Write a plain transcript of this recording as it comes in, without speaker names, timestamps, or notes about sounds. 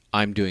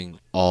I'm doing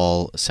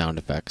all sound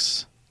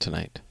effects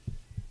tonight.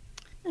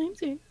 I'm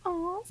doing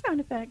all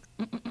sound effects.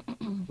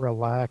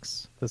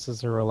 Relax. This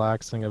is a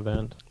relaxing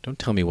event. Don't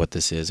tell me what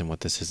this is and what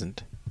this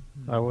isn't.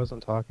 I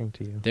wasn't talking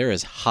to you. There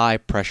is high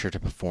pressure to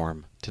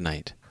perform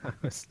tonight. I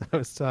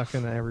was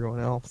talking to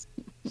everyone else.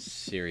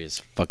 Serious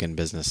fucking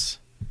business.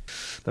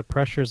 The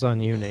pressure's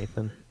on you,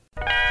 Nathan.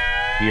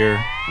 Here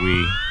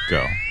we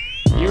go.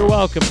 You're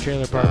welcome,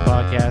 Trailer Park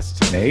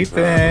Podcast.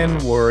 Nathan,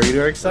 worried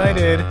or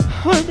excited?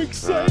 I'm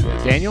excited.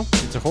 Daniel,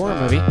 it's a horror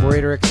movie.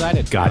 Worried or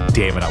excited? God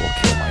damn it, I will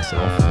kill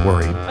myself.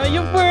 Worried. Are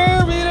you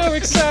worried or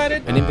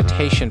excited? An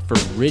invitation for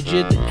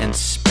rigid and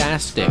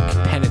spastic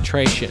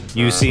penetration.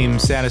 You seem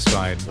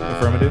satisfied.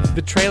 Affirmative.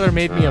 The trailer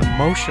made me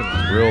emotional.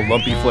 Real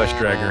lumpy flesh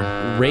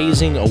dragger.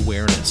 Raising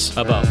awareness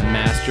about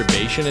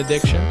masturbation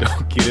addiction.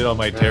 Don't get it on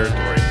my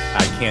territory.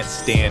 I can't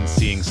stand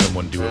seeing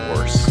someone do it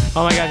worse.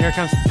 Oh my god, here it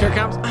comes. Here it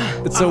comes.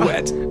 It's so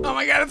wet. Oh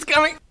my god, it's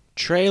coming.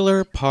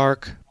 Trailer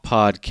Park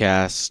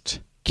Podcast.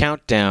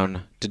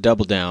 Countdown to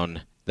Double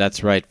Down.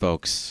 That's right,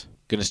 folks.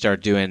 Gonna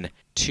start doing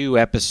 2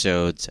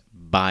 episodes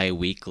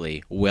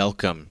bi-weekly.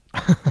 Welcome.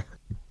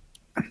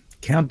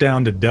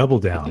 Countdown to double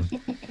down.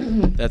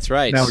 That's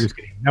right. Now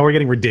we're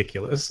getting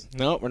ridiculous.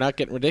 No, we're not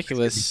getting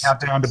ridiculous.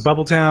 Countdown to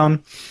Bubble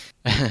Town.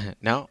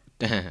 No.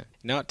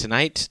 No,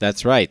 tonight,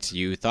 that's right.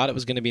 You thought it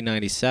was going to be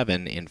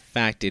 97. In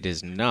fact, it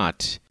is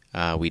not.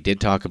 We did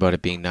talk about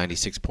it being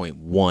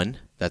 96.1.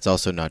 That's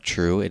also not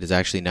true. It is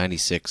actually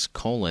 96 :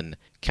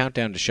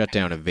 Countdown to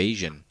Shutdown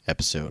Evasion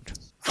episode.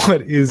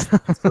 What is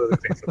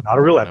not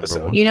a real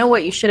episode? You know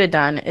what you should have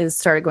done is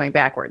started going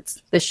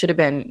backwards. This should have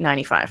been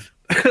 95.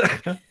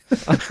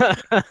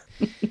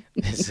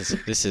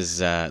 This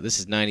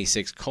is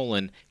 96 :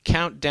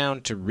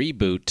 Countdown to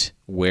Reboot,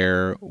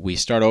 where we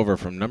start over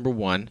from number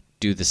 1,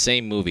 do the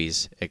same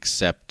movies,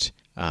 except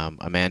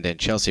Amanda and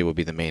Chelsea will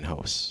be the main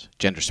hosts.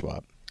 Gender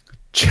swap.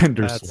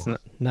 That's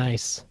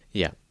nice.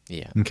 Yeah.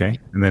 Okay.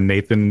 And then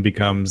Nathan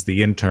becomes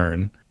the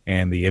intern,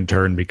 and the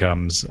intern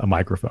becomes a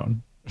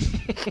microphone.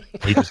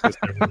 He just gets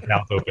his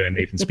mouth open and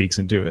Nathan speaks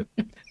into it.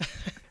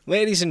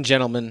 Ladies and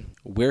gentlemen,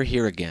 we're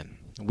here again.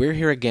 We're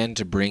here again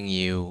to bring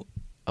you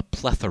a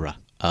plethora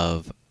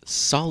of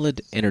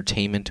solid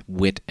entertainment,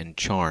 wit, and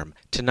charm.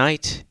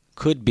 Tonight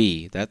could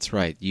be, that's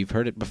right, you've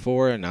heard it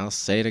before and I'll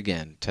say it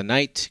again.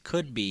 Tonight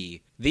could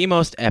be the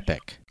most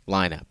epic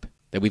lineup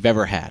that we've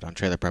ever had on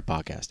Trailer Prep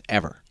Podcast.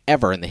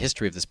 Ever in the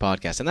history of this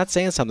podcast. And that's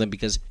saying something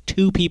because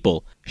 2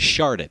 people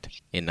sharded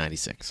in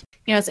 96.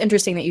 You know, it's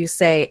interesting that you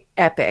say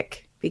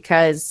epic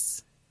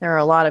because there are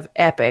a lot of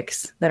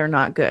epics that are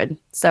not good.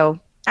 So,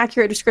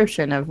 accurate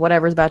description of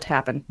whatever's about to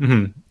happen.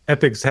 Mm-hmm.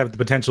 Epics have the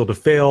potential to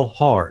fail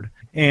hard.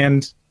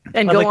 And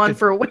go on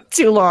for way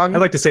too long. I'd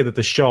like to say that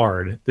the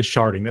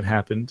sharding that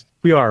happened,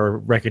 we are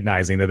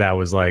recognizing that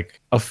was like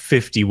a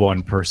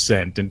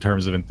 51% in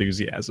terms of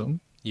enthusiasm.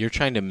 You're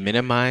trying to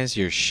minimize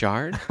your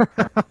shard?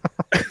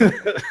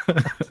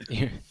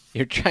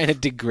 You're trying to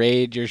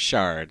degrade your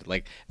shard.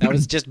 Like, that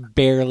was just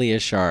barely a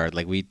shard.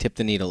 Like, we tipped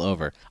the needle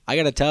over. I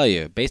gotta tell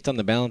you, based on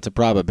the balance of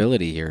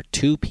probability here,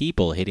 2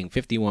 people hitting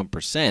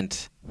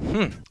 51%.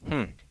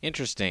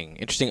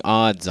 Interesting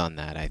odds on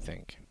that, I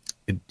think.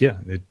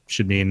 It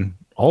should mean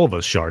all of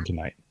us shard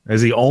tonight.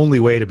 That's the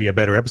only way to be a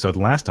better episode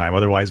than last time.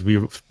 Otherwise,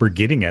 we're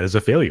getting it as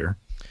a failure.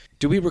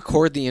 Do we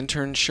record the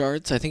intern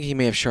shards? I think he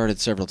may have sharded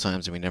several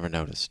times and we never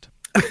noticed.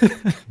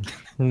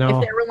 No.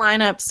 If there were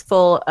lineups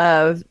full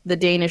of the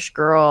Danish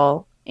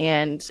girl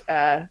and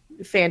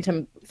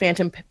phantom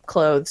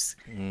clothes,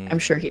 I'm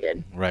sure he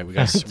did. Right, we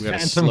got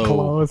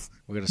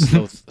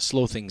to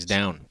slow things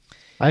down.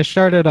 I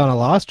sharded on a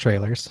Lost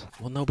trailers.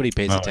 Well, nobody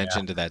pays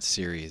attention to that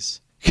series.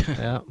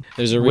 Yeah.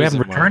 There's a reason we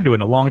haven't returned to it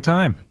in a long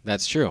time.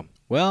 That's true.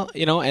 Well,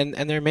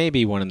 and there may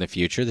be one in the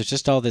future. There's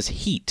just all this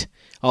heat,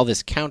 all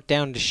this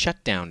countdown to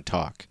shutdown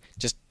talk.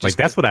 Just like,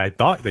 that's what I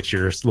thought that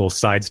your little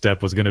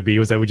sidestep was going to be,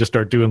 was that we just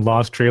start doing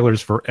Lost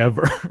trailers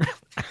forever.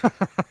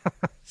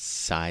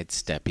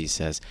 Sidestep, he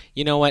says.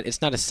 You know what?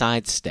 It's not a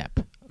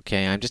sidestep,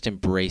 okay? I'm just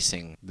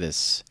embracing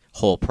this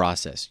whole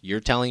process. You're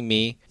telling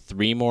me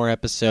 3 more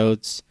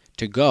episodes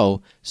to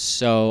go,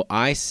 so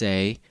I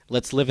say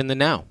let's live in the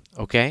now,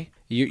 okay?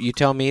 You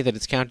tell me that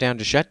it's countdown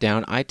to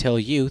shutdown. I tell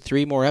you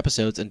 3 more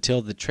episodes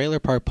until the Trailer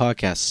Park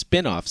Podcast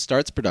spin-off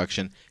starts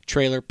production,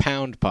 Trailer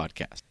Pound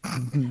Podcast.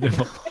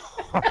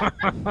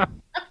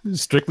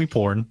 Strictly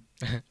porn.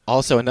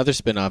 Also, another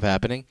spin-off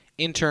happening,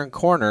 Intern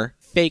Corner,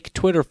 fake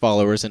Twitter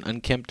followers and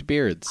unkempt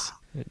beards.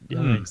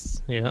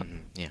 Yikes. Yeah.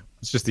 Yeah.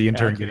 It's just the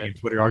intern getting in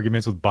Twitter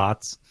arguments with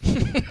bots.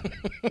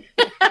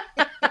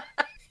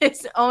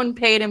 His own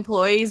paid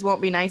employees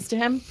won't be nice to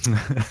him.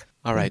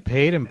 All right.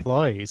 Paid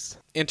employees.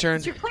 Intern.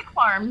 It's your click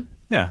farm.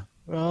 Yeah.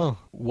 Well,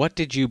 what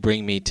did you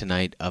bring me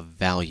tonight of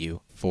value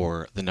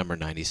for the number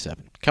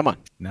 97? Come on.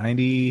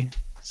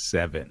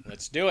 97.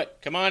 Let's do it.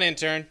 Come on,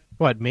 intern.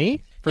 What,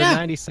 me? For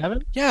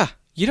 97? Yeah.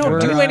 You don't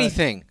do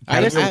anything.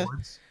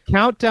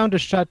 Countdown to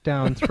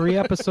Shutdown, 3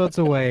 episodes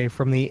away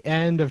from the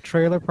end of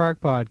Trailer Park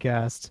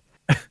Podcast.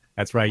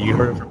 That's right. You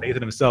heard it from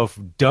Nathan himself.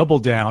 Double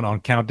down on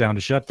Countdown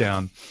to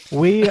Shutdown.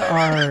 We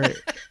are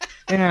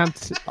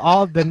And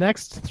all the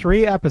next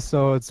 3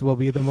 episodes will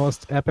be the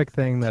most epic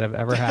thing that have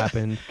ever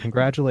happened.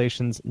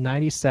 Congratulations,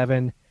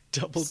 97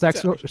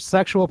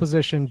 sexual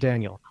position,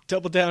 Daniel.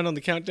 Double down on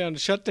the countdown to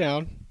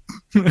shutdown.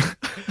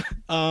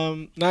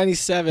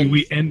 97. Do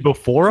we end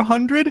before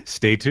 100?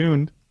 Stay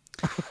tuned.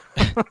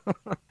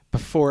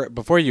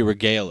 Before you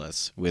regale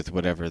us with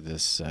whatever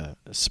this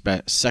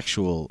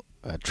sexual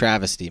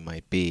travesty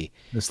might be.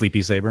 The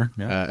Sleepy Saber.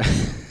 Yeah.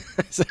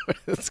 Is that what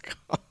it's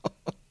called?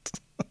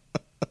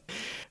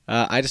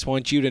 I just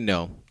want you to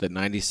know that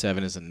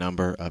 97 is a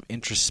number of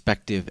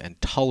introspective and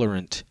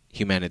tolerant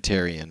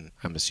humanitarian,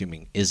 I'm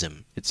assuming,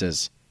 ism. It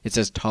says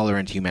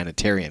tolerant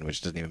humanitarian,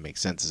 which doesn't even make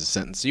sense as a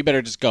sentence. So you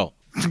better just go.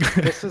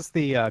 This is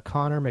the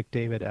Connor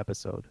McDavid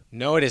episode.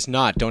 No, it is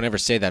not. Don't ever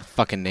say that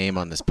fucking name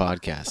on this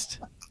podcast.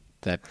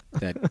 That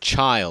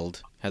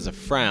child has a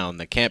frown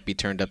that can't be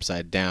turned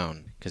upside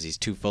down because he's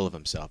too full of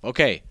himself.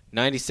 Okay,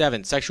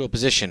 97, sexual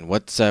position.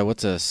 What's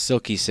a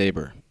silky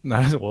saber?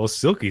 Well,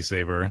 Silky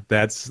Saber.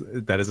 That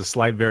is a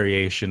slight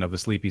variation of the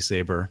Sleepy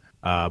Saber,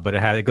 but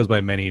it goes by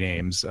many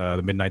names.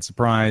 The Midnight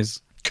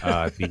Surprise,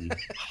 the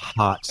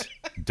Hot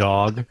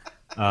Dog.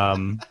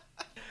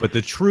 But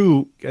the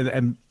true,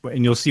 and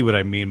you'll see what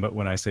I mean, but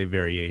when I say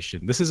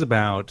variation, this is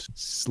about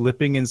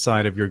slipping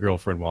inside of your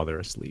girlfriend while they're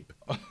asleep.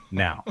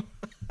 Now,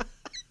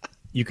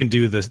 you can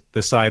do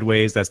the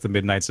sideways. That's the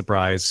Midnight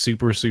Surprise.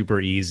 Super,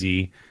 super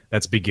easy.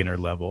 That's beginner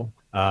level.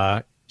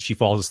 She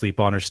falls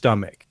asleep on her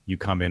stomach. You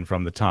come in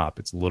from the top.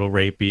 It's a little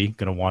rapey.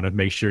 Going to want to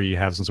make sure you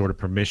have some sort of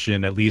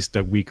permission at least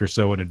a week or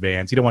so in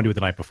advance. You don't want to do it the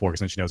night before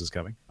because then she knows it's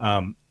coming.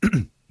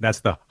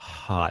 That's the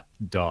Hot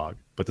Dog.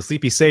 But the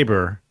Sleepy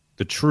Saber,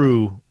 the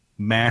true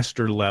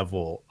master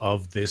level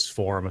of this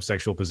form of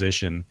sexual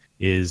position,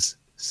 is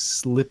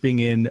slipping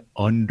in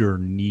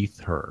underneath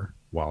her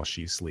while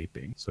she's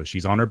sleeping. So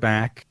she's on her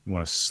back. You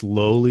want to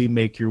slowly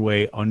make your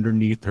way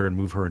underneath her and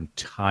move her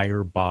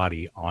entire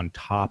body on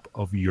top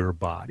of your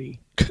body.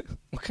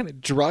 What kind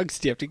of drugs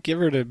do you have to give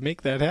her to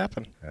make that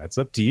happen? That's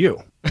up to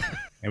you.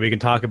 And we can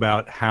talk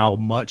about how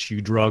much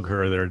you drug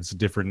her. There's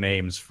different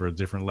names for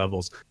different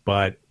levels.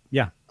 But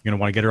yeah, you're going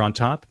to want to get her on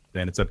top.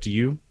 Then it's up to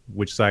you.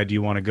 Which side do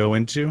you want to go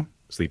into?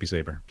 Sleepy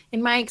Saber.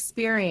 In my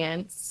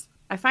experience,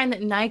 I find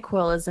that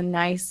NyQuil is a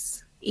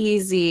nice,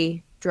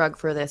 easy drug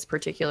for this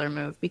particular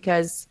move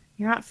because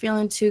you're not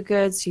feeling too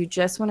good, so you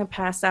just want to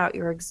pass out,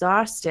 you're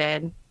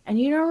exhausted, and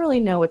you don't really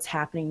know what's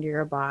happening to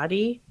your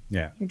body.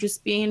 Yeah. You're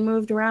just being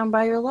moved around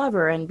by your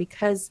lover, and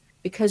because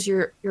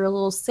you're a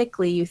little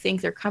sickly, you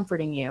think they're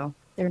comforting you.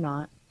 They're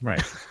not.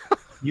 Right.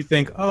 You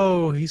think,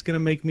 oh, he's going to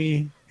make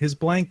me his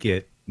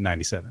blanket.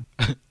 97.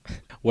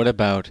 What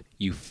about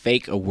you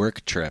fake a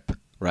work trip,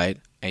 right?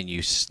 And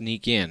you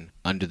sneak in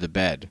under the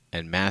bed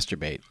and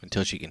masturbate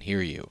until she can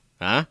hear you.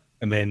 Huh?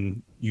 And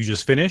then you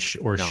just finish,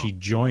 or No. she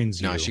joins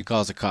you? No, she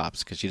calls the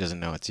cops because she doesn't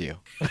know it's you.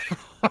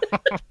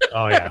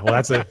 Oh, yeah.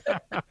 Well,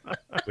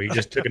 you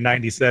just took a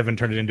 97,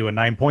 turned it into a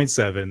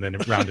 9.7, then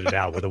rounded it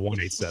out with a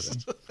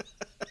 187.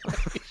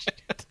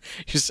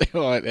 You say,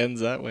 oh, it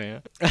ends that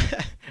way,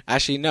 huh?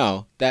 Actually,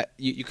 no. That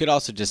you could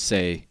also just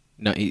say,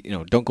 no,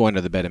 don't go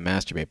under the bed and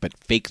masturbate, but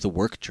fake the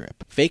work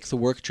trip. Fake the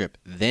work trip,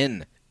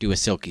 then do a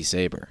silky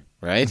saber,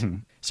 right? Mm-hmm.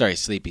 Sorry,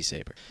 sleepy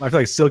saber. I feel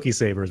like silky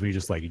saber is when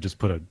you just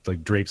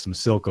put drape some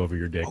silk over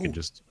your dick and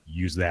just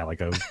use that like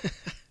a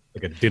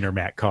dinner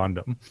mat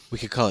condom. We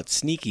could call it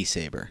sneaky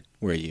saber,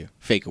 where you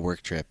fake a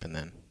work trip and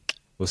then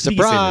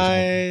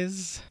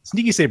surprise.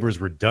 Sneaky saber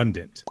is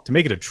redundant. To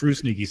make it a true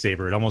sneaky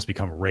saber, it almost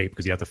becomes rape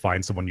because you have to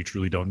find someone you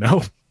truly don't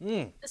know.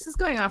 This is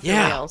going off the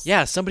rails.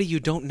 Yeah, somebody you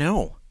don't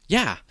know.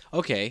 Yeah,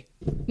 okay.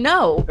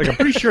 No. I'm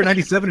pretty sure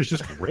 97 is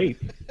just rape.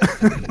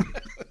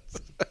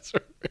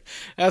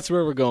 That's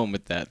where we're going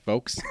with that,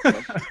 folks.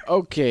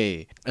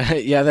 Okay.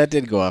 Yeah, that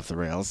did go off the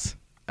rails.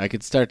 I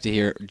could start to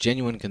hear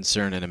genuine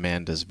concern in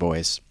Amanda's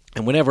voice.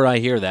 And whenever I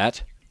hear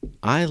that,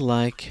 I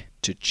like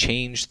to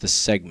change the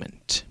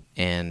segment.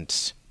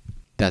 And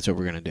that's what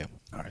we're going to do.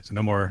 All right, so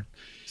no more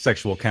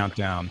sexual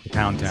countdown to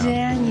Pound Town.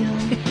 Daniel,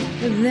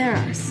 there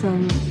are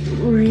some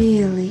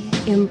really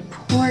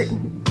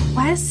important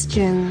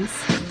questions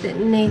that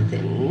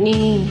Nathan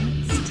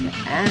needs to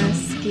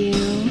ask you.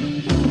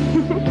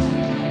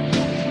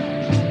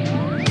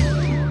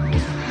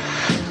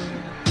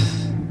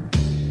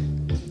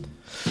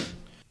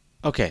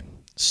 Okay,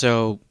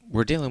 so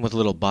we're dealing with a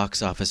little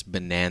box office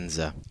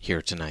bonanza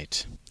here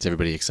tonight. Is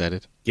everybody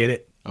excited? Get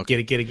it?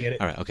 Okay. Get it.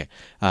 All right, okay.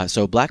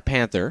 So Black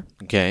Panther,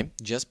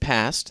 just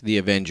passed The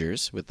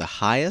Avengers with the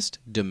highest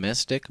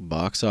domestic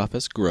box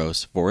office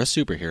gross for a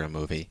superhero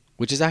movie,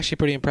 which is actually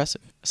pretty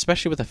impressive,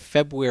 especially with a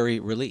February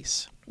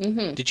release.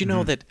 Mm-hmm. Did you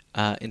know that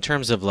in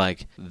terms of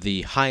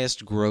the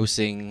highest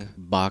grossing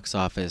box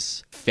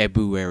office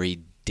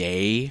February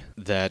day,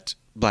 that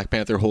Black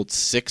Panther holds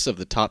 6 of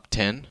the top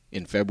 10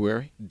 in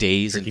February,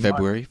 days in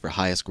February for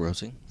highest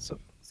grossing? So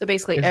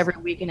basically every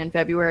weekend in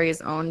February is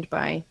owned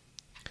by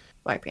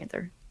Black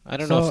Panther. I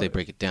don't know if they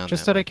break it down.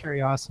 Just out of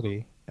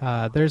curiosity,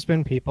 there's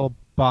been people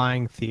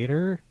buying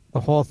the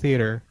whole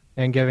theater,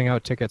 and giving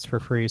out tickets for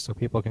free so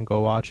people can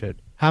go watch it.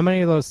 How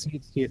many of those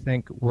seats do you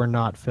think were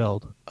not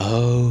filled?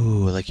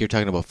 Oh, like you're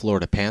talking about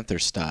Florida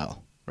Panthers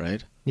style,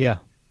 right? Yeah.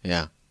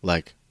 Yeah,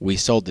 like we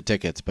sold the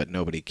tickets, but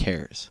nobody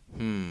cares.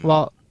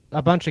 Well,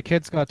 a bunch of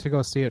kids got to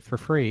go see it for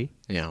free,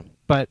 Yeah,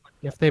 but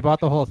if they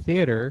bought the whole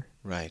theater,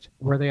 right.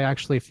 were they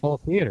actually full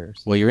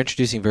theaters? Well, you're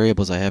introducing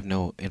variables I have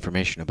no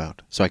information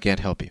about, so I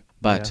can't help you.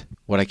 But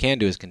what I can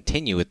do is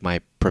continue with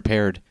my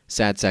prepared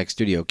Sad Sack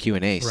Studio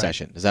Q&A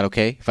session. Is that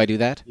okay if I do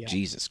that? Yeah.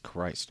 Jesus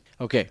Christ.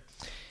 Okay.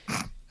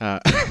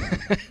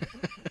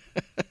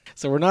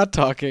 So we're not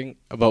talking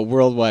about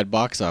worldwide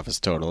box office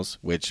totals,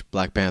 which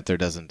Black Panther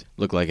doesn't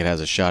look like it has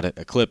a shot at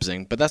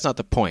eclipsing, but that's not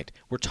the point.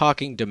 We're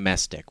talking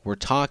domestic. We're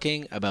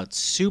talking about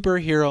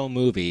superhero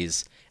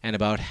movies and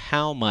about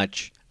how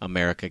much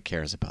America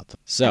cares about them.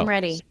 So, I'm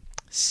ready.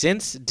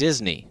 since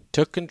Disney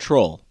took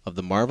control of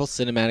the Marvel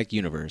Cinematic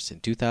Universe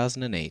in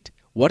 2008,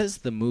 what is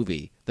the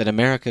movie that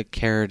America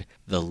cared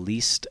the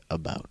least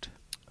about?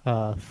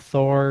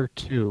 Thor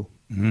 2.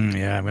 Yeah, I'm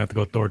gonna have to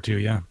go Thor 2.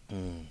 Yeah.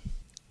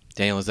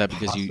 Daniel, is that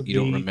because you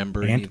don't Possibly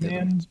remember any of them?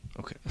 Ant-Man?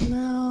 Okay.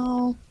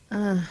 No.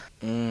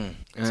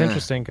 It's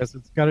interesting because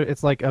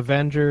it's like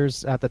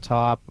Avengers at the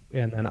top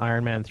and then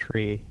Iron Man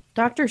 3.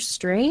 Doctor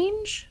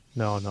Strange?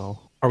 No.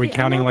 Are we I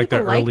counting know like the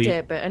people early? liked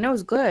it, but I know it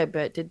was good,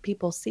 but did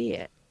people see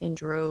it in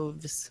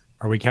droves?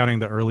 Are we counting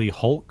the early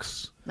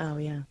Hulks? Oh,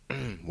 yeah.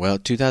 Well,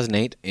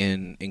 2008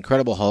 in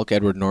Incredible Hulk,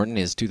 Edward Norton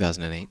is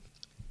 2008.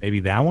 Maybe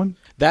that one.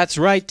 That's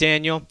right,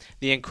 Daniel.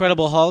 The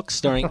Incredible Hulk,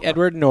 starring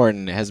Edward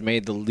Norton, has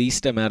made the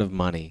least amount of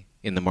money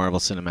in the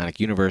Marvel Cinematic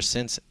Universe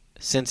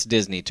since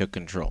Disney took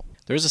control.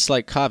 There's a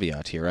slight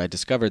caveat here. I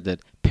discovered that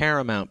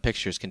Paramount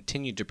Pictures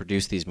continued to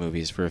produce these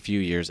movies for a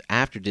few years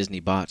after Disney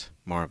bought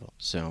Marvel.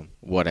 So,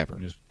 whatever.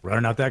 Just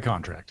running out that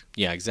contract.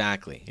 Yeah,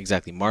 exactly.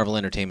 Marvel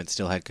Entertainment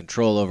still had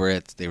control over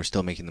it. They were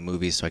still making the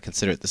movies, so I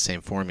consider it the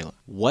same formula.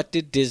 What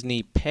did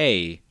Disney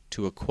pay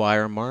to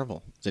acquire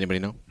Marvel? Does anybody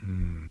know?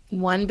 $1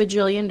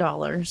 bajillion.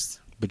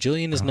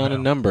 Bajillion is not a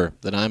number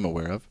that I'm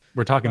aware of.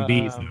 We're talking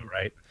B's though,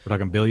 right? We're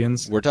talking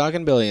billions. We're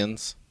talking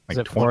billions. Is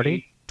it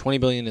 40? 20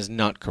 billion is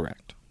not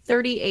correct.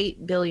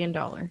 $38 billion.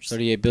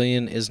 38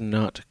 billion is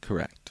not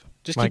correct.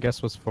 Just My keep,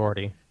 guess was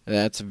 40.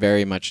 that's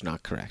very much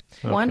not correct.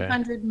 Okay.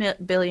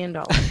 $100 billion.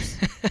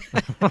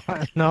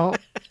 No.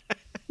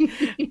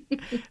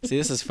 See,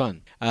 this is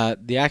fun.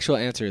 The actual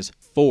answer is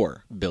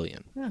 4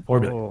 billion. 4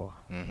 billion. Oh.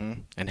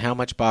 And how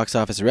much box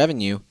office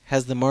revenue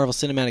has the Marvel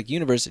Cinematic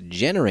Universe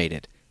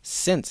generated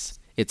since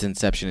its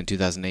inception in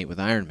 2008 with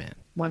Iron Man?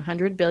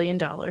 $100 billion.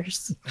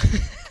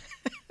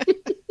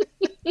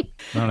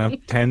 I don't know,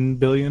 10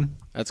 billion.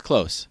 That's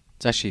close.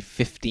 It's actually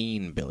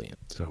 15 billion.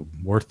 So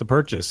worth the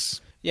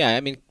purchase. Yeah,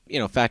 I mean,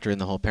 factor in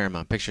the whole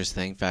Paramount Pictures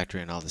thing, factor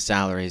in all the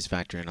salaries,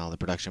 factor in all the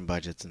production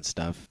budgets and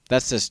stuff.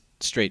 That's just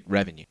straight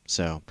revenue.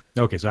 So,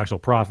 Okay, so actual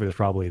profit is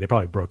they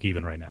probably broke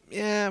even right now.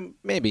 yeah,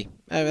 maybe.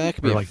 That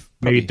could Or be like probably-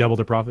 maybe double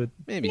their profit.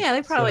 Maybe. Yeah,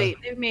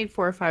 they've made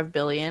 4 or 5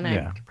 billion. I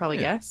Yeah. could probably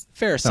guess.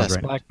 Fair Sounds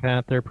assessment. right. Black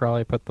Panther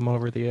probably put them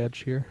over the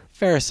edge here.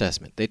 Fair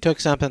assessment. They took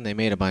something, they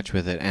made a bunch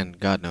with it, and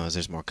God knows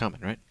there's more coming,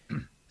 right?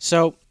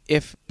 So,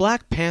 if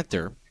Black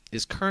Panther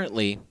is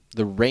currently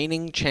the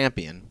reigning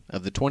champion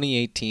of the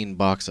 2018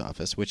 box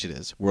office, which it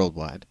is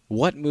worldwide,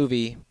 what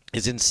movie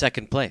is in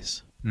second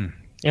place?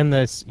 In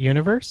this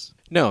universe?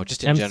 No,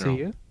 just in MCU?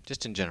 general.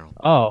 Just in general.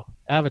 Oh,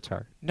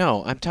 Avatar.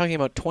 No, I'm talking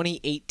about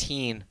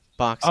 2018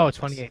 box Oh, office.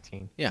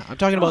 2018. Yeah, I'm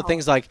talking about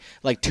things like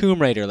Tomb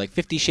Raider, like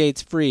 50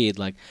 Shades Freed,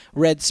 like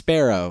Red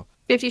Sparrow.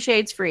 50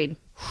 Shades Freed.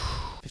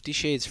 50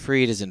 Shades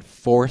Freed is in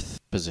 4th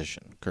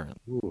position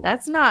currently.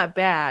 That's not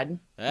bad.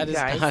 That you is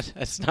guys. not.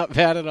 That's not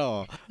bad at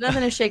all.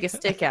 Nothing to shake a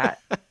stick at.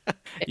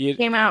 It You-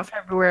 came out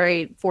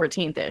February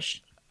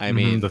 14th-ish. I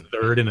mean, the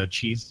third in a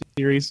cheese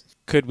series.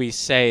 could we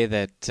say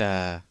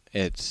that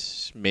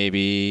it's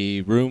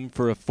maybe room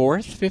for a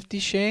 4th 50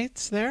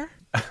 Shades there?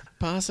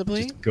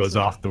 Possibly. Goes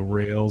off the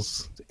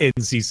rails.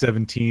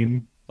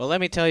 NC-17. Well, let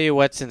me tell you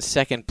what's in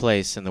second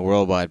place in the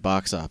worldwide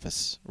box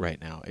office right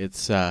now.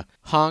 It's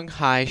Hong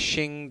Hai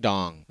Shing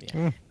Dong.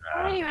 Yeah.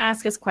 Why don't you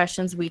ask us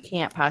questions we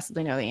can't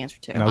possibly know the answer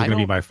to? That was I going to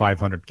be don't- my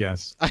 500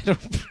 guess. I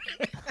don't.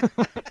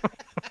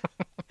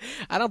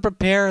 I don't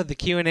prepare the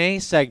Q&A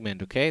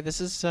segment. Okay,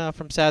 this is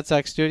from Sad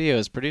Sack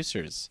Studios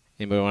producers.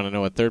 Anybody want to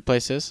know what third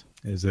place is?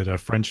 Is it a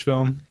French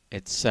film?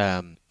 It's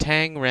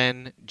Tang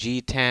Ren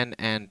Ji Tan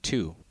and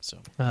 2. So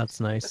That's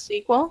The nice.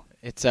 sequel?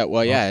 it's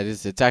well, yeah, it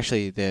is. It's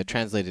actually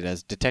translated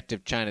as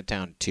Detective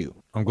Chinatown 2.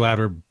 I'm glad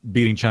we're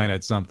beating China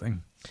at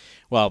something.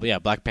 Well, yeah,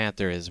 Black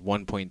Panther is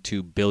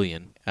 1.2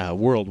 billion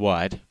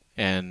worldwide,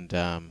 and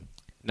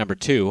number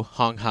 2,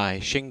 Hong Hai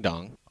Shing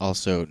Dong,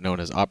 also known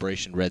as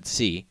Operation Red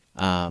Sea,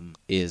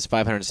 is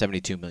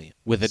 572 million,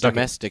 with a Suck it.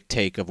 domestic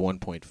take of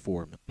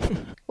 1.4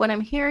 million. What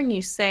I'm hearing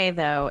you say,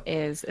 though,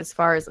 is as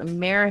far as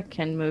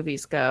American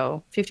movies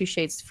go, 50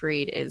 Shades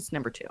Freed is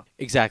number 2.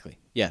 Exactly.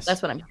 Yes.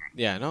 That's what I'm hearing.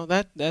 Yeah. No,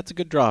 that's a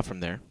good draw from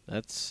there.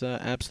 That's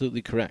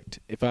absolutely correct.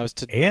 If I was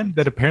to, And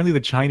that apparently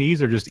the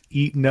Chinese are just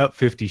eating up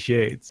 50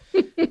 Shades.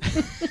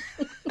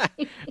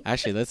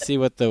 actually, let's see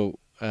what the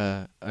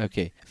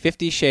Okay.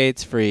 50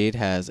 Shades Freed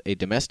has a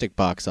domestic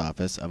box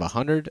office of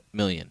 100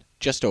 million,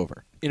 just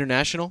over.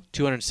 International,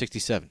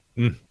 267.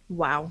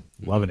 Wow.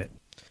 Loving it.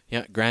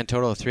 Yeah, grand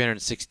total of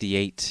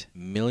 $368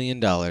 million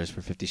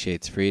for 50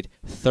 Shades Freed.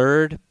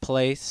 Third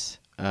place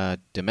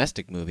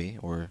domestic movie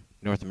or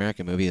North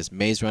American movie is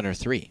Maze Runner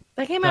 3.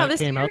 That came out That this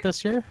came year? out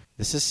this year?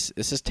 This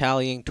is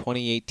tallying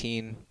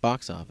 2018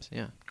 box office.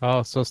 Yeah,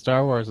 Oh, so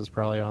Star Wars is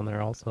probably on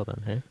there also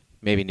then, hey?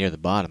 maybe near the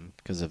bottom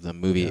because of the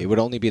movie. It would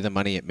only be the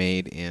money it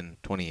made in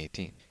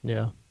 2018.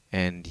 Yeah.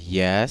 And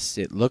yes,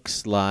 it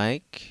looks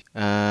like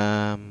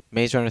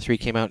Maze Runner 3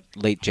 came out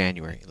late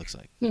January. It looks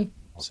like.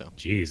 So.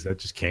 Jeez, that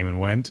just came and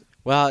went.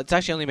 Well, it's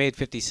actually only made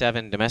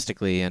 57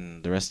 domestically,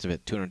 and the rest of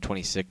it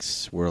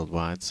 226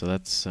 worldwide. So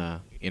that's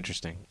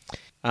interesting.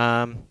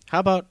 How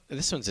about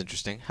this one's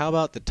interesting? How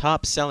about the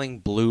top-selling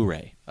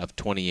Blu-ray of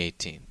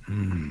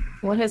 2018?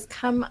 What has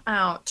come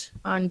out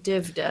on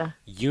Divda?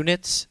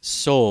 Units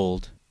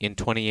sold in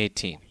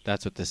 2018.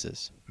 That's what this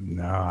is.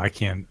 No, I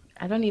can't.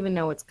 I don't even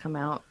know what's come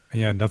out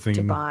Yeah, nothing.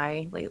 to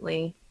buy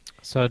lately.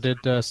 So did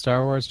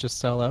Star Wars just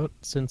sell out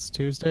since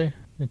Tuesday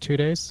in 2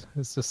 days?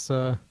 Is this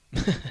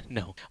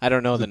No, I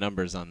don't know the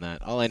numbers on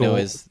that. All I know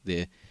is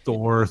the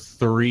Thor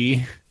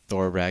 3.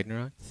 Thor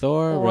Ragnarok.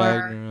 Thor Or-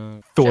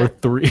 Ragnarok. Thor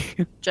 3.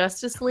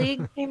 Justice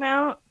League came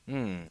out?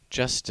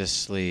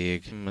 Justice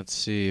League. Let's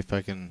see if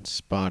I can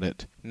spot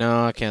it.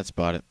 No, I can't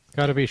spot it.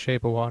 gotta be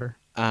Shape of Water?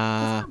 It's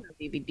on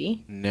the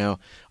DVD. No.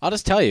 I'll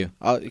just tell you,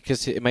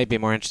 because it might be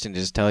more interesting to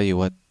just tell you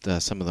what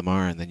some of them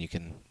are, and then you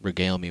can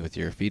regale me with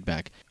your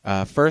feedback.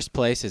 First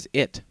place is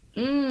It,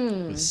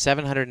 with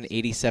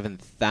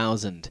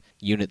 787,000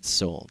 units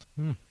sold.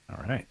 All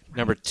right.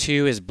 Number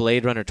 2 is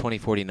Blade Runner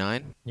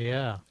 2049.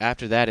 Yeah.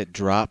 After that, it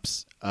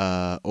drops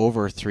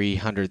over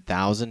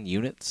 300,000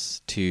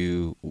 units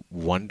to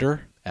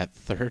Wonder at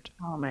third.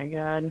 Oh my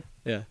god.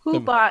 Yeah. Who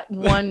bought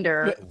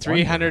Wonder?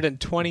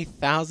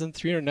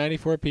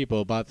 320,394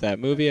 people bought that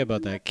movie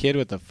about that kid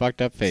with the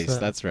fucked up face. So-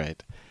 That's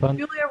right.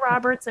 Julia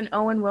Roberts and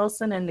Owen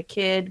Wilson and the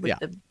kid with Yeah.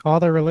 the All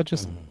the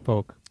religious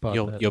folk bought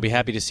You'll that. be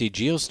happy to see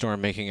Geostorm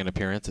making an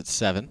appearance at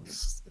 7.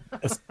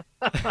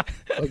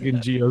 Fucking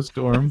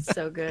Geostorm.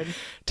 so good.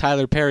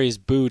 Tyler Perry's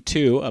Boo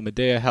 2, A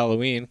Medea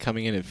Halloween,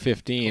 coming in at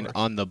 15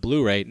 on the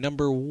Blu-ray.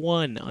 Number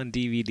 1 on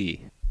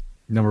DVD.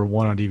 Number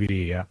 1 on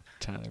DVD, yeah.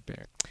 Tyler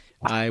Perry.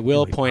 I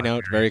will point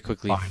out very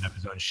quickly Buying up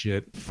his own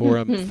shit. for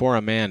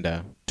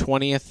Amanda,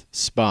 20th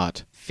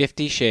spot,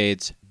 50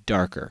 Shades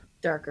Darker.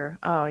 Darker.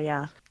 Oh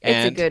yeah. It's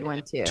And a good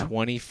one too.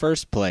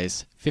 21st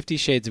place, 50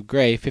 Shades of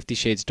Grey, 50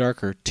 Shades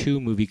Darker,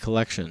 2 movie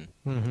collection.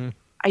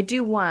 I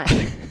do want.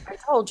 I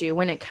told you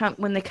when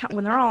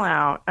they're all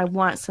out, I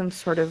want some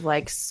sort of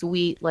like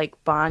sweet like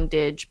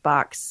bondage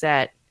box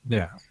set.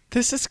 Yeah.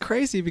 This is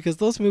crazy because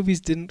those movies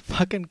didn't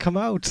fucking come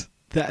out.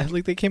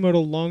 They came out a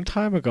long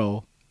time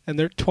ago. And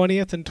they're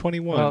 20th and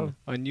 21 Well,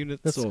 on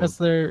units That's sold. because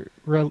they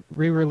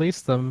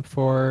re-released them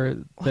for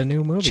the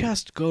new movie.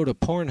 Just go to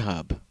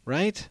Pornhub,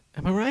 right?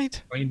 Am I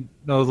right? I mean,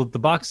 no, the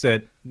box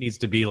set needs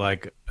to be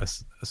like a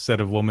set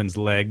of woman's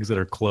legs that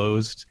are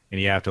closed, and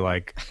you have to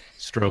like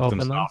stroke them Open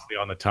them? softly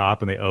on the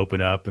top, and they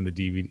open up, and the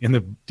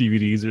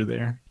DVDs are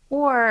there.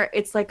 Or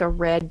it's like a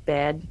red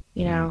bed,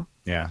 you know,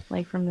 Yeah,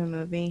 like from the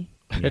movie.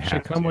 It You should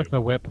have come to. with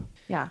a whip.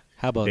 Yeah.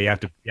 How about You have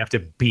to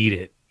beat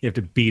it. You have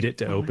to beat it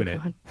to open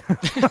it.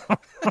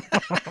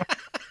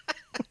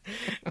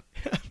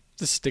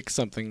 just stick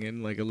something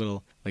in like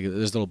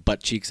there's little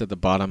butt cheeks at the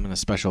bottom in a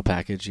special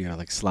package. You gotta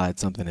like slide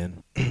something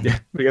in, Yeah,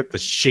 we have to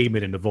shame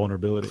it into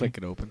vulnerability. click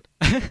it open.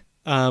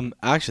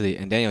 Actually,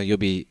 and Daniel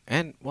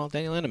and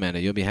Amanda,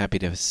 you'll be happy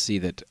to see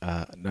that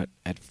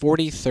at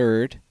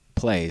 43rd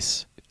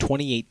place,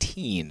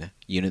 2018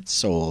 units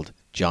sold,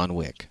 John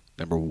Wick,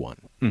 number 1.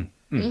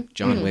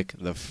 John Wick,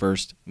 the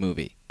first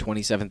movie.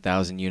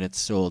 27,000 units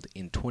sold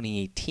in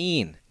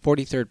 2018.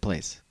 43rd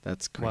place.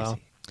 That's crazy. Wow.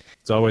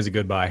 It's always a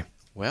good buy.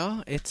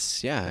 Well,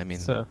 it's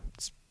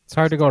It's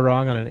hard to go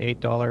wrong on an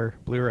 $8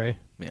 Blu-ray.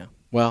 yeah.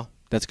 Well,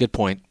 that's a good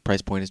point.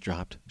 Price point has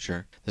dropped.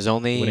 Sure. There's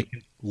only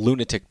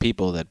lunatic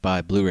people that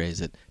buy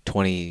Blu-rays at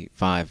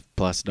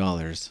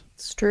 $25+.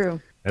 It's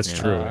true. That's Yeah.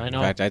 true. I know.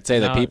 In fact, I'd say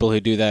the Now- people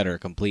who do that are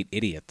complete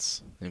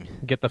idiots. I mean,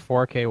 Get the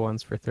 4K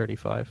ones for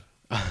 $35.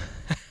 I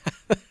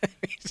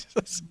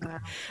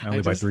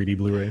only buy just- 3D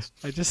Blu-rays.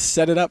 I just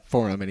set it up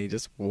for him, and he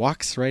just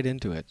walks right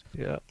into it.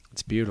 Yeah.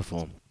 It's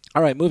beautiful.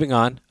 All right, moving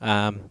on.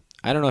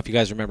 I don't know if you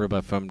guys remember,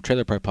 but from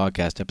Trailer Park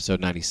Podcast, episode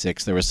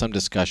 96, there was some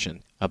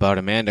discussion about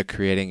Amanda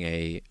creating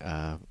a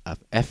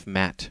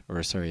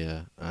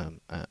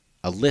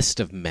list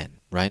of men,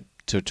 right,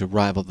 to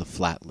rival the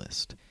flat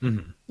list.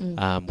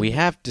 We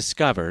have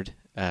discovered,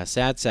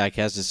 Sad Sack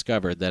has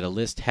discovered that a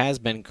list has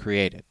been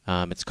created.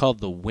 It's called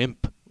the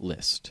WIMP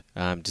list.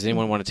 Does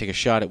anyone want to take a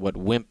shot at what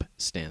WIMP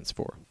stands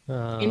for?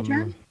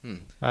 Intern?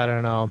 I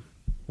don't know.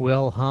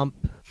 Will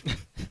Hump,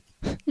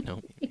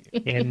 No.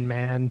 In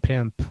Man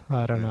Pimp.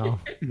 I don't know.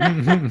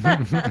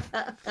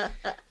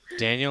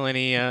 Daniel,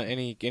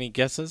 any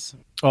guesses?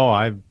 Oh,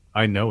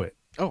 I know it.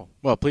 Oh,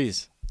 well,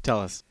 please tell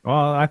us.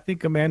 Well, I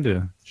think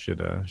Amanda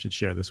should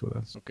share this with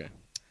us. Okay.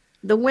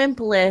 The WIMP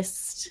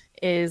list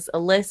is a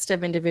list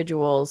of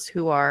individuals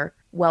who are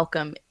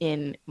welcome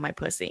in my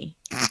pussy.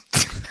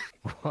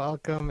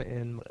 Welcome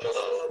in.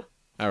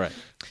 All right.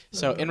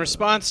 So in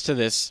response to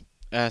this,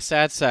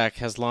 Sad Sack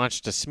has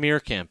launched a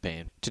smear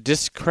campaign to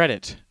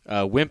discredit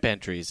WIMP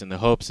entries in the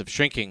hopes of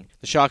shrinking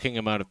the shocking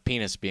amount of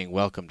penis being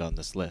welcomed on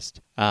this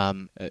list.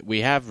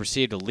 We have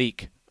received a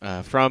leak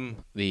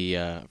from the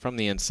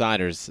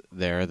insiders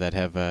there that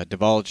have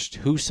divulged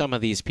who some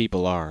of these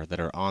people are that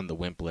are on the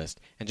WIMP list.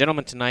 And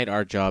gentlemen, tonight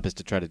our job is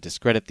to try to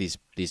discredit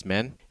these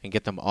men and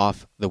get them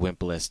off the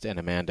WIMP list. And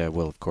Amanda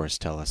will, of course,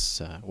 tell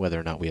us whether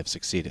or not we have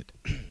succeeded.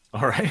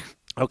 All right.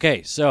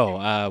 Okay,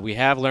 so we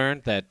have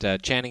learned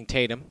that Channing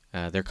Tatum,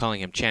 they're calling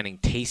him Channing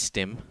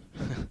Tastem,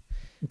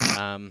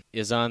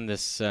 is on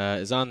this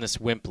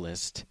WIMP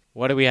list.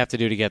 What do we have to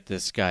do to get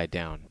this guy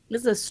down?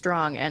 This is a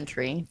strong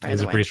entry.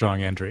 It's a pretty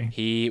strong entry.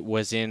 He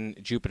was in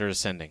Jupiter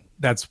Ascending.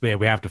 We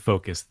have to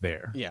focus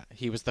there. Yeah,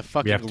 he was the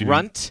fucking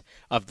runt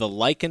of the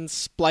lichen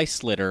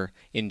splice litter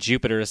in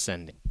Jupiter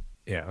Ascending.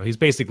 Yeah, he's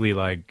basically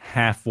like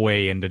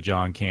halfway into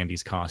John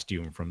Candy's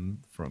costume from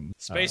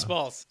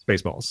Spaceballs.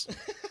 Spaceballs.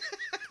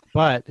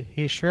 But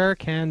he sure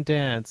can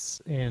dance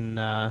in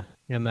that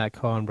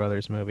Coen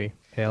Brothers movie,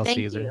 Hail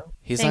Caesar.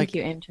 Thank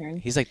you, intern.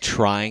 He's like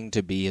trying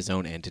to be his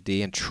own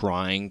entity and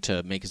trying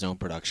to make his own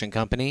production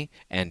company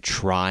and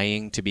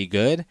trying to be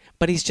good,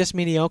 but he's just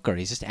mediocre.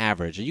 He's just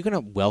average. Are you going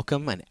to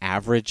welcome an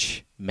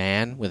average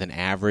man with an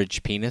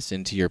average penis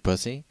into your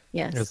pussy?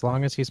 Yes. As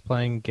long as he's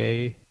playing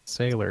gay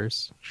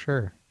sailors,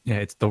 sure. Yeah,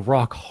 it's the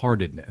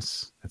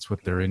rock-heartedness. That's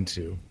what they're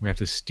into. We have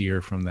to steer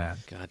from that.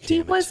 God damn it.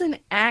 He was an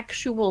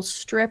actual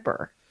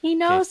stripper. He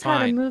knows how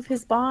to move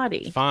his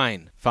body.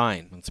 Fine.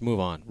 Let's move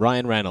on.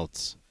 Ryan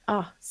Reynolds.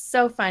 Oh,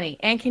 so funny.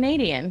 And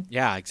Canadian.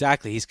 Yeah,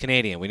 exactly. He's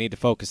Canadian. We need to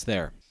focus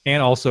there.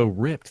 And also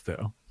ripped,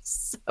 though.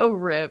 So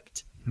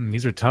ripped.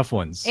 These are tough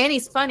ones. And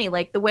he's funny.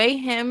 Like, the way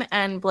him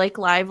and Blake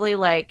Lively,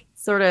 like,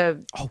 sort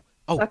of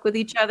fuck with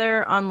each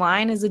other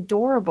online is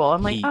adorable.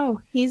 I'm like,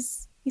 he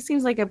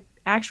seems like a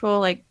actual,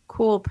 like,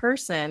 cool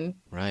person.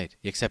 Right.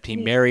 Except he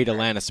married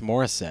Alanis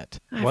Morissette.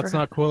 What's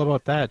not cool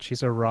about that?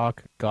 She's a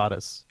rock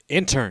goddess.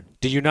 Intern,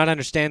 do you not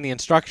understand the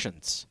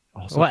instructions?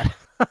 Also, What?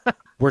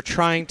 We're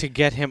trying to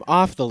get him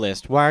off the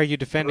list. Why are you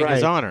defending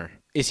his honor?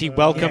 Is he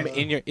welcome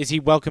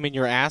in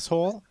your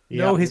asshole?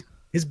 No,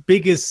 his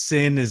biggest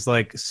sin is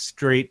like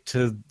straight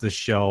to the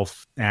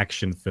shelf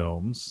action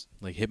films.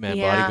 Like Hitman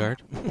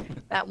Bodyguard?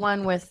 That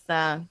one with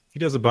He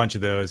does a bunch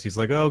of those. He's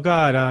like, oh,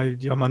 God,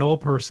 I'm an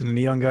old person in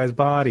a young guy's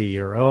body.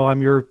 Or, oh,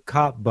 I'm your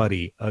cop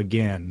buddy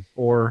again.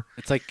 Or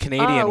it's like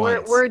Canadian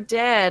ones. We're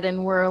dead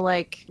and we're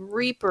like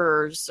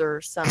reapers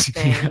or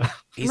something.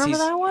 Remember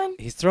that one?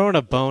 He's throwing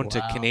a bone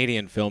to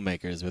Canadian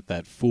filmmakers with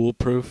that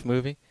Foolproof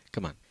movie.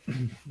 Come on.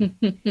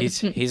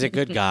 He's a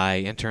good guy.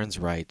 Intern's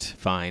right.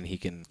 Fine. He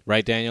can.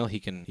 Right, Daniel? He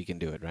can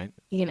do it, right?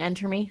 You can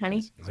enter me,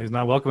 honey? He's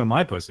not welcome in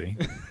my pussy.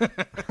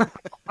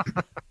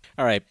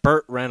 All right,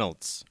 Burt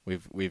Reynolds.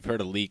 We've heard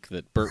a leak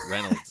that Burt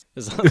Reynolds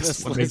is on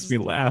this list. Makes me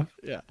laugh.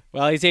 Yeah.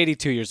 Well, he's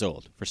 82 years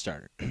old, for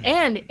starters.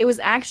 And it was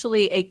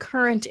actually a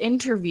current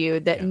interview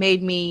that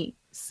made me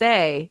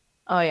say,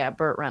 oh, yeah,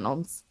 Burt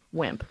Reynolds,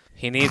 wimp.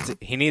 He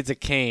needs a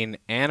cane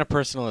and a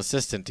personal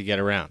assistant to get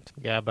around.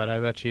 Yeah, but I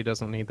bet she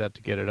doesn't need that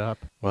to get it up.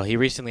 Well, he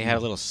recently had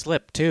a little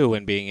slip, too,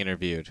 when being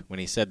interviewed, when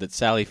he said that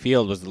Sally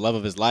Field was the love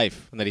of his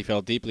life and that he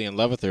fell deeply in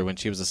love with her when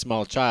she was a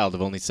small child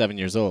of only 7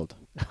 years old.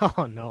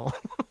 Oh, no.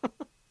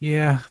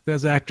 Yeah,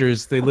 those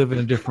actors, they live in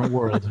a different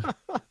world.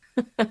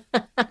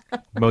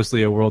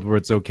 Mostly a world where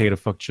it's okay to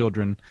fuck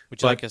children.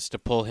 Would you like us to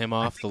pull him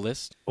off the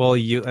list? Well,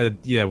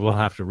 we'll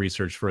have to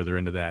research further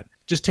into that.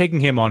 Just taking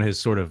him on his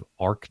sort of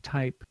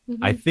archetype,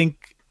 I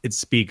think it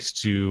speaks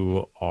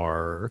to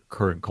our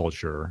current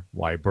culture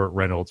why Burt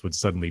Reynolds would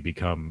suddenly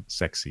become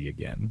sexy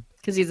again.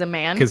 Because he's a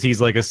man? Because he's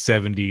like a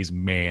 70s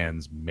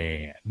man's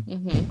man.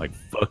 Like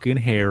fucking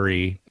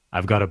hairy.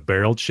 I've got a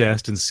barrel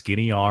chest and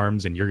skinny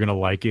arms, and you're going to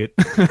like it.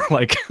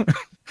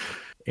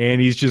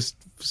 And he's just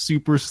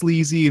super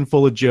sleazy and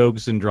full of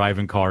jokes and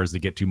driving cars that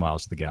get 2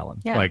 miles to the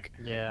gallon.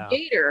 Yeah.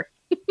 Gator.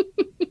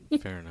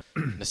 Fair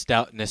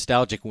enough.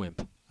 Nostalgic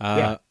wimp.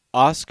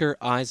 Oscar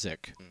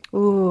Isaac.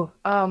 Ooh,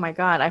 oh my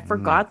God. I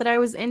forgot that I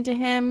was into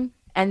him.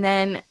 And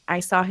then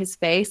I saw his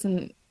face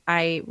and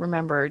I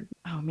remembered,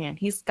 oh man,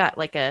 he's got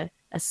like a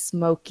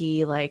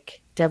smoky,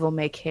 like devil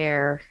may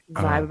care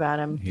vibe about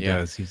him. He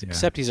does.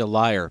 Except he's a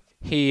liar.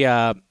 He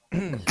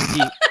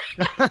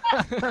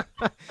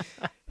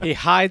he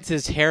hides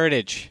his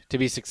heritage to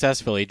be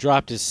successful. He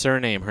dropped his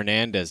surname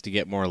Hernandez to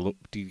get more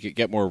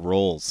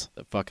roles.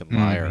 The fucking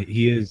liar.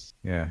 He is.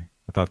 Yeah.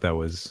 I thought that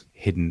was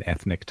hidden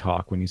ethnic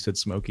talk when you said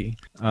smoky.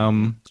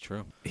 It's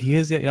true. He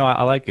is.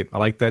 I like it. I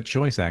like that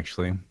choice,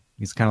 actually.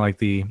 He's kind of like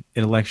the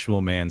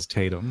intellectual man's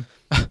Tatum.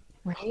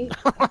 Right?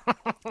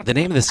 The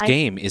name of this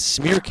game is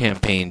Smear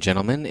Campaign,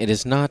 gentlemen. It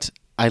is not,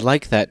 I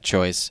like that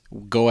choice.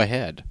 Go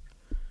ahead.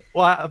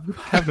 Well, I'm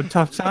having a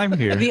tough time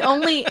here. The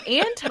only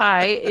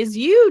anti is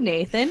you,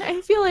 Nathan. I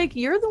feel like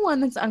you're the one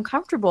that's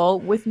uncomfortable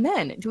with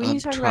men. Do we I'm need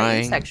to talk about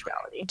trying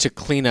sexuality? to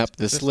clean up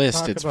this Just list.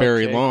 talk It's about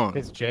very Jake. long.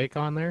 Is Jake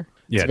on there?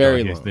 Yeah, It's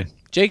very no, long.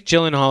 Jake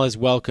Gyllenhaal is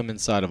welcome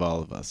inside of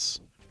all of us.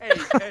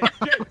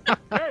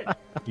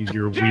 He's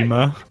your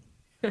Weema.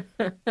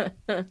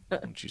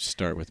 Don't you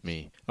start with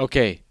me.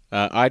 Okay,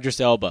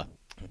 Idris Elba.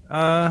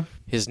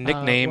 His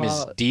nickname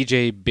well- is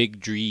DJ Big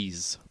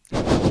Drees.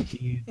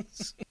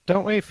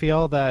 Don't we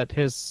feel that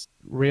his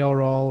real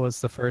role was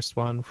the first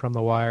one from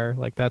The Wire?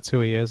 Like that's who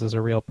he is as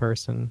a real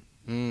person.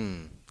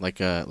 Like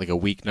a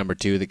weak number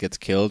 2 that gets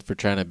killed for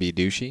trying to be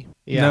douchey.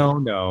 Yeah.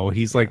 No,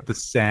 he's like the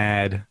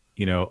sad,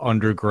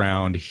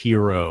 underground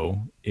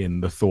hero in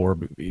the Thor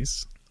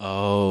movies.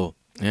 Oh,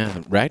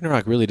 yeah.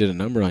 Ragnarok really did a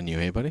number on you,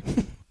 hey, buddy?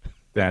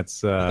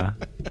 That's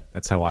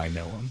how I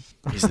know him.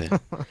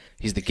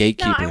 He's the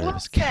gatekeeper No, I of will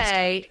his cast.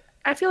 say,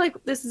 I feel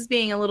like this is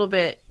being a little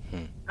bit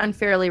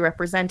unfairly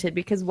represented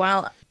because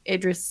while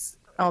Idris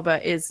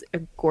Elba is a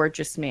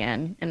gorgeous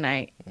man and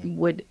I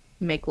would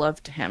make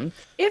love to him,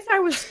 if I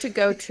was to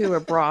go to a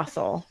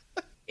brothel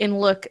and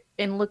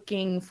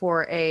looking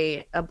for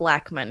a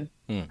black man,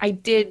 I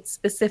did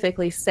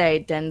specifically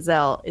say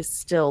Denzel is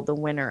still the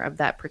winner of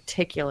that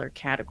particular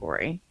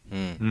category.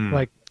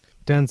 Like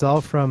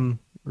Denzel from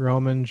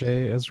Roman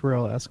J.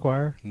 Israel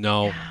Esquire.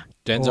 No,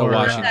 Denzel Or,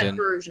 Not that Washington.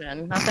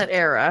 version, not that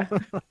era.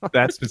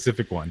 That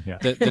specific one, yeah.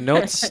 The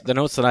notes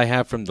that I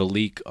have from the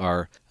leak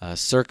are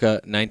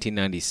circa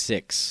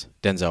 1996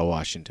 Denzel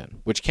Washington,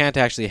 which can't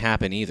actually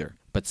happen either.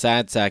 But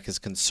Sad Sack is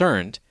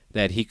concerned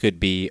that he could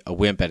be a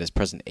wimp at his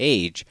present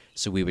age,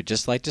 so we would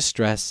just like to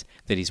stress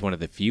that he's one of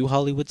the few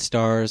Hollywood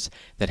stars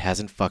that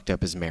hasn't fucked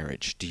up his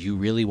marriage. Do you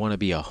really want to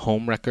be a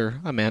homewrecker,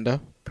 Amanda?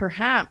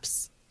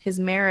 Perhaps his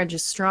marriage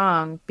is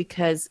strong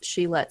because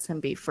she lets him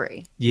be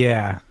free.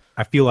 Yeah,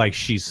 I feel like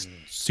she's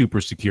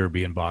super secure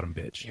being bottom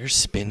bitch. Your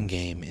spin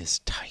game is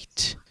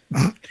tight.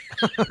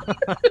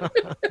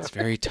 It's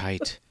very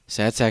tight.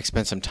 Sad Sack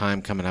spent some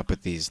time coming up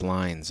with these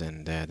lines,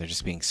 and they're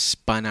just being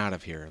spun out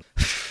of here.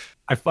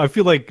 I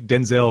feel like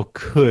Denzel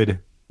could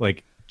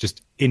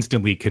just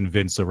instantly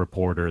convince a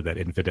reporter that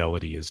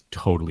infidelity is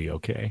totally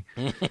okay.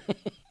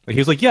 He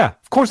was like, yeah,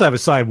 of course I have a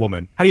side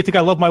woman. How do you think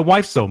I love my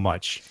wife so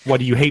much? What,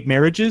 do you hate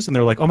marriages? And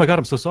they're like, oh my God,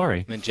 I'm so sorry.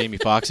 And then Jamie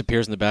Foxx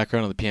appears in the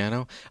background on the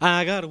piano.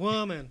 I got a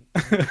woman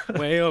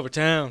way over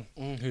town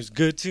who's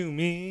good to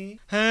me.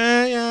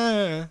 Hey,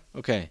 yeah.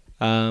 Okay.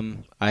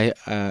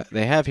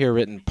 They have here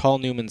written Paul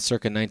Newman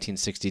circa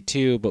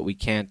 1962, but we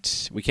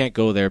can't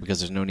go there because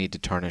there's no need to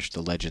tarnish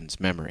the legend's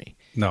memory.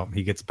 No,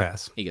 he gets a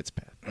pass. He gets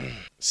bad.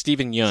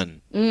 Stephen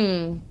Yun.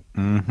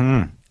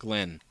 Mm-hmm.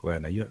 Glenn.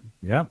 Glenn,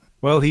 yeah.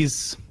 Well,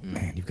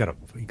 man, you've got a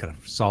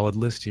solid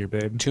list here,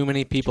 babe. Too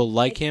many people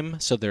like him,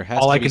 so there has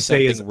All to I be can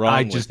say something is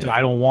wrong with him. I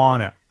don't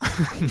want it.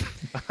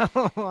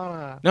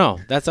 No,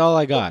 that's all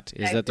I got.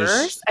 Is that there's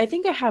Diverse? I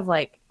think I have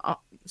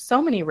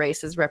so many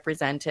races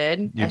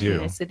represented, You do.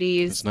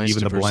 ethnicities. it's nice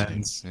Even the diversity.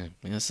 blends. Yeah,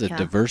 this is a Yeah.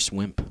 diverse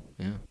wimp.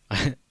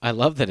 Yeah, I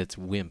love that it's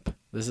WIMP.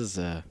 This is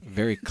a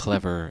very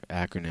clever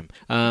acronym.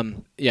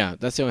 Yeah,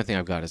 that's the only thing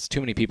I've got. Is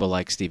too many people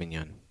like Stephen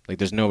Yun. Like,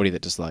 there's nobody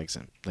that dislikes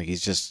him. Like,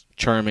 he's just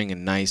charming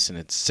and nice, and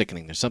it's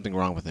sickening. There's something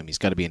wrong with him. He's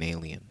got to be an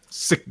alien.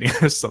 Sickening.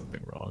 There's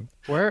something wrong.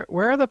 Where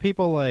are the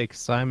people like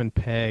Simon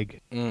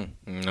Pegg?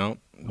 No.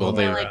 Well,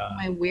 They're they like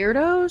my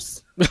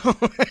weirdos.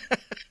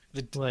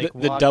 Like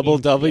the walking double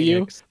W,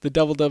 Phoenix. the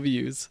double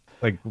W's,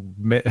 Like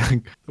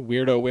the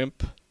weirdo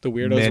wimp, the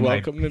weirdos men I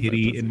welcome in my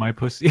pity pussy. in my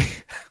pussy,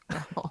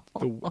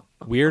 The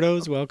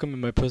weirdos welcome in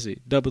my pussy.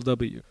 Double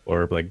W.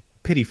 or like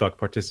pity fuck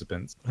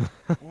participants.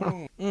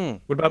 What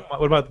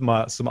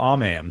about some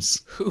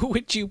amams? Who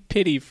would you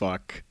pity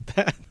fuck?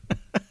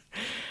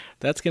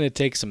 That's going to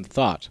take some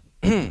thought,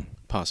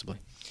 possibly.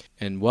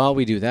 And while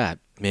we do that,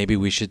 maybe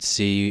we should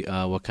see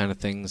what kind of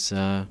things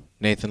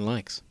Nathan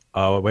likes.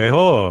 Oh wait,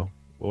 oh,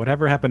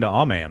 whatever happened to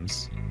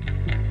amams?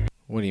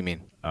 What do you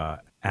mean?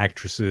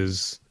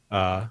 Actresses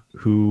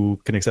who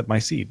can accept my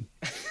seed.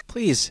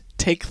 Please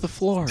take the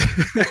floor.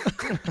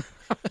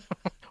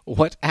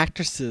 What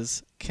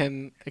actresses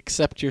can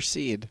accept your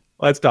seed?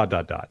 Let's ...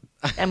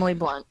 Emily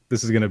Blunt.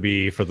 This is gonna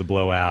be for the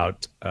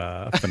blowout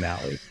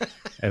finale,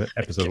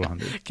 episode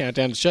 100.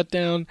 Countdown to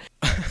shutdown.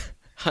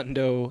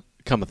 Hundo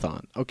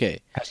Comeathon. Okay.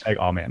 Hashtag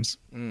amams.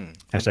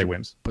 Hashtag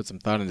whims. Put some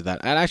thought into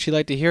that. I'd actually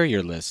like to hear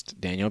your list,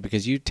 Daniel,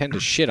 because you tend to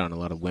shit on a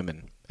lot of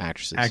women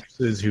actresses.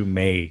 Actresses who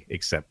may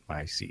accept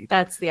my seed.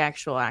 That's the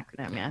actual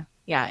acronym. Yeah.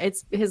 Yeah.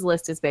 It's his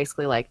list is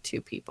basically like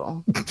two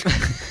people.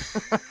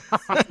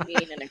 Mean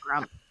and a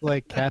grump.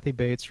 Like Kathy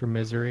Bates from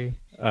Misery.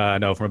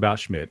 No, from About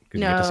Schmidt, because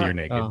you get to see No. her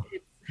naked. Oh.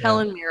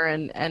 Helen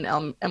Mirren and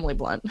Emily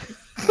Blunt.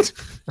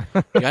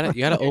 You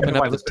gotta open Why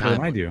up the listen to what I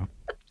time. do.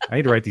 I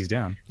need to write these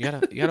down. You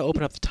gotta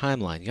open up the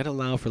timeline. You gotta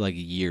allow for like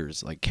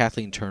years, like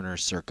Kathleen Turner,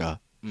 circa,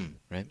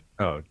 right?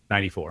 Oh,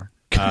 94.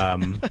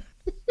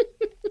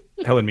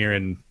 Helen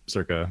Mirren,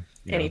 circa.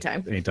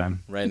 Anytime.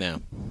 Anytime. Right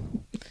now.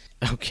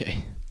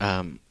 Okay.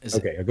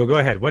 Okay, go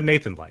ahead. What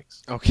Nathan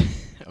likes. Okay.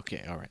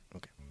 Okay. All right.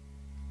 Okay.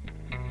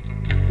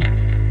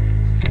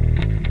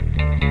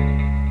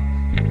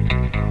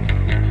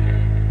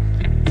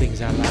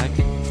 Things I like.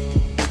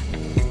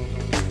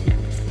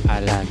 I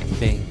like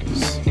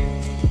things.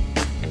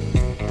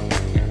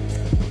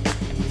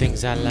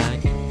 Things I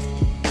like.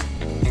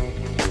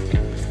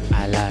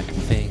 I like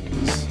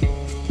things.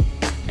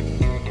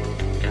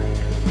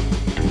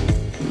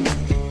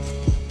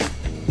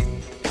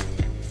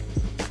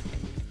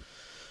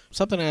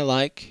 Something I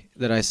like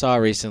that I saw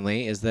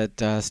recently is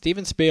that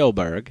Steven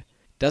Spielberg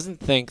doesn't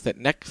think that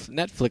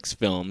Netflix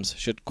films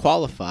should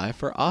qualify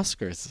for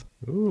Oscars.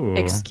 Ooh.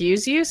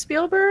 Excuse you,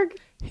 Spielberg?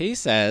 He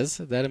says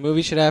that a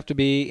movie should have to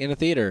be in a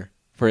theater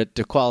for it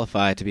to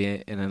qualify to be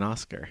in an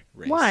Oscar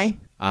race. Why?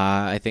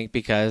 I think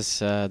because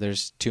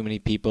there's too many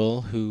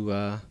people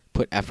who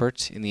put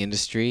effort in the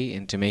industry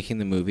into making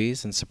the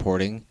movies and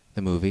supporting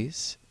the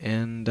movies,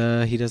 and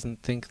he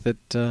doesn't think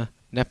that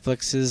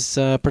Netflix is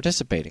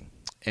participating.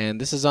 And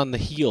this is on the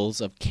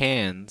heels of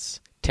Cannes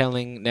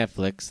telling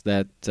Netflix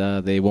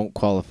that they won't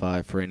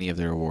qualify for any of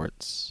their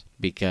awards.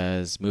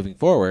 Because moving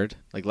forward,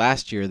 like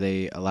last year,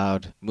 they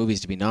allowed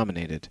movies to be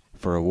nominated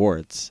for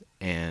awards.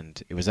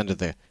 And it was under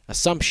the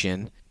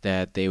assumption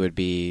that they would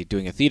be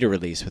doing a theater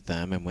release with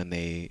them. And when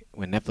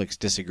Netflix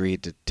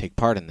disagreed to take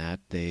part in that,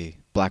 they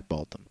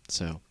blackballed them.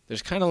 So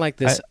there's kind of like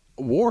this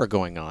war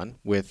going on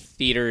with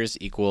theaters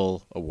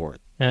equal award.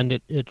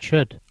 And it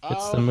should.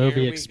 It's the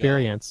movie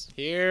experience.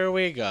 Here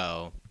we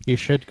go. You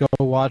should go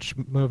watch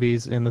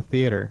movies in the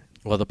theater.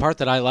 Well, the part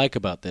that I like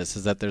about this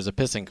is that there's a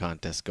pissing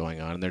contest going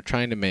on, and they're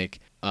trying to make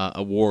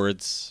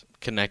awards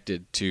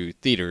connected to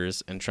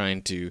theaters and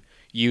trying to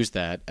use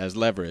that as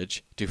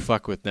leverage to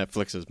fuck with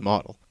Netflix's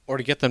model. Or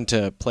to get them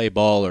to play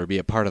ball or be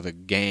a part of a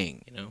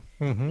gang, you know?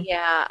 Mm-hmm.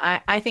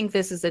 Yeah, I think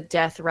this is a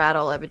death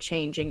rattle of a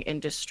changing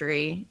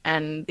industry,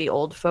 and the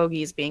old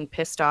fogies being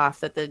pissed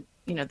off that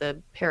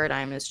the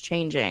paradigm is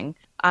changing.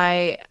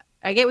 I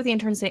get what the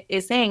intern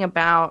is saying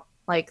about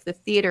like the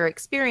theater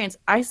experience.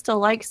 I still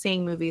like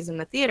seeing movies in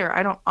the theater.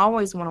 I don't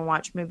always want to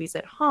watch movies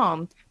at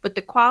home, but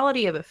the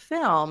quality of a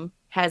film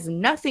has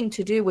nothing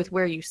to do with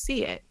where you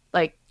see it.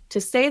 Like,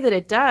 to say that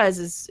it does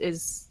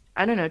is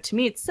I don't know, to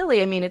me it's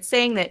silly. I mean, it's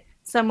saying that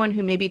someone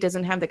who maybe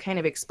doesn't have the kind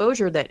of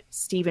exposure that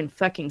Steven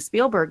fucking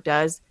Spielberg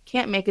does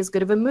can't make as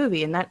good of a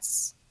movie, and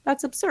that's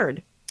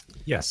absurd.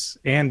 Yes,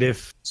 and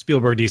if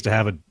Spielberg needs to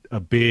have a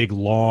big,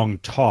 long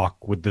talk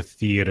with the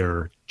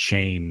theater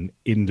chain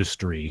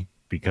industry,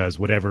 because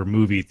whatever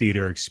movie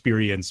theater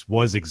experience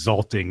was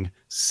exalting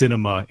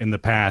cinema in the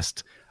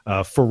past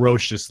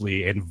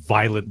ferociously and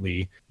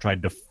violently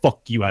tried to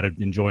fuck you out of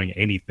enjoying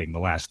anything the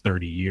last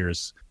 30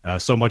 years.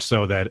 So much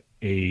so that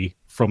a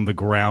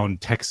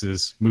from-the-ground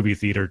Texas movie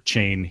theater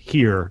chain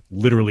here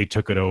literally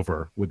took it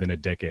over within a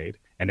decade.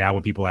 And now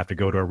when people have to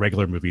go to a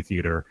regular movie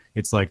theater,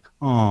 it's like,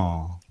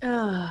 oh.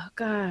 Oh,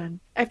 God.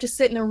 I have to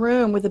sit in a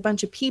room with a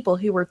bunch of people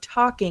who were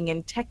talking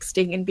and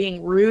texting and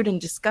being rude and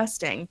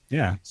disgusting.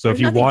 Yeah. So There's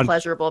if you nothing want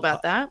pleasurable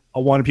about that. I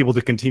wanted people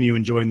to continue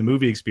enjoying the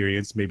movie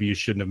experience, maybe you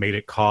shouldn't have made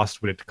it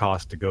cost what it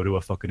cost to go to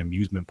a fucking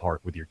amusement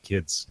park with your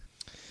kids.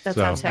 That's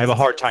so how I Texas have a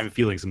hard is. time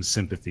feeling some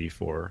sympathy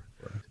for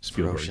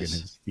Spielberg and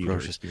Ferocious. his theater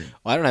experience.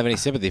 Well, I don't have any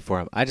sympathy for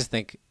him. I just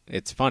think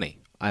it's funny.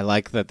 I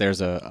like that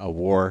there's a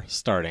war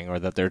starting, or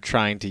that they're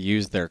trying to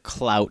use their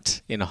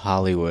clout in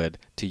Hollywood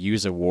to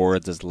use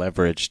awards as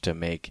leverage to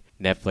make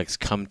Netflix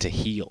come to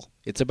heel.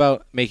 It's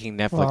about making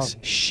Netflix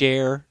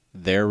share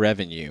their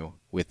revenue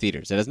with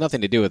theaters. It has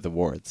nothing to do with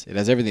awards. It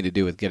has everything to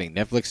do with getting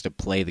Netflix to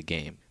play the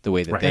game the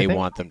way that Right. they I think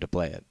want them to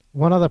play it.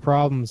 One of the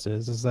problems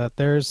is that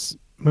there's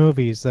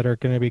movies that are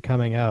going to be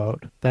coming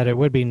out that it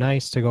would be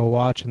nice to go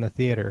watch in the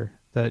theater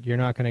that you're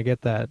not going to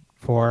get that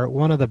for.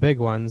 One of the big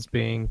ones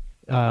being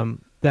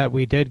that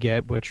we did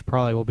get, which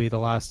probably will be the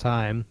last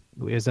time,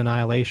 is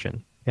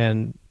Annihilation.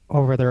 And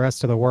over the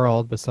rest of the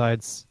world,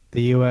 besides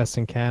the US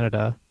and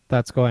Canada,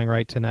 that's going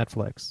right to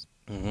Netflix.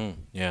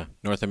 Mm-hmm. Yeah.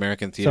 North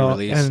American theater So,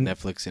 release, and-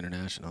 Netflix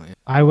International.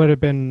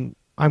 Yeah.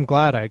 I'm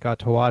glad I got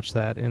to watch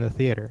that in the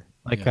theater.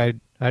 Like, Yeah.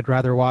 I'd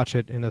rather watch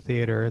it in the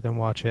theater than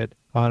watch it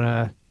on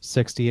a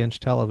 60-inch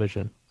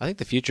television. I think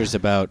the future is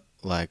about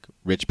like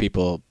rich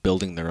people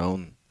building their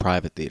own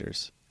private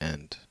theaters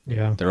and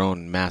Yeah. their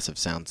own massive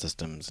sound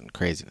systems and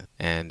craziness.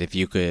 And if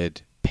you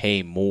could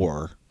pay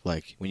more,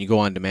 like when you go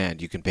on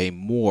demand, you can pay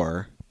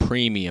more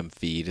premium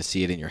fee to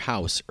see it in your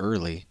house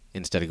early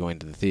instead of going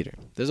to the theater.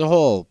 There's a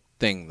whole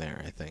thing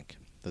there, I think,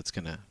 that's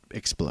going to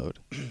explode.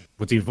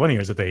 What's even funnier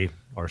is that they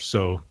are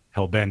so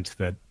hell-bent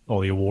that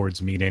all the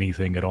awards mean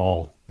anything at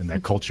all, and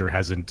that culture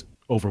hasn't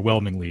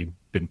overwhelmingly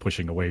been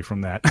pushing away from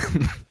that.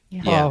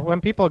 Yeah. Yeah. Well,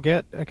 when people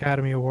get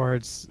Academy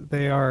Awards,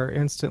 they are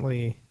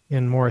instantly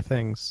in more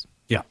things.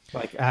 Yeah.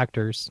 Like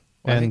actors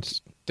Well, I and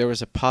think there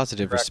was a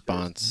positive directors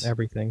response and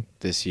everything.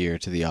 this year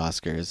to the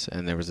Oscars,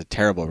 and there was a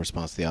terrible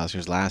response to the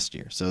Oscars last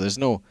year. So it's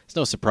no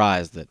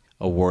surprise that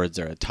awards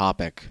are a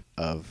topic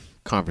of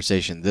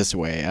conversation this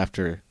way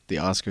after the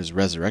Oscars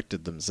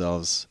resurrected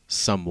themselves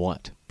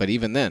somewhat. But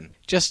even then,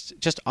 just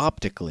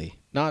optically,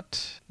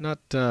 not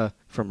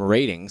from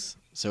ratings.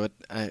 So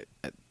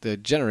the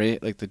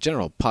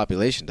general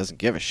population doesn't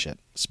give a shit.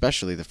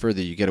 especially the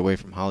further you get away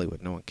from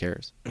Hollywood. No one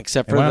cares.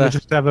 Except And for why not the...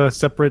 just have a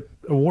separate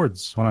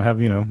awards? Why not have,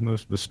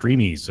 the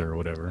streamies or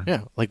whatever?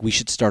 Yeah, like we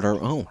should start our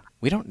own.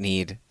 We don't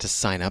need to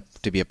sign up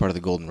to be a part of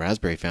the Golden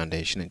Raspberry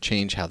Foundation and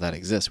change how that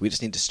exists. We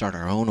just need to start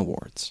our own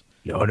awards.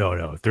 No.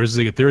 If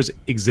there's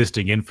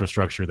existing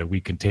infrastructure that we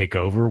can take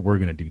over, we're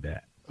going to do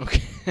that.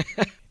 Okay.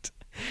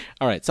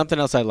 All right, something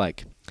else I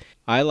like.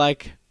 I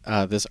like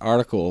this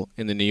article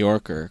in the New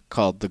Yorker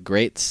called "The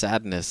Great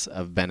Sadness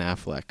of Ben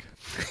Affleck."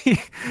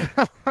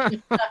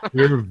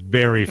 We're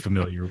very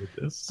familiar with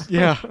this.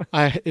 Yeah,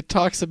 it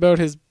talks about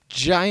his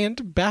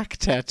giant back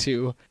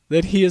tattoo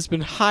that he has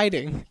been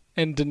hiding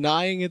and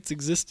denying its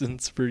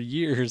existence for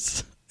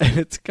years, and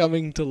it's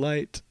coming to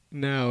light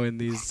now in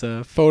these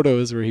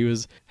photos where he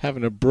was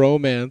having a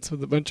bromance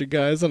with a bunch of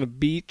guys on a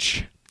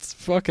beach. It's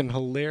fucking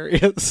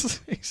hilarious.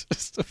 He's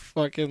just a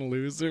fucking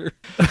loser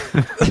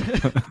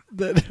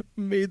that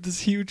made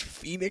this huge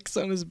phoenix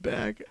on his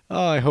back.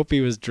 Oh, I hope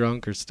he was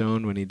drunk or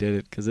stoned when he did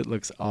it, because it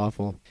looks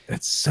awful.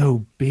 That's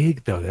so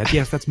big, though.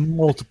 That's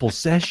multiple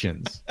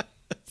sessions.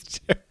 It's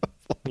terrible.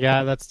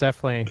 Yeah, that's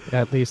definitely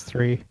at least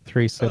three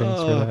sittings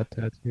for that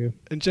tattoo.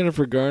 And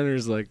Jennifer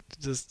Garner's like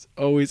just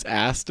always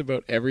asked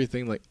about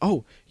everything. Like,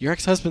 oh, your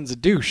ex-husband's a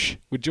douche.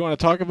 Would you want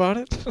to talk about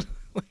it?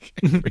 Like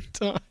every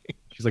time.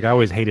 She's like, I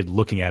always hated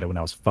looking at it when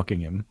I was fucking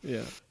him.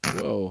 Yeah.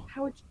 Whoa.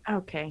 How would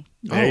okay.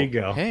 There you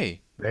go.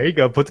 Hey, There you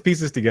go. Put the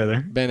pieces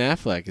together. Ben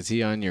Affleck, is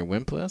he on your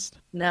wimp list?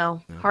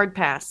 No, hard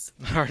pass.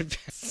 Hard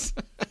pass.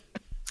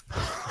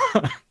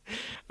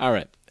 All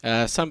right.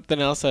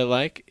 Something else I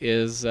like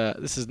is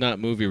this is not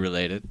movie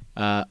related.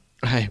 I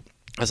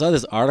saw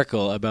this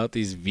article about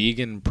these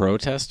vegan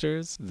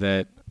protesters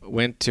that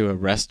went to a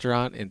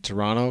restaurant in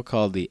Toronto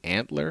called the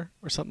Antler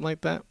or something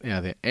like that. Yeah,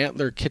 the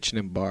Antler Kitchen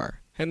and Bar.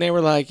 And they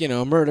were like,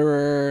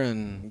 murderer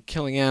and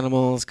killing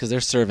animals because they're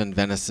serving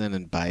venison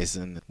and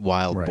bison,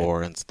 wild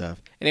boar and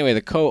stuff. Anyway,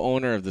 the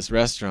co-owner of this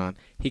restaurant,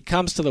 he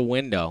comes to the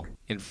window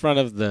in front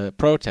of the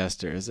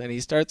protesters and he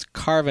starts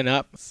carving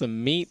up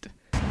some meat.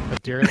 A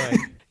deer leg.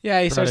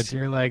 Yeah, he Brought starts a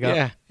deer leg up.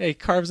 Yeah, he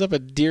carves up a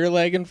deer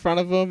leg in front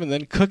of him and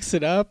then cooks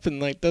it up and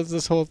like does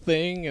this whole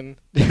thing and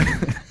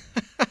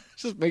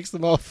just makes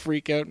them all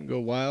freak out and go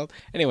wild.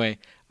 Anyway,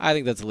 I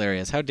think that's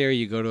hilarious. How dare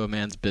you go to a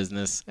man's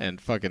business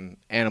and fucking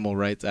animal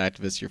rights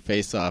activist your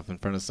face off in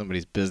front of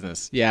somebody's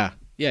business? Yeah,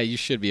 you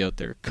should be out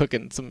there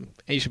cooking some.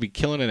 You should be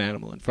killing an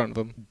animal in front of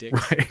them. Dick.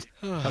 Right.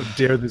 How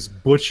dare this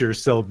butcher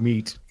sell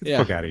meat? Get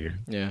the fuck out of here.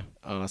 Yeah,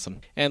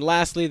 awesome. And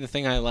lastly, the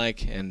thing I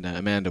like, and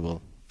Amanda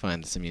will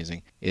find this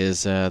amusing,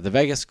 is the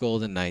Vegas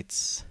Golden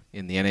Knights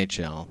in the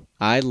NHL.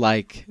 I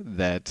like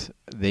that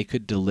they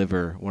could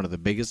deliver one of the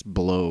biggest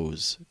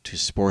blows to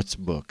sports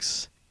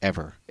books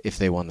ever if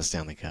they won the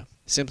Stanley Cup.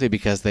 Simply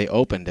because they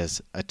opened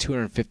as a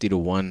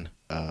 250-1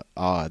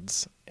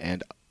 odds,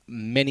 and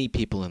many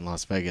people in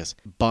Las Vegas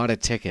bought a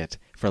ticket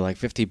for like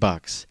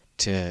 $50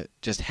 to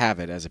just have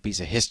it as a piece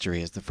of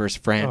history as the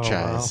first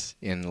franchise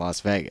in Las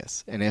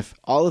Vegas. And if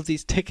all of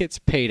these tickets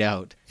paid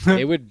out,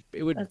 it would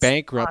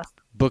bankrupt awesome.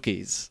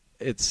 bookies.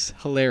 It's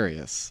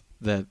hilarious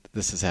that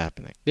this is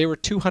happening. They were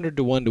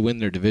 200-1 to win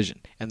their division,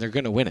 and they're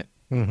going to win it.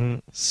 Mm-hmm.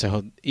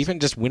 So even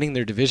just winning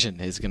their division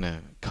is going to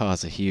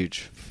cause a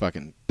huge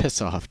fucking piss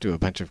off to a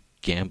bunch of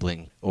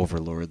gambling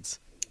overlords.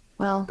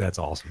 Well, That's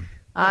awesome.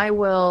 I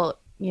will,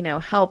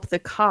 help the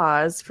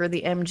cause for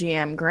the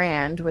MGM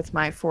Grand with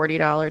my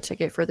 $40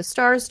 ticket for the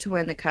Stars to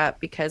win the cup,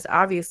 because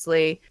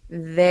obviously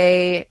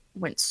they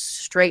went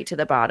straight to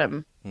the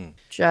bottom.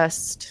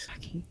 Just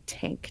fucking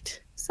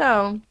tanked.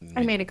 So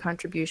I made a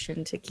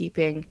contribution to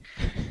keeping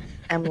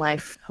M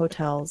Life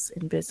hotels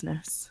in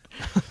business.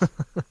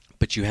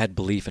 But you had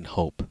belief and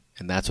hope,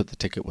 and that's what the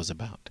ticket was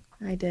about.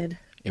 I did.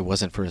 It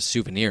wasn't for a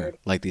souvenir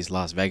like these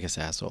Las Vegas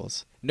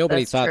assholes.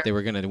 Nobody That's thought true. they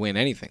were going to win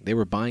anything. They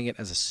were buying it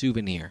as a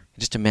souvenir.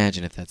 Just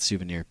imagine if that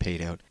souvenir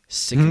paid out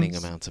sickening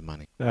amounts of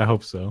money. I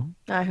hope so.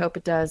 I hope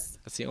it does.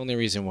 That's the only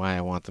reason why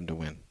I want them to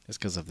win, is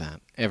because of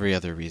that. Every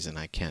other reason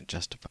I can't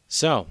justify.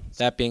 So,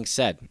 that being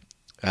said,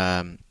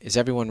 is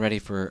everyone ready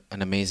for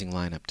an amazing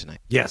lineup tonight?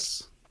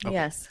 Yes. Okay.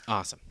 Yes.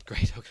 Awesome.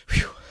 Great. Okay.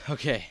 Whew.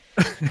 Okay.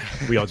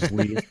 We all just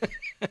leave.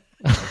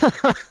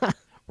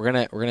 We're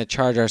gonna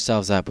charge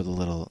ourselves up with a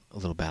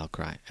little battle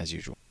cry as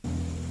usual.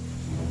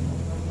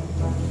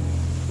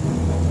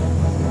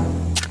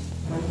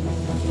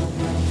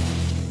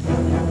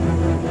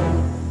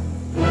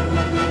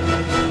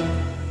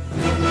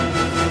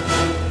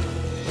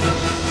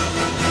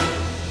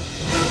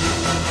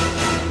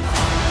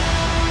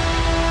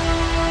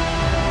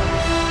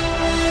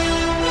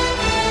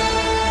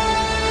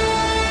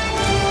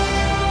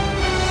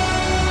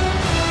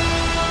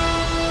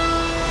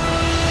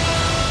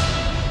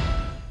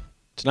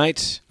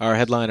 Tonight, our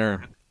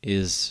headliner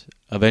is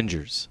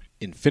Avengers: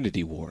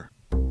 Infinity War.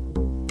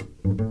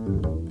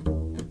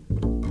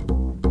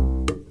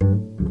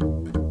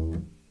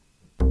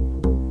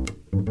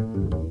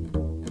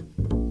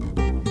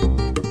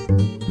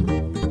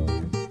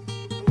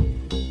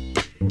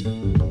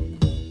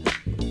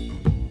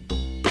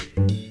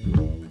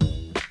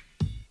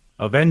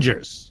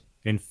 Avengers: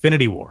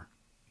 Infinity War.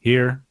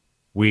 Here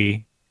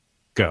we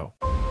go.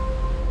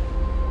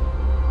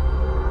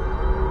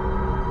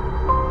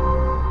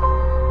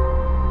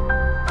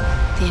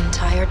 The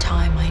entire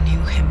time I knew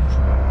him,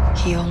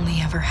 he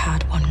only ever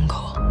had one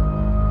goal.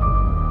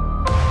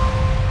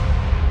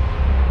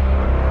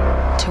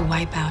 To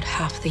wipe out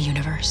half the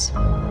universe.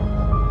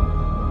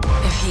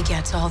 If he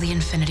gets all the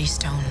Infinity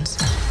Stones,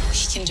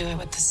 he can do it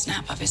with the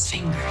snap of his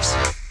fingers.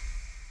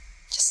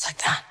 Just like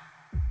that.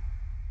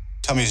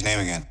 Tell me his name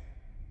again.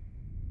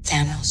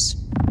 Thanos.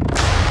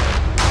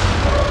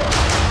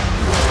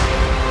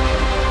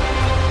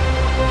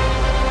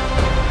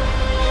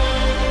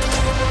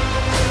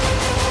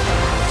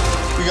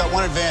 We got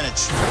one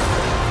advantage.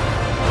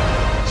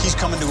 He's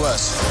coming to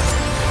us.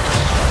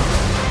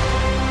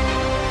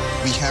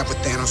 We have what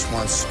Thanos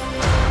wants.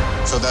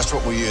 So that's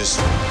what we'll use.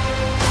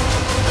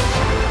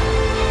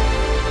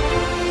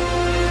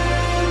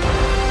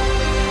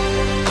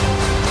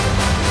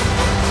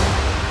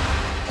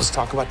 Let's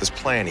talk about this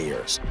plan of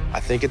yours. I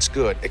think it's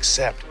good,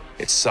 except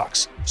it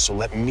sucks. So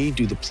let me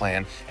do the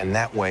plan, and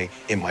that way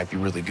it might be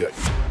really good.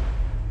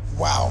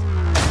 Wow.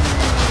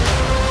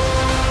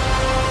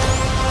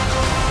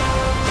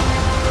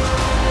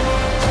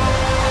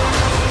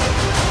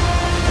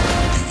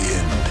 The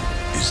end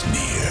is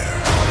near.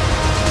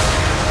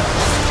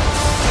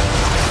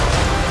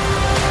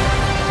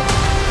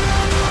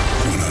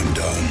 When I'm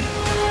done,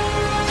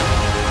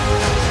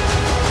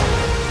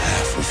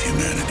 half of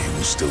humanity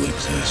will still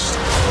exist.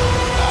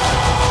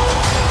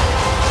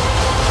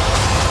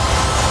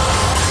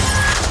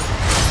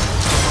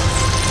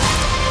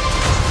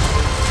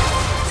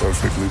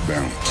 Perfectly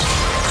balanced.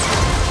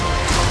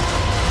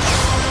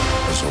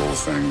 As all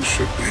things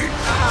should be.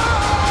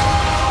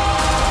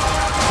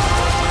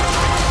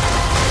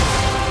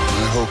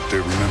 I hope they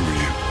remember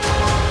you.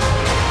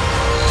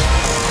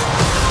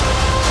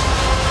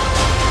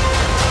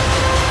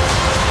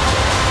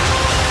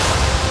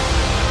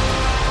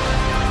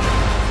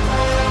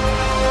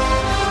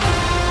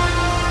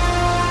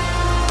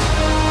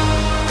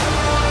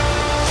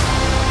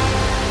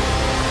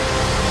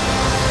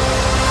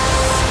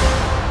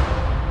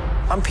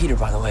 I'm Peter,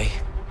 by the way.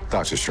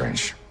 Doctor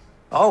Strange.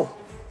 Oh,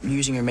 you're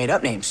using your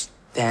made-up names.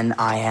 Then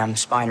I am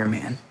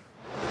Spider-Man.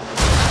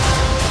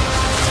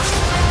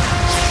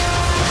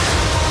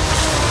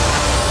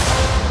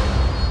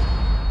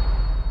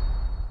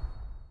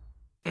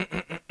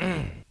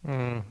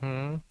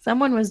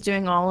 Someone was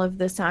doing all of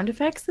the sound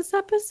effects this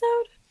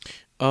episode.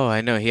 Oh,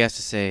 I know. He has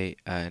to say,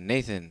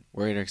 Nathan,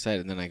 worried or excited,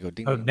 and then I go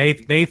ding. Oh, dong.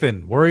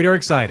 Nathan, worried or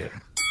excited?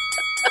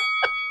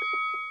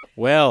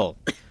 Well,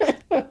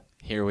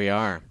 here we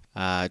are.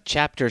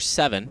 Chapter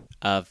 7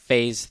 of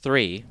Phase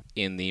 3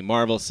 in the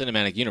Marvel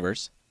Cinematic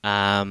Universe.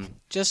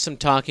 Just some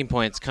talking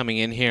points coming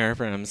in here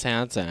from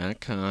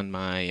Soundsack on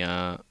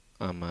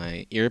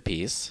my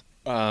earpiece.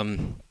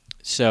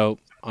 So,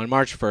 on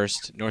March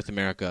 1st, North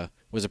America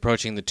was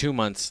approaching the 2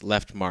 months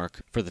left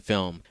mark for the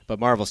film, but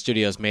Marvel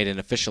Studios made an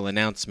official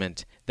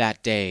announcement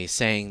that day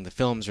saying the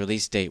film's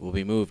release date will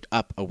be moved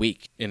up a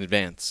week in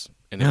advance,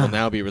 and it will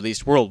now be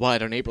released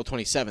worldwide on April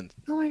 27th.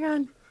 Oh my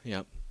god.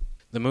 Yep.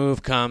 The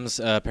move comes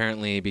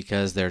apparently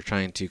because they're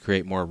trying to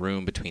create more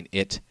room between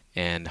it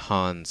and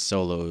Han's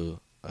Solo,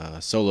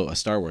 A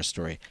Star Wars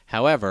Story.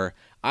 However,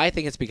 I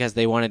think it's because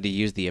they wanted to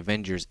use the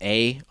Avengers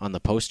A on the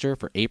poster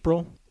for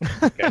April.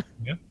 Okay.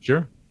 Yeah,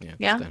 sure.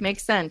 Yeah,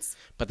 makes sense.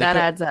 But that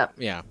adds up.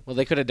 Yeah. Well,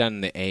 they could have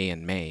done the A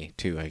in May,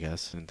 too, I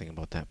guess. I didn't think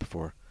about that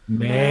before.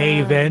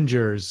 May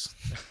Avengers.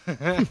 This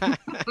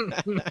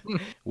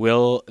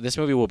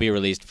movie will be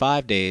released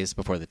 5 days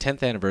before the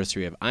 10th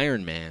anniversary of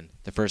Iron Man,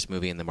 the first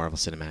movie in the Marvel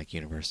Cinematic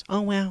Universe.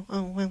 Oh, wow.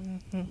 Oh,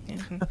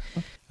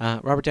 wow.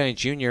 Robert Downey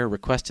Jr.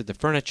 requested the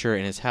furniture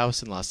in his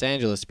house in Los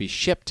Angeles be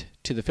shipped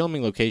to the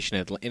filming location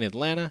in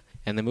Atlanta,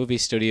 and the movie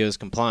studios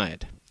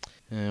complied.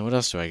 What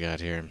else do I got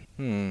here?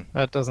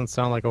 That doesn't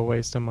sound like a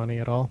waste of money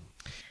at all.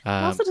 It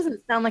also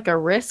doesn't sound like a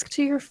risk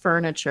to your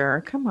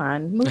furniture. Come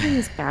on. Moving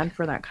is bad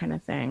for that kind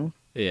of thing.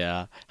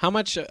 Yeah. How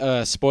much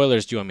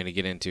spoilers do you want me to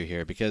get into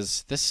here?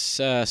 Because this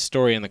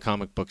story in the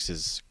comic books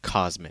is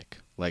cosmic.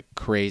 Like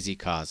crazy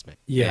cosmic.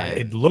 Yeah, And-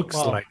 it looks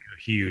like a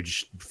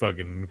huge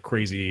fucking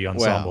crazy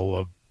ensemble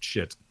of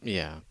shit.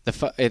 Yeah.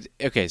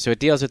 Okay, so it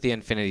deals with the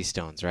Infinity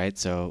Stones, right?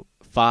 So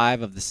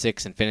 5 of the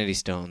 6 Infinity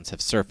Stones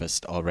have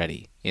surfaced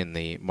already in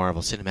the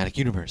Marvel Cinematic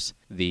Universe.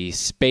 The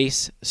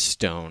Space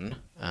Stone,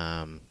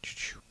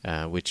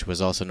 which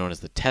was also known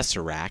as the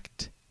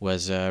Tesseract,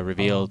 was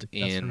revealed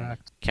in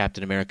Tesseract.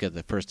 Captain America: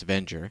 The First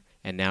Avenger,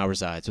 and now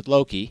resides with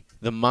Loki.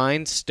 The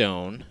Mind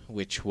Stone,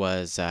 which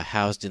was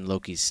housed in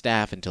Loki's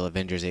staff until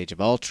Avengers: Age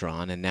of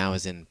Ultron, and now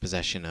is in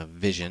possession of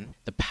Vision.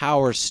 The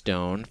Power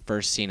Stone,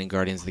 first seen in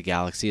Guardians of the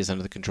Galaxy, is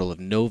under the control of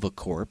Nova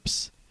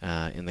Corps.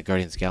 In the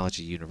Guardians of the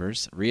Galaxy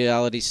universe.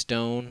 Reality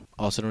Stone,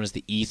 also known as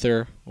the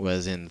Ether,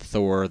 was in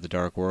Thor: The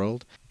Dark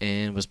World,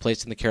 and was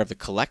placed in the care of the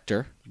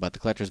Collector, but the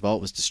Collector's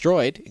Vault was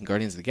destroyed in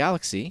Guardians of the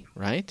Galaxy,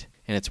 right?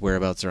 And its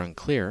whereabouts are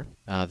unclear.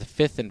 The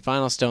 5th and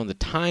final stone, the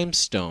Time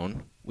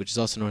Stone, which is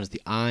also known as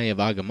the Eye of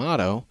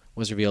Agamotto,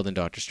 was revealed in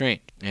Doctor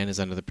Strange, and is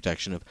under the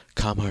protection of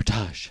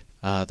Kamar-Taj.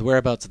 The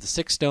whereabouts of the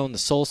Sixth Stone, the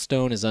Soul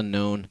Stone, is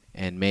unknown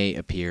and may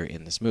appear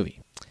in this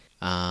movie.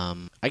 I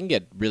can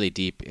get really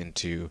deep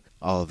into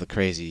all of the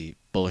crazy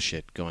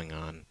bullshit going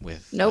on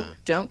with Nope,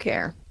 don't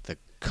care. the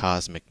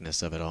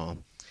cosmicness of it all.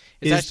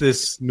 Is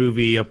this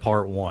movie a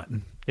part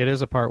one? It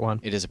is a part one.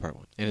 It is a part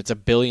one. And it's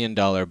 $1 billion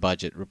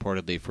budget,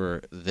 reportedly,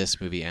 for this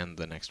movie and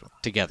the next one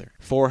together.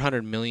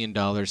 $400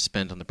 million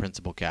spent on the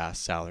principal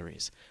cast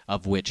salaries,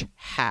 of which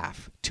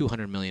half,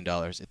 $200 million,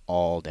 is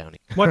all Downey.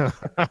 What?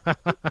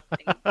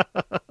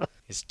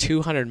 It's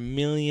 $200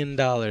 million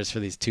for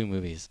these two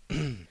movies.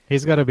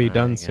 He's got to be My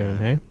done God. soon,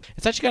 hey?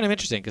 It's actually kind of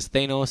interesting because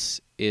Thanos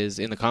is,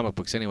 in the comic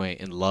books anyway,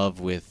 in love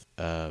with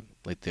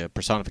like the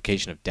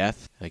personification of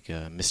death. Like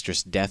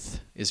Mistress Death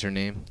is her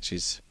name.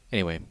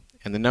 Anyway.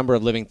 And the number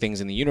of living things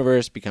in the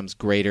universe becomes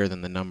greater than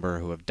the number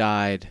who have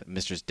died.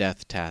 Mistress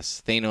Death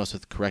tasks Thanos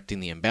with correcting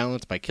the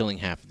imbalance by killing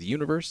half of the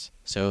universe.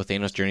 So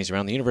Thanos journeys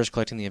around the universe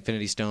collecting the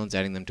Infinity Stones,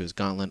 adding them to his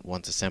gauntlet.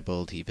 Once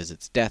assembled, he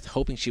visits Death,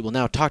 hoping she will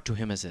now talk to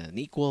him as an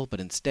equal, but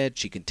instead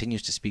she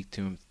continues to speak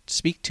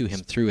to him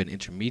through an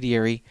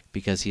intermediary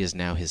because he is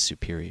now his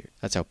superior.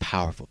 That's how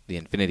powerful the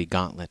Infinity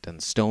Gauntlet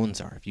and stones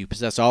are. If you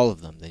possess all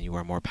of them, then you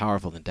are more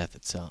powerful than Death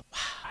itself.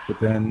 But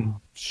then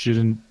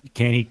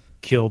can't he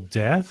kill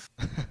Death?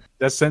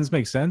 That sentence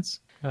makes sense.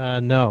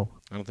 No.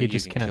 I don't He think you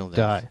just can kill can't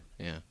Death. die.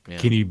 Yeah.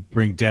 Can you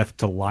bring Death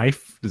to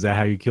life? Is that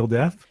how you kill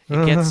Death?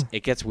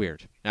 It gets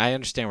weird. I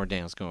understand where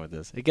Daniel's going with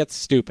this. It gets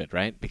stupid,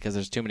 right? Because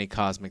there's too many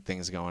cosmic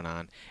things going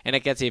on, and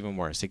it gets even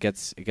worse. It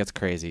gets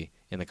crazy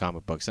in the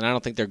comic books, and I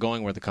don't think they're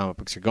going where the comic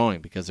books are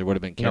going because there would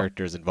have been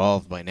characters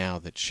involved by now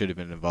that should have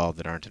been involved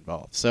that aren't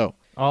involved. So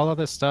All of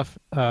this stuff,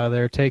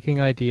 they're taking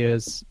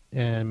ideas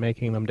and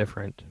making them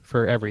different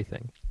for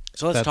everything.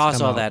 So let's That's toss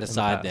come all out that in the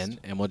aside past. then,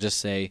 and we'll just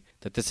say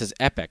that this is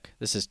epic.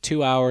 This is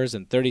 2 hours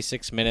and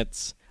 36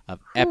 minutes of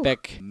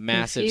epic,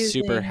 massive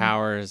confusing.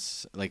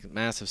 superpowers, like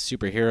massive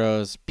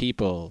superheroes,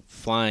 people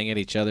flying at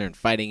each other and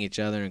fighting each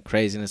other and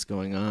craziness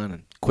going on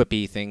and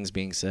quippy things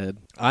being said.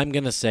 I'm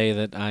going to say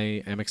that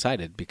I am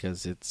excited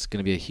because it's going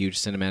to be a huge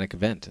cinematic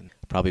event and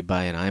I'll probably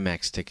buy an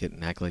IMAX ticket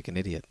and act like an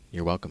idiot.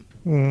 You're welcome.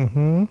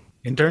 Mm-hmm.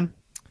 Intern?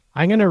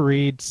 I'm going to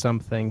read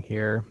something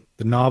here.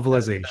 The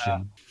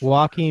novelization.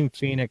 Joaquin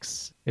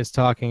Phoenix is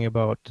talking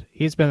about,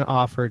 he's been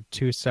offered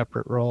 2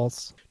 separate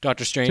roles.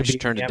 Doctor to Strange be in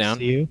turned the it down.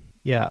 MCU.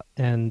 Yeah,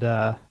 and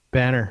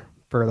Banner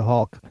for the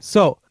Hulk.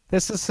 So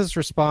this is his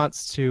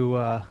response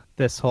to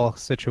this whole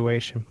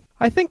situation.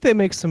 I think they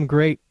make some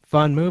great,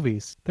 fun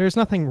movies. There's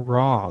nothing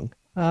wrong.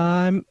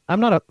 I'm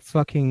not a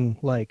fucking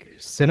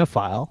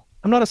cinephile.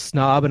 I'm not a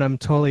snob, and I'm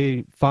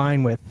totally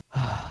fine with.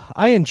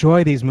 I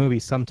enjoy these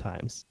movies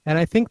sometimes, and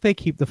I think they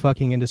keep the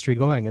fucking industry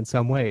going in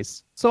some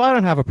ways. So I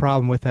don't have a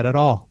problem with that at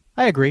all.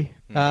 I agree.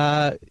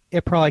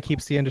 It probably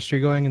keeps the industry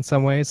going in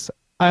some ways.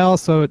 I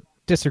also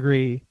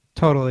disagree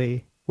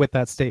totally with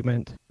that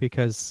statement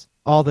because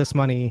all this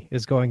money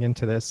is going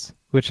into this,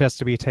 which has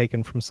to be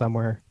taken from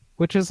somewhere,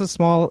 which is the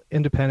small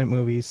independent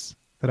movies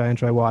that I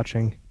enjoy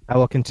watching. I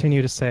will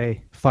continue to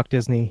say, fuck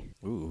Disney.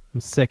 Ooh, I'm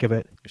sick of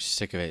it. you're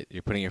sick of it.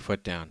 You're putting your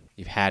foot down.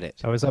 You've had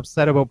it. I was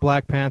upset about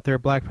Black Panther.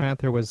 Black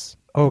Panther was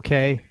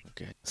okay.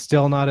 Okay.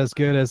 Still not as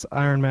good as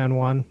Iron Man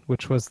 1,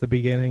 which was the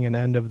beginning and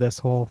end of this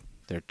whole.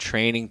 They're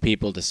training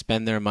people to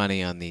spend their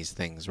money on these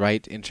things,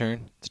 right,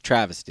 intern? It's a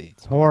travesty.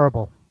 It's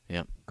horrible.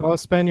 Yep. Go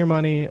spend your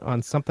money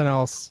on something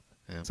else,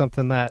 Yeah.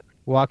 something that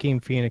Joaquin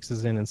Phoenix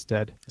is in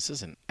instead. This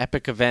is an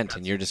epic event,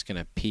 and you're just going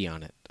to pee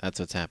on it. That's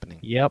what's happening.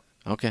 Yep.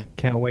 Okay.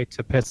 Can't wait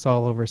to piss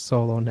all over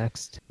Solo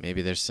next.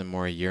 Maybe there's some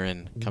more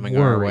urine coming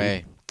our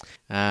Worry.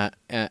 way.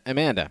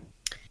 Amanda.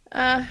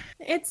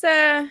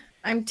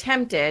 I'm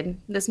tempted.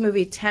 This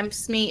movie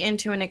tempts me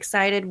into and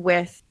excited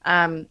with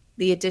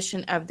the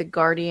addition of the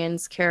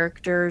Guardians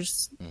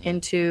characters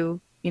into,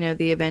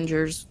 the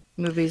Avengers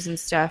movies and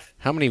stuff.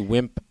 How many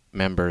WIMP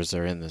members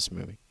are in this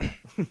movie?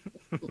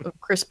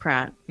 Chris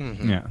Pratt,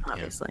 Yeah.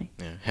 obviously.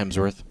 Yeah.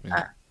 Hemsworth.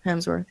 Yeah.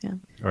 Hemsworth, yeah.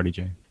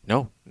 RDJ.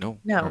 No. No.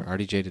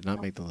 RDJ did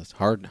not make the list.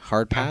 Hard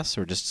pass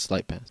or just a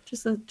slight pass?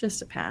 Just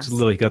a pass. Just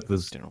literally got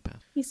those. General pass.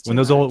 He's When too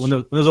those old much.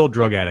 when those old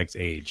drug addicts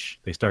age,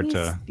 they start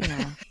to.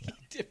 Yeah.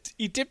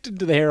 He dipped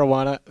into the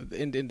marijuana,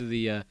 into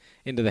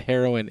the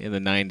heroin in the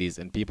 90s,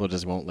 and people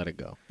just won't let it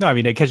go. No, I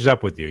mean it catches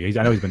up with you.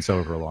 I know he's been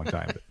sober for a long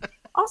time. But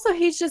Also,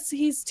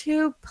 he's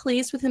too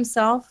pleased with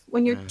himself.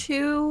 When you're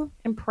too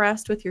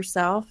impressed with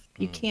yourself,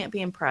 you can't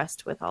be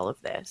impressed with all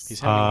of this. He's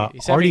having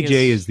RDJ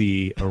his- is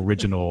the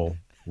original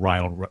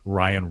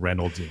Ryan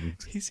Reynolds.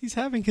 He's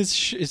having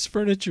his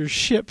furniture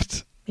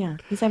shipped. Yeah,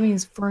 he's having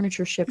his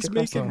furniture shipped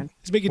across the country.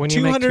 He's making When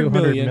you make $200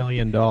 $200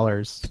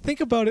 million.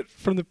 Think about it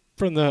from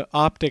the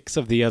optics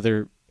of the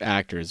other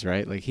actors,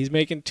 right? Like he's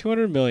making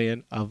 $200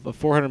 million of a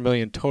 $400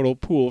 million total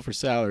pool for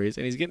salaries,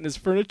 and he's getting his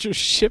furniture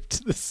shipped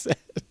to the set.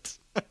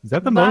 Is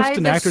that the By most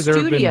an the actor's ever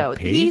studio. been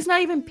paid? He's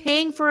not even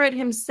paying for it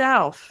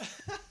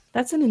himself.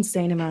 That's an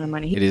insane amount of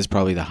money. It is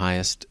probably the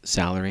highest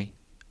salary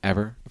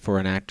ever for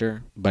an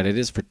actor, but it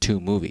is for 2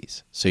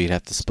 movies. So you'd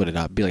have to split it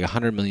up. It'd be like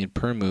 $100 million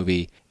per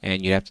movie,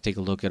 and you'd have to take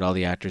a look at all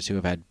the actors who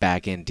have had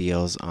back-end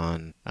deals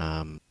on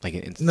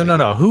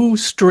No. Who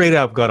straight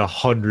up got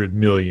 $100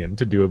 million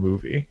to do a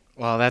movie?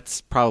 Well,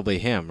 that's probably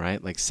him,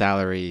 right? Like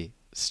salary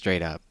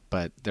straight up.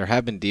 But there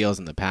have been deals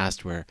in the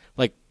past where,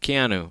 like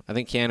Keanu, I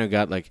think Keanu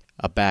got like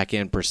a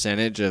back-end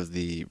percentage of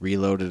the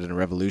Reloaded and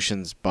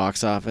Revolutions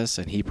box office,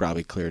 and he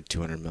probably cleared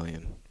 $200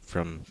 million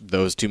from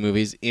those 2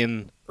 movies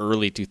in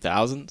early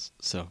 2000s.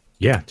 So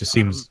yeah, just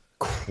seems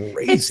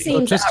crazy. It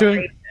seems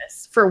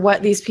outrageous for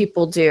what these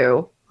people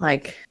do.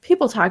 Like,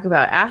 people talk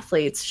about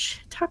athletes,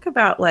 talk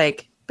about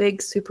like big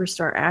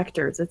superstar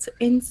actors. It's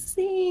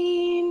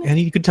insane. And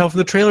you could tell from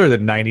the trailer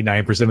that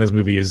 99% of this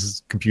movie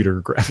is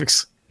computer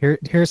graphics.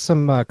 Here's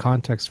some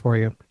context for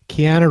you.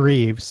 Keanu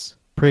Reeves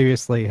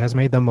previously has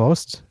made the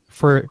most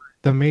for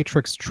the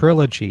Matrix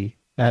trilogy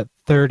at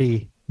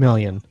 $30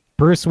 million.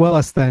 Bruce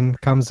Willis then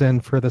comes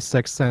in for The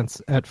Sixth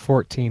Sense at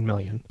 $14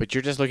 million. But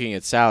you're just looking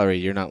at salary.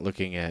 You're not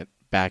looking at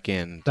back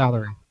end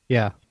salary.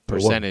 Yeah.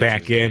 Percentage. What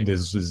back end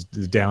is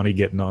Downey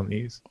getting on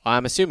these?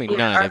 I'm assuming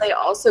none. Are they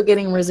also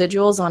getting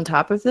residuals on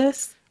top of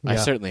this? I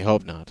certainly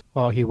hope not.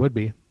 Well, he would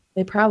be.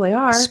 They probably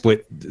are.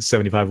 Split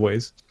 75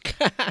 ways.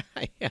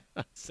 Yeah.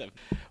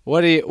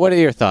 What are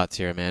your thoughts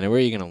here, Amanda? Where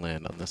are you going to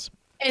land on this?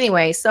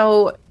 Anyway,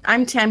 so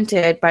I'm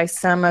tempted by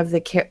some of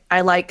the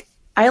I like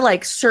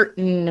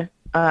certain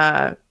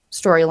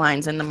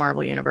storylines in the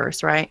Marvel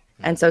universe, right?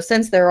 And so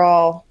since they're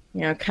all,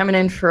 coming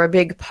in for a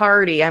big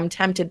party, I'm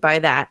tempted by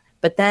that.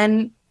 But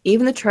then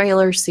even the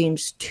trailer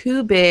seems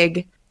too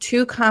big,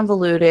 too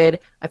convoluted.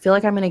 I feel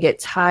like I'm going to get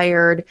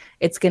tired.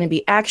 It's going to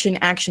be action,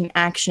 action,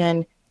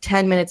 action,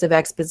 10 minutes of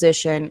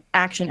exposition,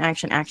 action,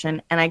 action,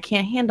 action, and I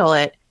can't handle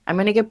it. I'm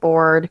going to get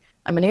bored.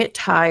 I'm going to get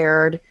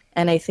tired.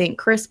 And I think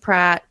Chris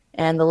Pratt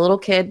and the little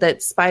kid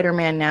that's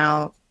Spider-Man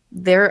now,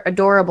 their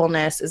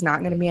adorableness is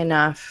not going to be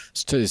enough.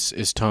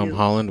 Is Tom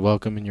Holland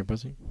welcome in your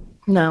pussy?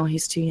 No,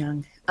 he's too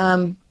young.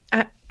 I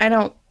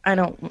don't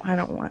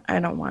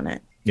want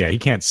it. Yeah, he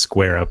can't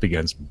square up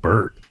against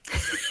Bert.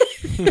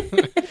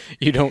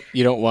 You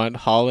don't want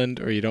Holland,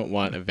 or you don't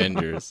want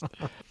Avengers?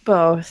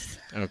 Both.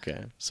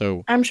 Okay,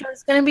 so I'm sure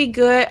it's gonna be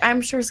good.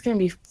 I'm sure it's gonna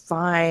be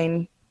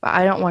fine, but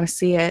I don't want to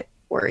see it.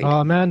 Worried.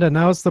 Amanda,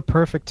 now's the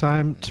perfect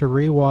time to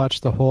rewatch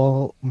the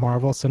whole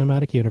Marvel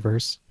Cinematic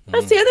Universe.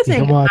 That's the other thing.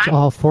 You can watch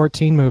all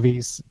 14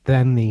 movies,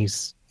 then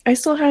these. I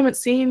still haven't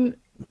seen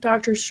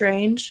Doctor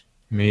Strange.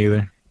 Me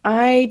either.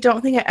 I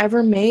don't think I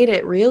ever made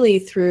it really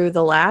through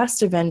the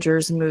last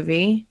Avengers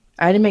movie.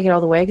 I didn't make it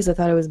all the way because I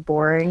thought it was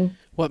boring.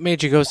 What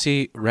made you go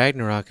see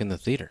Ragnarok in the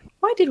theater?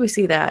 Why did we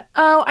see that?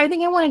 Oh, I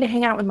think I wanted to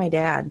hang out with my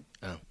dad.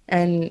 Oh.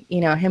 And,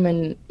 him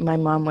and my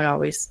mom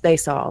they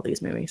saw all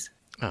these movies.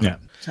 Oh. Yeah.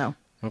 So.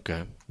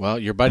 Okay. Well,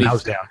 your buddy. I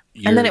was down.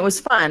 And then it was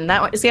fun.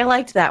 I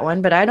liked that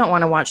one, but I don't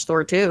want to watch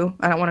Thor 2.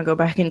 I don't want to go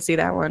back and see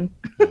that one.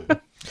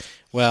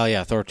 Well,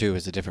 yeah, Thor 2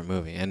 is a different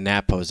movie, and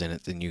Napo's in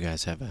it. Then you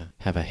guys have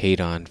a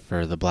hate on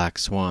for the Black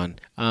Swan.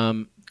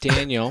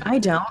 Daniel, I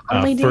don't.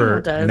 Only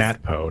Daniel does.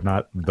 Natpo,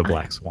 not the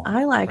Black Swan.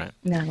 I like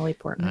Natalie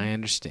Portman. I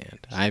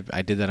understand.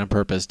 I did that on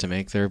purpose to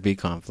make there be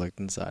conflict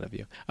inside of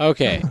you.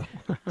 Okay.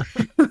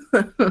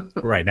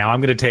 Right, now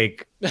I'm going to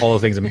take all the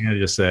things Amanda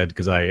just said,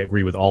 because I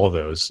agree with all of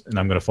those, and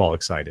I'm going to fall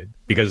excited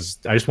because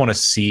I just want to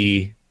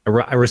see.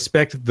 I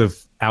respect the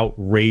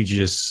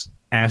outrageous,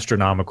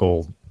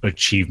 astronomical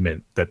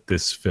achievement that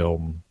this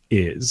film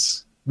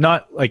is.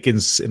 Not like in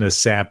a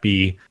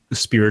sappy,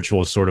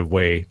 spiritual sort of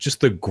way,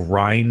 just the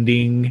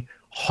grinding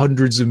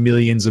hundreds of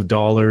millions of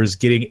dollars,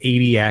 getting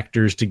 80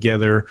 actors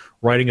together,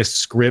 writing a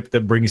script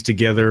that brings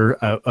together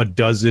a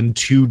dozen,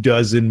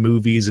 24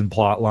 movies and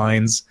plot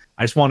lines.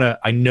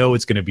 I know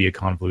it's going to be a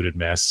convoluted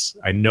mess.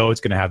 I know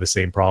it's going to have the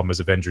same problem as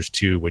Avengers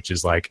 2, which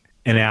is like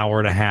an hour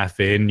and a half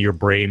in, your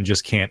brain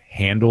just can't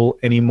handle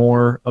any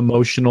more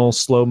emotional,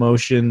 slow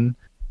motion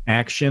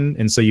action,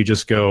 and so you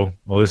just go,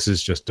 well, this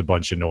is just a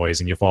bunch of noise,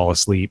 and you fall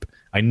asleep.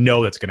 I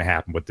know that's going to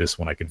happen with this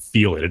one. I can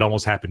feel it. It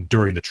almost happened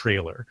during the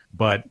trailer.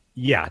 But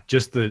yeah,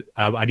 just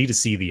I need to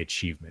see the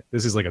achievement.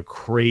 This is like a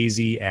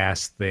crazy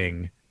ass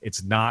thing.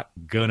 It's not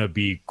gonna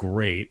be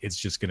great. It's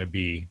just gonna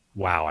be,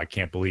 wow, I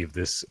can't believe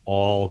this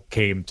all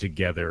came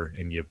together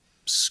and you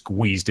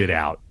squeezed it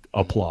out.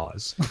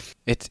 Applause.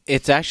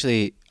 It's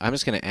actually, I'm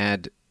just going to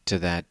add to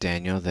that,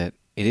 Daniel, that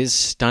it is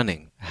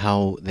stunning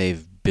how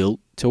they've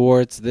built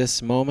towards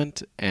this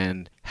moment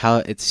and how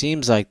it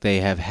seems like they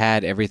have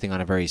had everything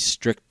on a very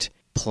strict,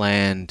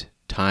 planned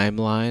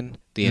timeline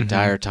the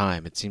entire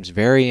time. It seems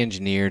very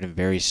engineered and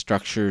very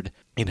structured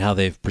in how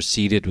they've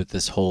proceeded with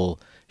this whole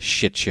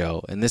shit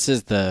show. And this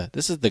is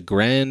the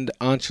grand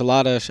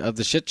enchilada of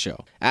the shit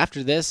show.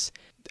 After these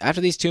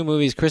 2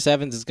 movies, Chris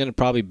Evans is going to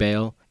probably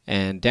bail,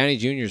 and Downey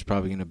Jr. is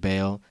probably going to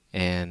bail,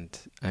 and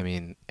I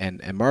mean,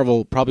 and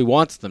Marvel probably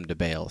wants them to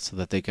bail so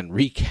that they can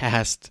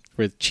recast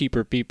with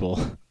cheaper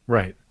people.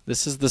 Right.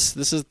 This is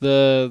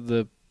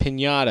the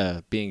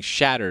piñata being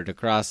shattered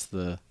across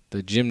the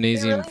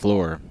gymnasium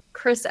floor.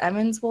 Chris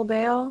Evans will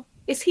bail.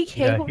 Is he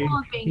capable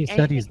of being? He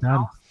said he's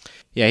done.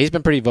 Yeah, he's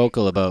been pretty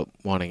vocal about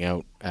wanting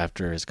out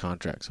after his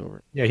contract's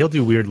over. Yeah, he'll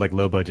do weird, like,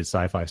 low-budget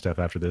sci-fi stuff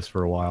after this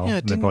for a while, Yeah,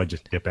 and then probably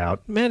just dip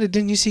out. Amanda,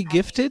 didn't you see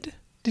Gifted?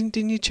 Didn't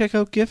you check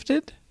out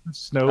Gifted?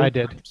 I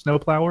did.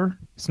 Snowplower?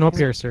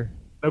 Snowpiercer.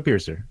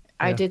 Snowpiercer.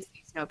 I did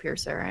see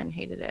Snowpiercer and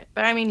hated it.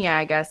 But I mean, yeah,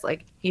 I guess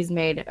like he's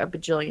made a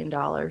bajillion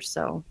dollars,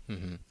 so.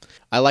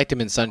 I liked him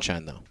in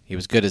Sunshine, though. He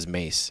was good as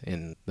Mace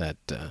in that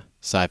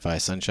sci-fi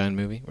Sunshine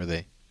movie where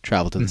they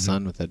travel to the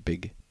sun with that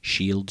big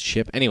shield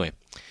ship. Anyway.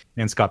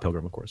 And Scott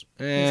Pilgrim, of course.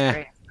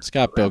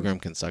 Scott Pilgrim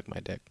can suck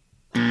my dick.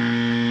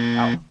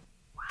 Oh.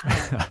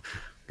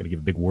 Gonna give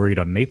a big worried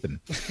on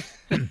Nathan.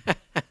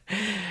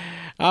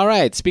 All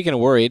right, speaking of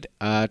worried,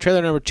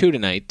 trailer number 2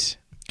 tonight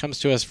comes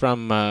to us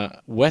from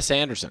Wes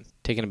Anderson,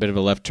 taking a bit of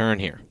a left turn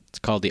here. It's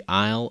called The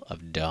Isle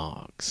of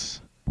Dogs.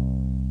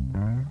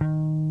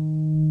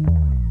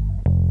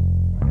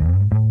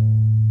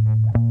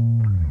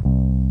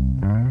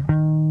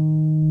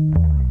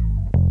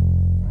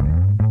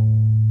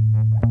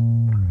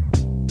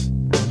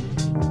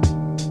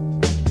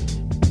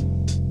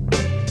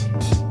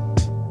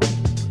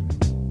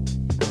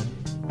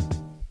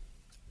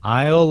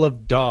 Isle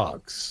of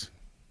Dogs.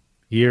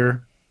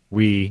 Here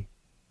we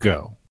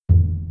go.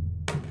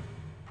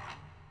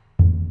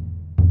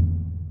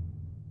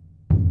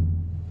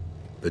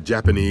 The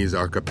Japanese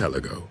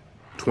archipelago,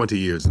 20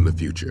 years in the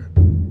future.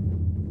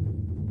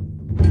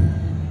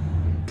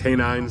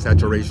 Canine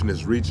saturation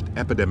has reached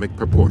epidemic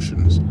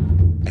proportions.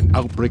 An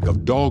outbreak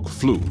of dog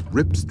flu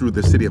rips through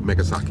the city of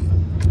Megasaki.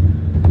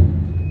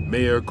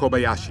 Mayor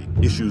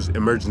Kobayashi issues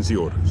emergency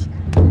orders,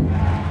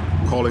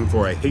 calling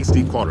for a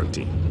hasty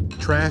quarantine.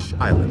 Trash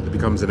Island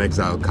becomes an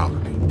exile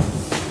colony.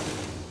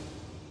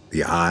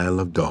 The Isle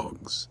of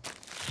Dogs.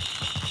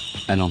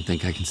 I don't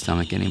think I can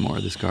stomach any more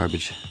of this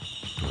garbage.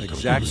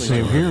 Exactly.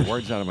 Same here.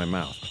 Words out of my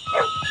mouth.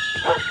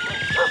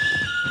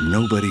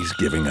 Nobody's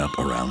giving up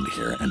around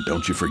here, and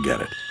don't you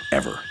forget it,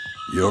 ever.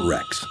 You're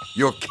Rex.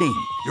 You're King.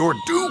 You're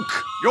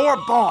Duke. You're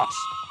Boss.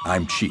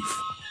 I'm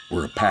Chief.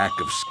 We're a pack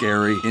of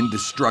scary,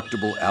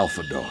 indestructible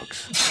alpha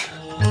dogs.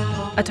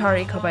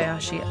 Atari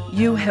Kobayashi,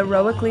 you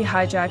heroically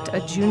hijacked a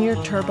Junior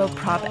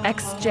Turboprop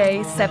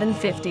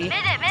XJ750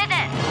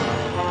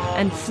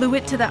 and flew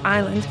it to the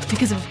island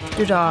because of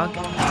your dog.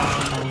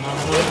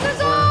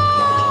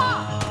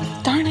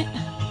 Darn it.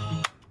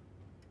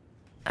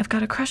 I've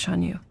got a crush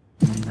on you.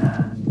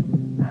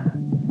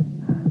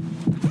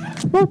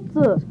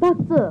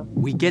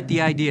 We get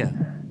the idea.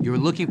 You're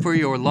looking for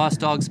your lost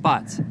dog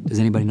Spots. Does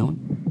anybody know him?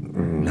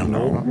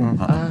 No.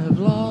 I've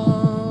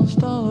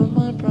lost all of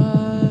my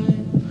pride.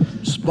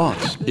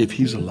 Spots, if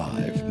he's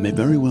alive, may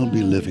very well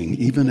be living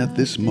even at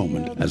this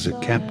moment as a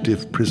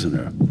captive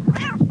prisoner.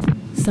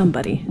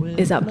 Somebody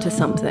is up to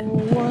something.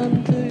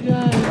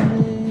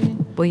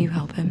 Will you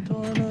help him?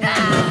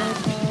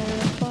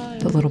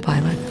 The little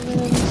pilot.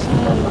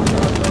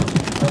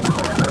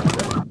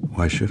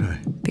 Why should I?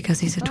 Because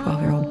he's a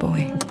 12-year-old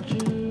boy.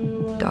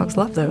 Dogs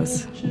love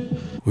those.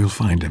 We'll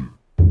find him.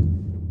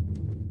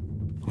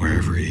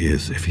 Wherever he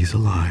is, if he's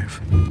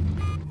alive,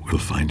 we'll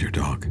find your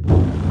dog.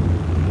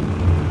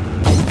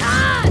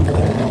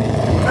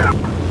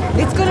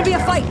 It's gonna be a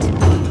fight!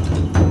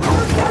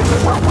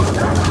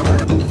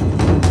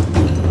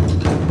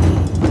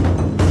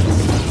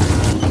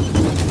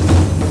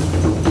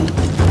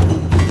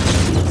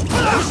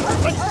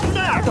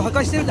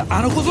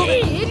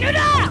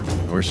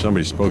 I wish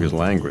somebody spoke his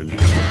language.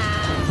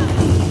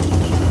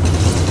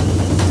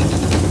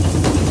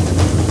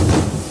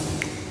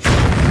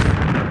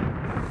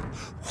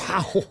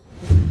 Wow.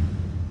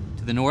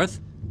 To the north,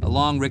 a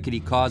long rickety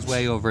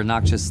causeway over a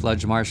noxious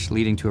sludge marsh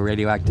leading to a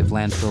radioactive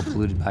landfill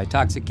polluted by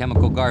toxic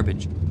chemical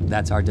garbage.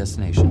 That's our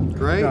destination.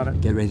 Great. Got it.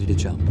 Get ready to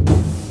jump.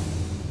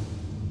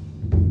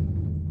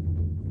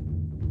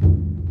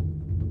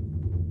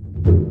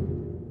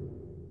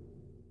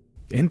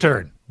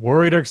 Intern,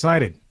 worried or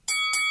excited?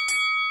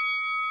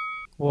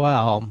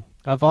 Well,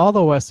 of all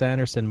the Wes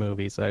Anderson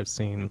movies I've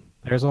seen,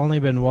 there's only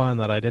been one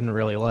that I didn't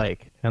really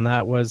like, and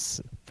that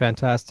was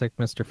Fantastic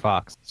Mr.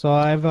 Fox. So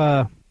I've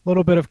a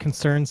little bit of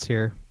concerns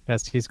here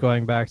as he's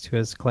going back to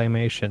his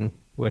claymation,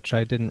 which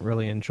I didn't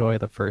really enjoy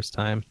the first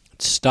time.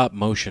 Stop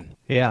motion.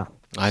 Yeah.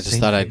 I just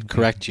thought I'd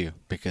correct you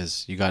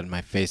because you got in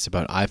my face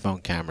about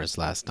iPhone cameras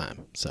last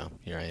time. So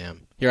here I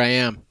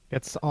am.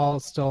 It's all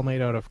still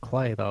made out of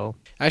clay, though.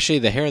 Actually,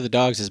 the hair of the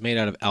dogs is made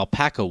out of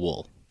alpaca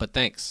wool, but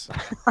thanks.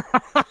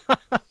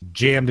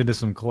 Jammed into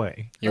some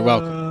clay. You're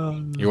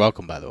welcome. You're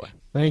welcome, by the way.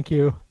 Thank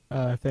you.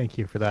 Thank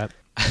you for that.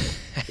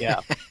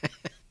 Yeah.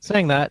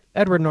 Saying that,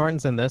 Edward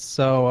Norton's in this,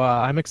 so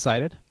I'm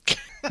excited.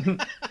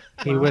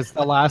 He was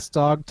the last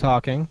dog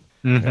talking.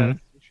 Mm-hmm.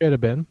 Should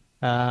have been.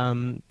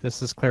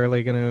 This is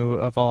clearly going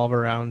to evolve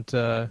around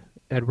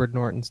Edward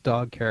Norton's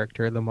dog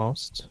character the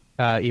most.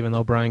 Even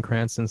though Bryan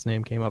Cranston's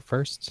name came up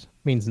first.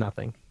 Means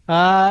nothing.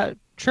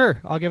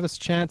 Sure, I'll give this a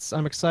chance.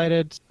 I'm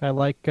excited. I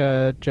like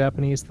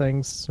Japanese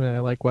things. I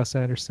like Wes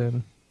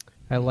Anderson.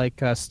 I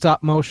like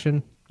stop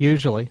motion,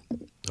 usually.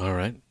 All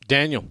right.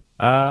 Daniel.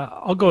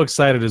 I'll go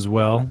excited as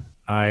well.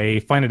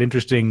 I find it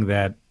interesting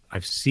that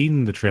I've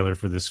seen the trailer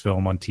for this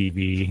film on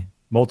TV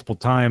multiple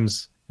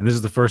times, and this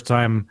is the first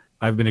time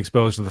I've been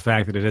exposed to the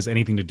fact that it has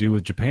anything to do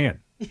with Japan.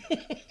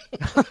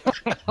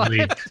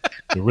 The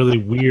really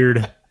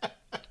weird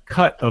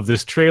cut of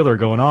this trailer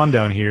going on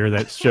down here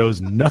that shows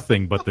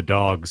nothing but the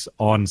dogs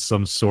on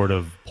some sort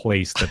of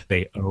place that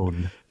they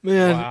own.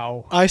 Man,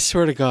 Wow. I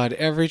swear to God,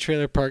 every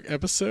Trailer Park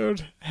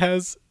episode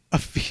has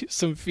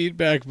some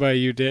feedback by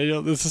you,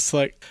 Daniel. This is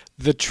like,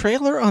 the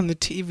trailer on the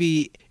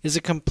TV is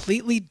a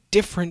completely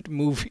different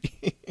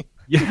movie.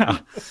 Yeah.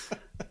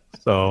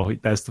 So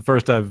that's the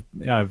first I've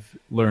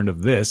learned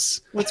of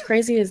this. What's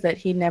crazy is that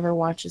he never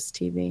watches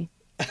TV.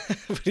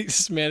 But he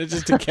just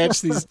manages to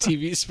catch these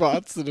TV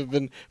spots that have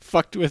been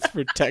fucked with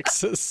for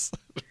Texas.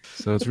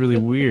 So it's really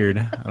weird.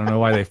 I don't know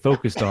why they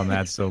focused on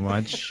that so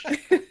much,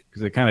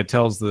 because it kind of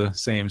tells the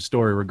same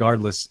story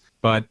regardless.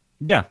 But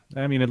yeah,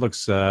 I mean, it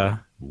looks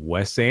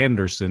Wes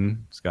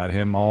Anderson. It's got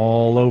him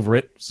all over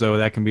it. So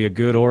that can be a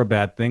good or a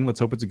bad thing. Let's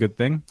hope it's a good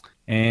thing.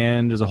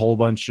 And there's a whole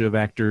bunch of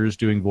actors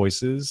doing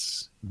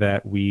voices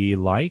that we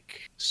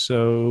like.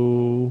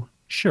 So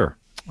sure,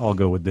 I'll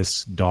go with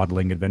this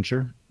dawdling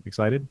adventure.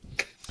 Excited?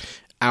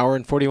 Hour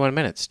and 41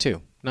 minutes,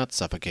 too. Not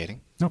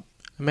suffocating. Nope.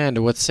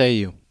 Amanda, what say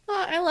you?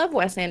 I love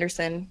Wes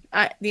Anderson.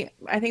 I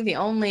think the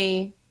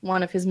only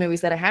one of his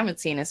movies that I haven't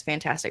seen is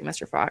Fantastic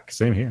Mr. Fox.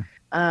 Same here.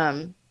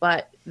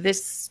 But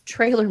this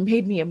trailer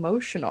made me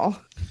emotional.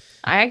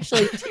 I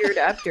actually teared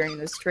up during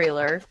this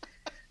trailer.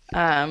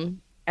 And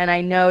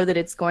I know that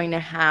it's going to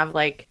have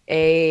like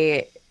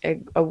a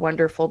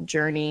wonderful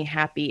journey,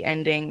 happy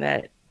ending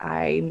that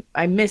I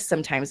miss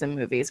sometimes in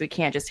movies. We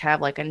can't just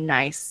have like a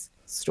nice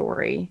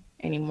story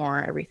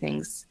anymore.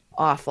 Everything's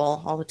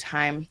awful all the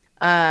time.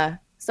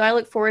 So I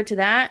look forward to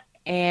that,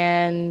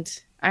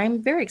 and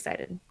I'm very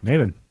excited.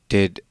 Nathan.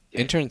 Did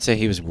Intern say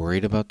he was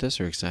worried about this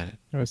or excited?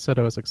 I said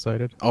I was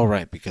excited. Oh,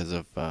 right, because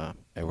of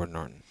Edward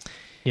Norton.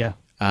 Yeah.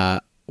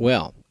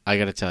 Well, I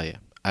got to tell you,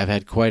 I've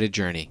had quite a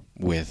journey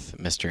with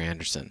Mr.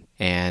 Anderson,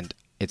 and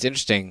it's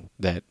interesting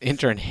that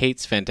Intern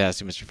hates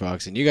Fantastic Mr.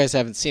 Fox, and you guys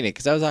haven't seen it,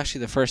 because that was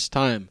actually the first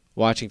time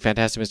watching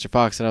Fantastic Mr.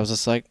 Fox, and I was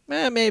just like,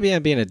 maybe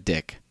I'm being a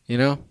dick, you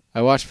know?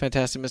 I watched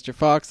Fantastic Mr.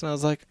 Fox, and I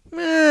was like,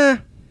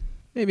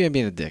 maybe I'm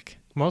being a dick.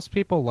 Most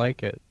people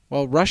like it.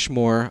 Well,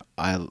 Rushmore,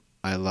 I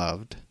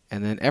loved.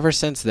 And then ever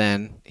since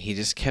then, he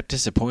just kept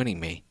disappointing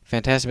me.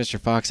 Fantastic Mr.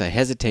 Fox, I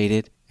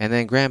hesitated. And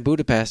then Grand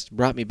Budapest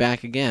brought me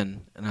back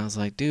again. And I was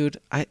like, dude,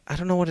 I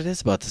don't know what it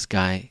is about this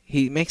guy.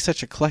 He makes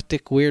such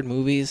eclectic, weird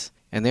movies.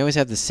 And they always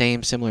have the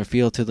same, similar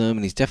feel to them.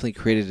 And he's definitely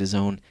created his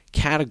own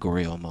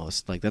category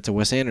almost. Like, that's a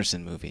Wes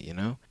Anderson movie, you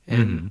know?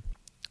 And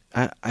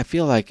I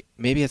feel like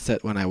maybe it's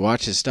that when I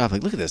watch his stuff,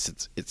 like, look at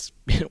this. It's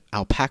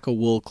alpaca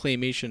wool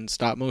claymation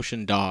stop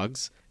motion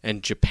dogs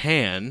and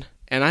Japan.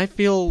 And I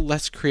feel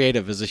less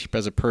creative as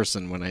a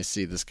person when I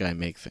see this guy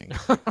make things.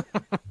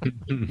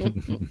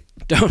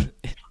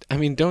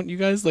 Don't you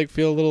guys like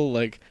feel a little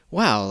like,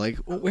 wow, like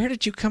where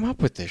did you come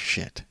up with this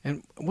shit?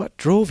 And what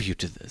drove you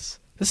to this?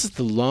 This is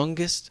the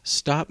longest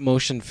stop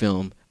motion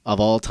film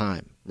of all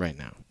time right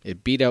now.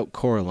 It beat out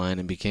Coraline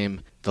and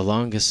became the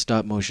longest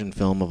stop motion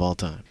film of all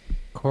time.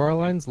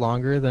 Coraline's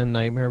longer than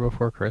Nightmare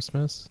Before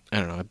Christmas? I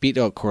don't know. It beat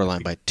out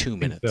Coraline by 2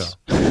 minutes.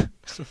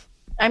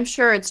 I'm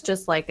sure it's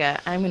just like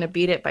I'm going to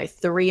beat it by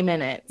 3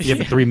 minutes. Yeah,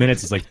 but 3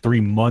 minutes is like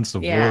 3 months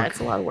of work. Yeah, it's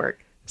a lot of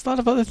work. It's a lot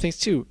of other things,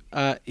 too.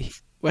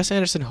 Wes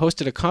Anderson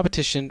hosted a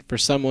competition for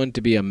someone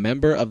to be a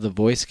member of the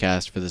voice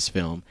cast for this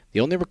film. The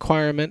only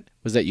requirement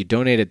was that you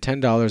donated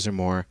 $10 or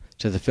more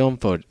to the Film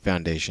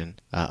Foundation,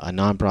 a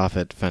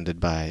nonprofit funded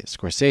by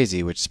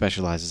Scorsese, which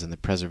specializes in the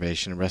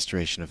preservation and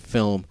restoration of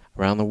film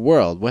around the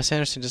world. Wes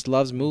Anderson just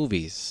loves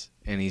movies,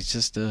 and he's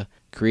just a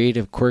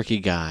creative, quirky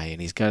guy,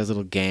 and he's got his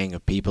little gang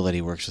of people that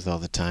he works with all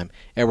the time.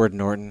 Edward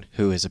Norton,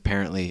 who is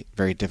apparently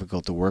very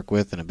difficult to work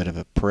with and a bit of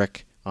a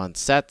prick on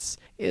sets,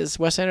 is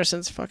Wes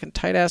Anderson's fucking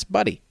tight-ass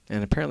buddy,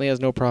 and apparently has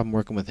no problem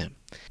working with him.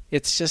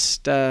 It's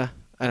just, I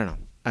don't know.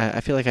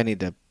 I feel like I need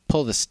to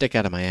pull the stick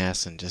out of my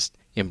ass and just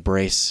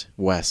embrace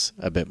Wes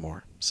a bit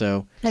more.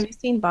 So, have you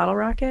seen Bottle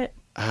Rocket?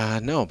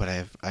 No, but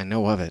I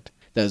know of it.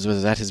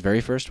 Was that his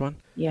very first one?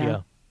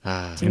 Yeah.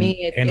 To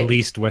me,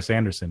 least Wes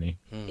Anderson-y.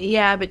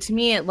 Yeah, but to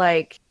me,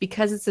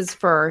 because it's his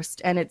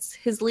first and it's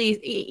his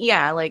least,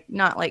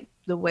 not like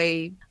the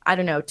way, I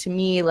don't know, to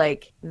me,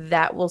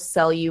 that will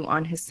sell you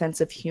on his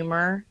sense of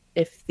humor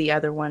if the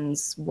other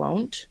ones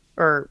won't,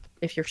 or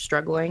if you're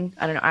struggling.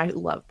 I don't know. I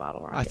love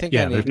Bottle Rocket. I think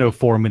there's no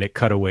 4-minute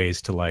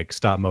cutaways to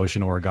stop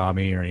motion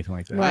origami or anything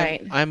like that.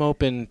 Right. I'm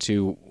open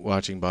to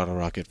watching Bottle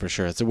Rocket for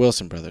sure. It's the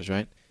Wilson brothers,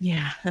 right?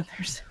 Yeah,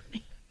 there's.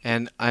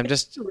 And I'm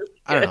just,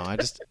 I don't know, I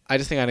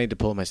just think I need to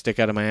pull my stick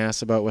out of my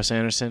ass about Wes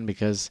Anderson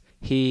because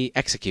he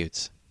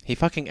executes. He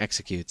fucking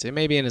executes. It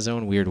may be in his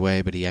own weird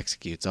way, but he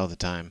executes all the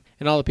time.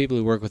 And all the people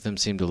who work with him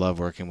seem to love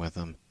working with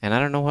him. And I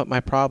don't know what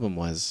my problem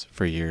was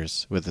for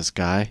years with this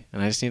guy,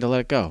 and I just need to let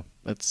it go.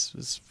 That's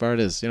as far it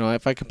is. You know,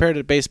 if I compare it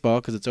to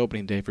baseball, because it's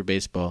opening day for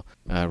baseball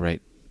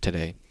right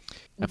today.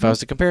 Mm-hmm. If I was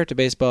to compare it to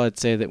baseball, I'd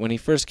say that when he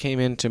first came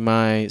into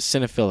my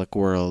cinephilic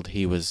world,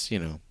 he was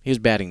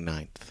batting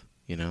ninth.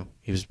 You know,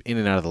 he was in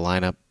and out of the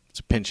lineup. He's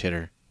a pinch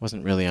hitter.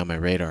 Wasn't really on my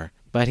radar.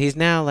 But he's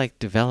now like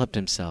developed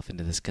himself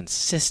into this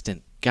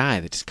consistent guy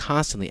that just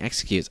constantly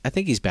executes. I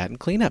think he's batting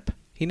cleanup.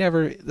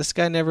 This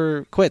guy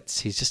never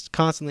quits. He's just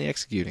constantly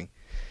executing.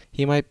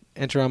 He might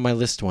enter on my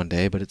list one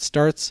day, but it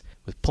starts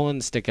with pulling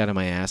the stick out of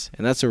my ass,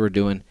 and that's what we're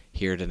doing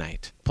here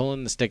tonight.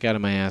 Pulling the stick out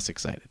of my ass,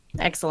 excited.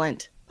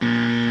 Excellent.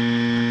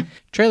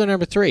 Trailer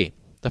number 3,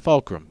 The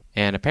Fulcrum,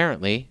 and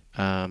apparently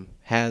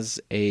has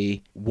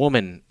a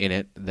woman in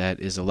it that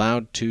is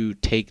allowed to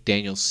take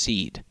Daniel's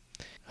seed.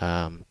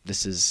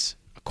 This is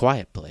A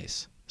Quiet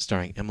Place,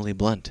 starring Emily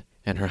Blunt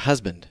and her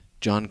husband,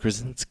 John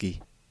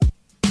Krasinski.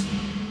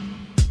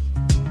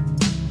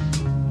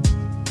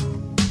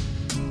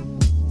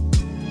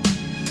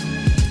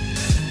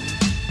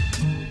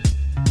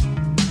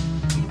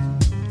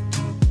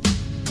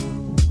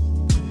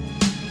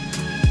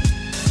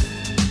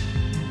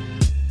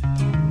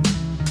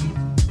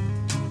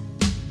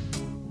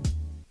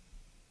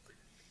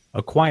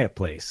 A Quiet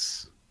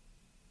Place.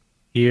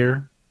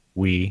 Here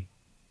we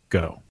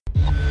go.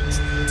 Fighting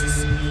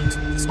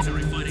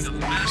a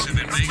massive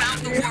invasion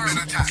around the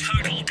world.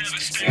 Total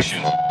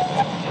devastation.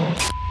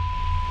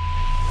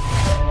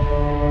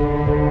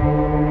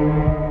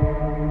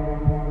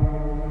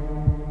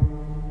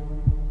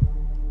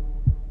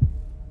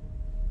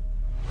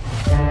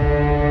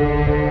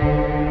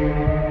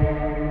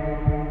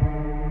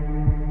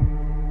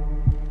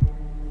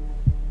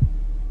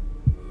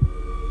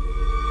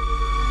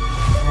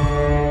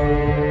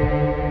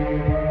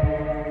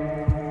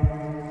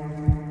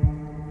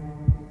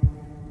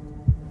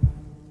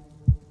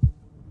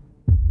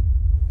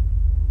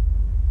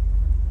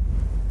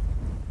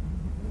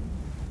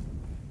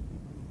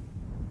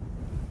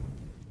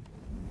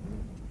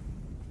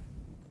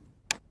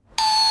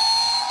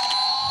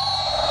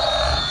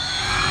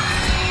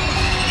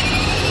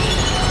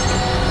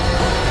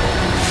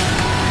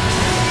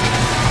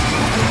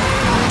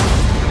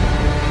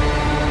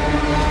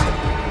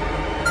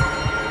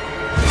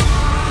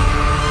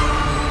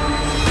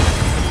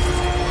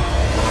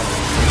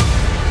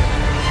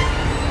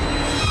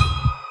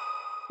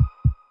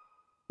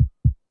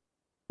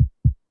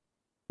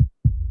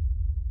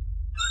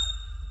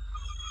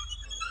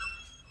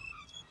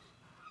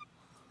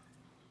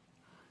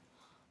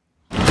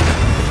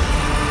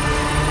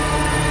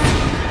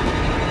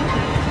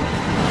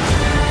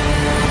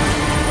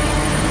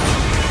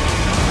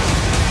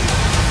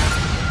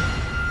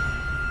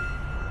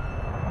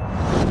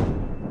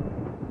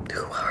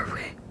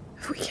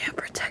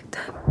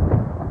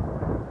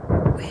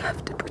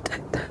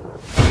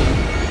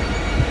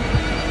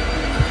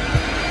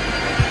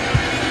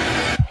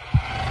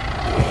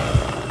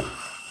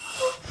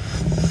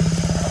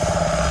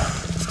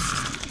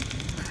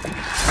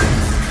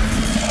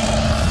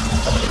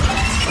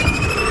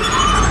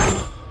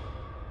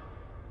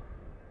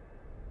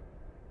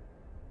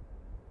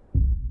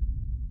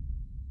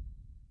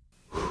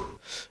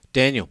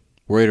 Daniel,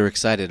 worried or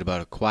excited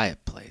about A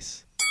Quiet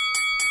Place?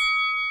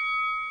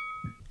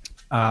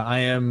 I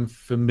am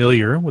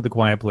familiar with A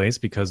Quiet Place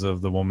because of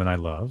the woman I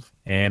love,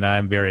 and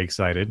I'm very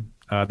excited.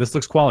 This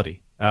looks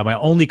quality. My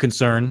only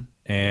concern,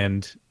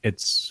 and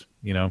it's,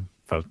 if I'm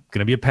going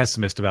to be a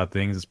pessimist about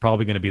things, it's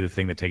probably going to be the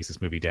thing that takes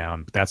this movie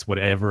down. But that's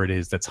whatever it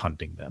is that's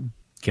hunting them.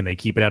 Can they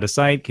keep it out of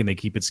sight? Can they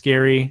keep it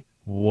scary?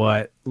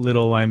 What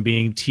little I'm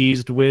being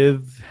teased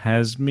with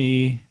has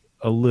me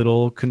a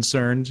little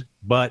concerned,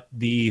 but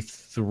the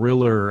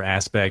thriller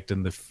aspect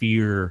and the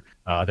fear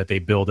that they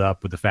build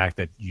up with the fact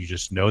that you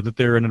just know that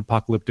they're in an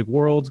apocalyptic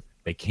world,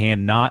 they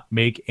cannot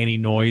make any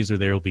noise or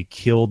they'll be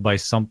killed by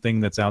something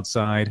that's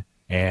outside,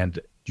 and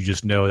you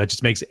just know that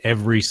just makes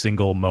every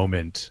single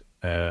moment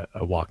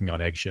walking on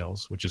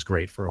eggshells, which is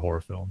great for a horror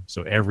film.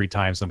 So every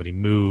time somebody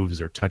moves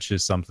or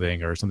touches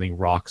something or something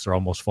rocks or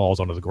almost falls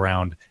onto the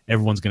ground,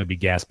 everyone's going to be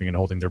gasping and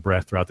holding their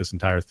breath throughout this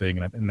entire thing,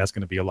 and that's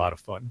going to be a lot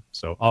of fun.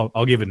 So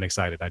I'll give it an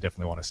excited. I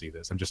definitely want to see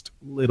this. I'm just a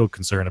little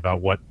concerned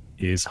about what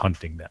is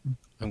hunting them.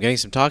 I'm getting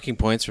some talking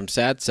points from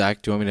Sad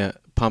Sack. Do you want me to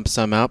pump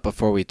some out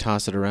before we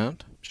toss it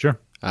around? Sure.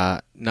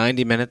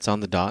 90 minutes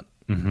on the dot.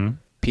 Mm-hmm.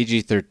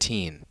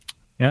 PG-13.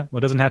 Yeah, well,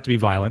 it doesn't have to be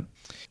violent.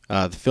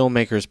 The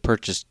filmmakers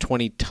purchased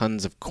 20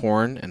 tons of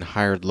corn and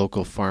hired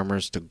local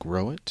farmers to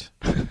grow it.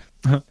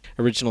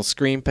 Original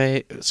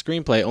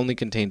screenplay only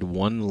contained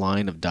one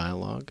line of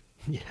dialogue.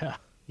 Yeah.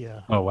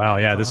 Oh, wow.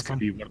 Yeah, That's this could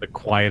be one of the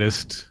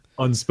quietest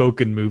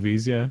unspoken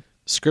movies, yeah.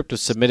 Script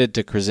was submitted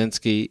to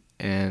Krasinski,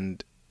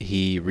 and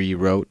he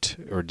rewrote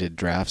or did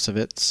drafts of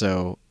it.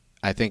 So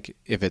I think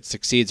if it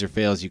succeeds or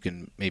fails, you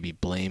can maybe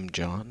blame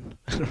John.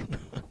 I don't know.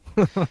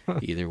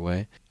 Either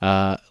way.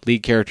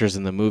 Lead characters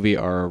in the movie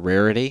are a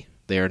rarity.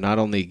 They are not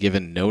only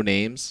given no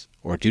names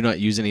or do not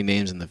use any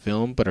names in the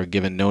film, but are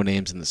given no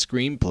names in the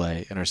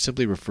screenplay and are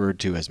simply referred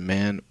to as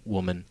man,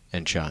 woman,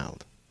 and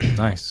child.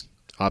 Nice.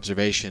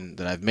 Observation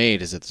that I've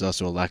made is that there's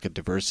also a lack of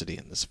diversity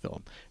in this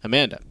film.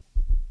 Amanda.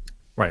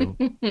 Right.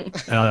 And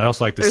I'd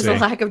also like to There's say... a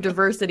lack of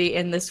diversity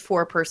in this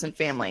 4-person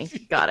family.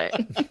 Got it.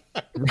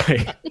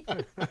 Right.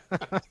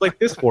 It's like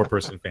this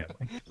 4-person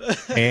family.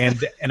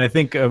 And I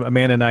think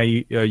Amanda and I,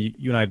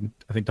 you and I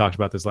think talked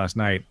about this last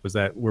night, was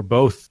that we're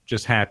both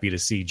just happy to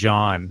see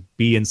John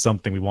be in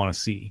something we want to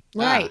see.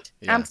 Right.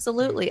 yeah.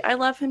 Absolutely. I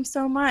love him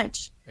so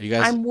much. Are you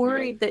guys? I'm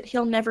worried that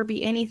he'll never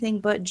be anything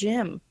but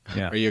Jim.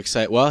 Yeah. Are you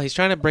excited? Well, he's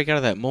trying to break out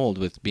of that mold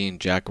with being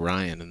Jack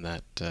Ryan in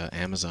that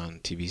Amazon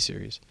TV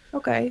series.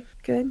 Okay,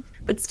 good.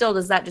 But still,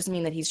 does that just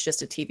mean that he's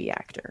just a TV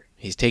actor?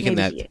 He's taking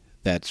Maybe.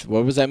 That's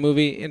what was that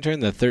movie,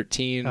 intern? The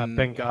 13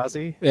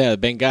 Benghazi. Yeah,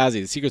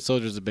 Benghazi, the Secret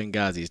Soldiers of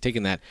Benghazi. He's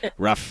taking that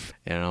rough,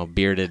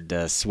 bearded,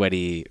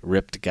 sweaty,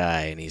 ripped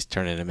guy, and he's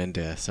turning him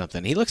into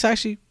something. He looks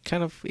actually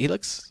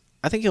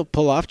I think he'll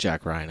pull off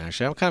Jack Ryan.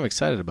 Actually, I'm kind of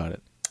excited about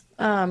it.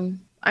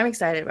 I'm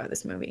excited about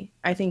this movie.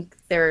 I think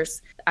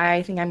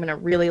I'm gonna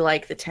really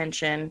like the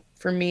tension.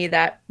 For me,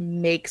 that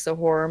makes a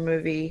horror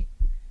movie.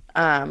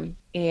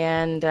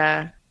 And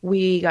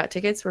we got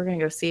tickets. We're gonna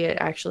go see it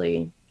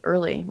actually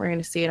early. We're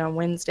gonna see it on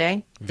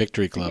Wednesday.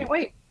 Victory I Club. can't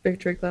wait.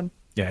 Victory Club.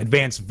 Yeah,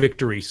 advanced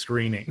victory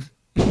screening.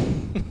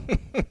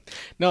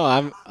 No,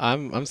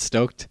 I'm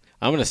stoked.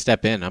 I'm gonna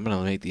step in. I'm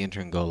gonna make the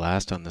intern go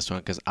last on this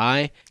one because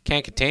I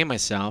can't contain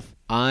myself.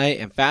 I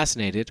am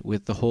fascinated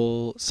with the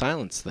whole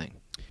silence thing.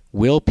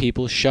 Will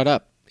people shut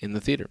up in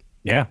the theater?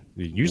 Yeah,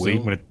 usually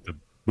when the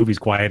movie's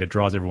quiet, it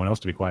draws everyone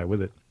else to be quiet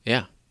with it.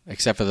 Yeah,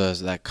 except for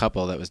that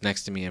couple that was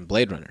next to me in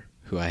Blade Runner,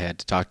 who I had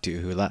to talk to,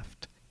 who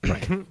left.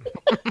 Right.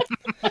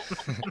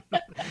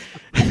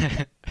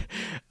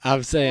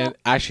 I'm saying,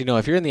 actually, no.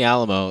 If you're in the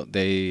Alamo,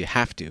 they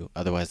have to,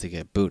 otherwise they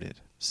get booted.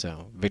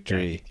 So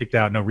victory, kicked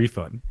out, no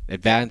refund.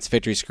 Advanced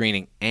victory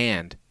screening,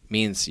 and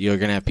means you're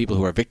gonna have people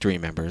who are victory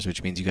members,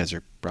 which means you guys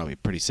are probably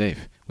pretty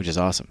safe, which is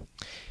awesome.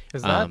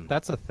 Is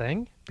that's a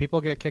thing?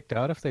 People get kicked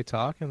out if they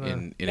talk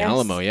in Yes.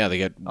 Alamo? Yeah, they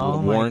get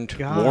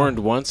warned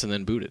once and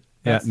then booted.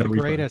 That's no the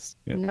refund. greatest.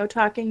 Yeah. No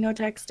talking, no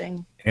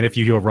texting. And if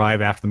you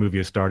arrive after the movie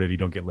has started, you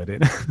don't get let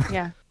in.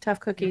 Yeah, tough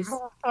cookies.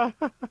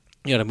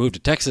 You gotta move to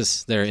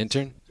Texas there,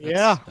 intern.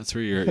 That's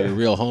where your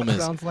real home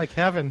is. Sounds like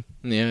heaven.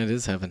 Yeah, it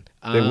is heaven.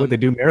 They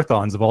do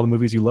marathons of all the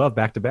movies you love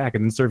back to back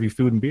and then serve you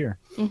food and beer.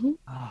 Mm-hmm.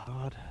 Oh,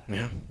 God.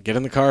 Yeah, get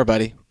in the car,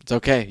 buddy. It's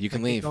okay. You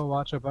can leave. Go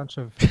watch a bunch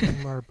of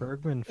Ingmar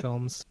Bergman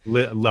films.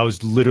 I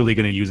was literally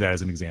going to use that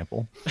as an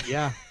example.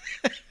 Yeah.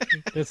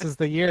 This is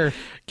the year.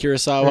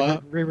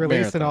 Kurosawa.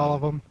 Re-releasing all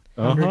of them.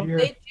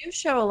 They do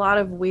show a lot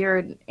of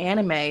weird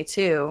anime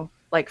too,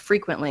 like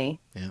frequently.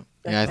 Yeah.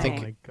 Yeah, I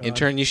think,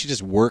 intern, you should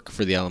just work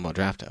for the Alamo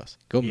Drafthouse.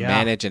 Go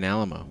manage an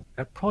Alamo.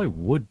 That probably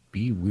would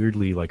be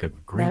weirdly like a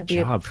great That'd be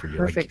job a for you.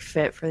 perfect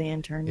fit for the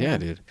intern. Yeah,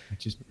 dude.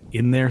 Just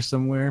in there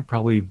somewhere,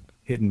 probably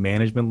hitting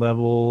management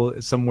level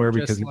somewhere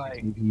Just because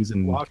like he's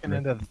walking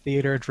into the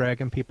theater,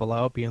 dragging people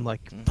out, being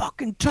like,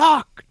 fucking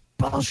talk!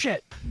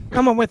 Bullshit!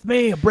 Come on with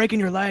me, I'm breaking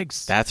your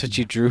legs. That's what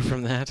you drew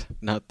from that?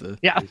 Not the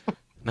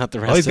Not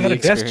the rest Well, he's of got the a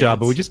desk job,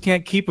 but we just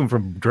can't keep him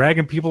from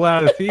dragging people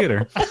out of the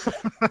theater.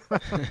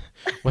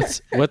 What's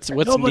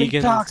Nobody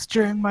Negan's talks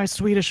during my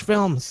Swedish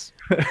films.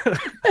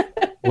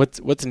 what's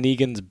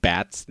Negan's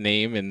bat's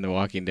name in The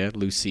Walking Dead?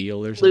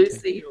 Lucille or something?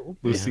 Lucille.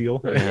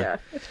 Lucille. Yeah.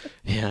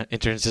 Yeah.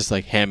 Intern's just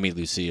like, hand me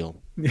Lucille.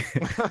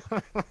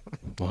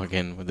 Walk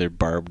in with their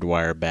barbed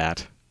wire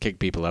bat, kick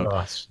people out. Oh,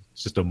 it's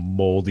just a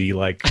moldy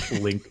like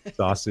link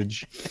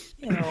sausage.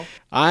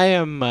 I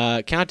am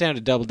countdown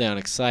to Double Down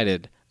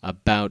excited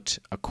about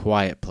A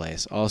Quiet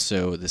Place.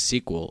 Also, the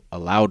sequel, A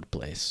Loud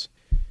Place.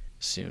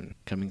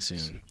 Coming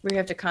soon. We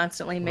have to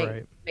constantly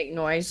make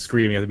noise.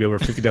 Screaming, you have to be over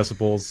 50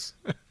 decibels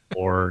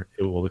or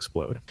it will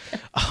explode.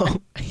 Oh,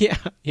 yeah.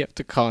 You have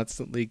to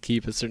constantly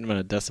keep a certain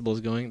amount of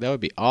decibels going. That would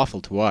be awful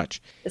to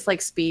watch. It's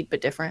like Speed, but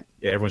different.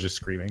 Yeah, everyone's just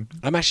screaming.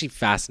 I'm actually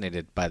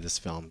fascinated by this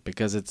film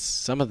because it's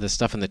some of the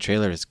stuff in the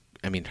trailer is,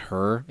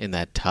 her in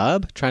that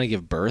tub trying to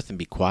give birth and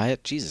be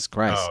quiet. Jesus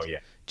Christ. Oh, yeah.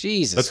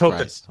 Jesus Let's hope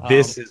Christ. that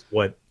this is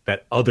what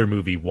that other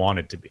movie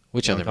wanted to be.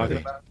 Which You other know what I'm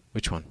movie? talking about?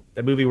 Which one?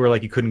 That movie where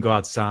like you couldn't go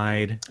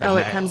outside. Oh,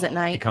 It Comes at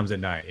Night. It Comes at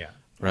Night, yeah.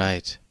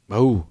 Right.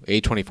 Oh,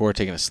 A24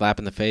 taking a slap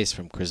in the face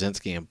from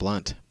Krasinski and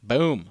Blunt.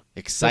 Boom.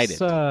 Excited.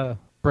 This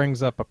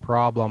brings up a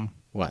problem.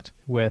 What?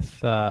 With,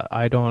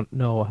 I don't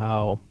know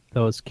how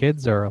those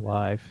kids are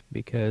alive,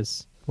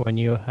 because when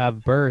you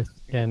have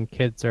birth and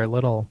kids are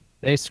little,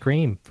 they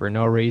scream for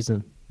no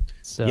reason.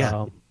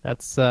 So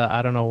that's,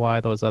 I don't know why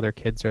those other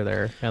kids are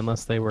there,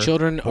 unless they were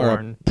Children are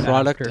born a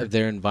product after. of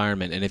their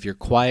environment, and if you're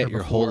quiet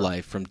your whole before.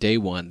 life from day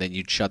one, then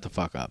you'd shut the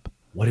fuck up.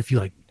 What if you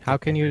like... How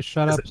can you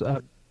shut up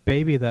a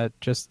baby that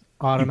just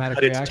automatic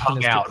cut its reaction tongue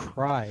is out. to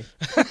cry?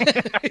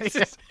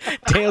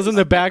 Tails in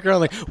the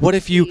background, like, what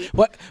if you,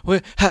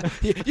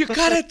 you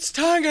cut its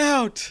tongue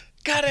out.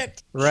 Cut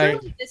it. Right.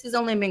 Surely this has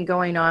only been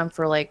going on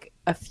for like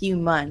a few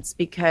months,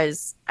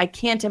 because I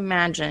can't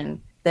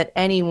imagine that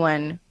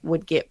anyone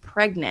would get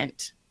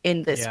pregnant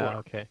in this way.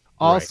 Okay.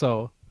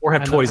 Also, or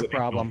have another toys that make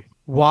problem. noise.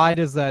 Why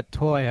does that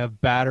toy have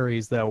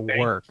batteries that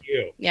work? Thank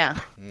you. Yeah.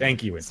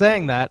 Thank you.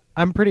 Saying that,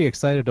 I'm pretty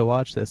excited to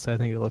watch this. I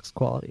think it looks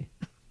quality.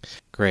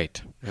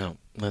 Great. Well,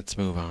 let's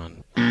move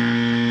on.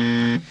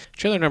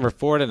 Trailer number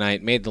 4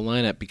 tonight made the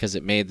lineup because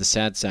it made the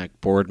Sad Sack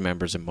board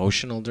members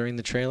emotional during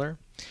the trailer.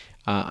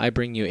 I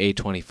bring you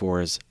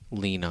A24's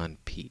Lean on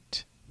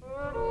Pete.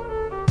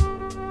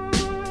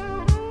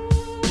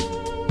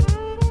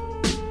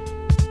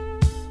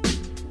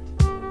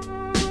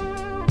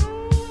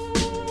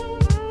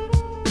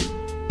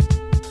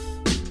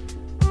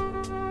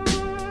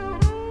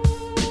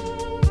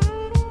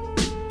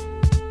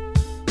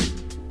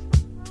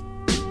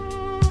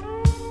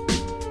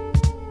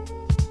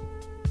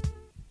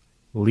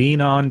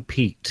 Lean on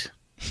Pete.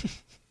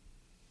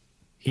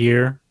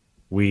 Here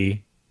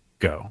we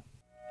go.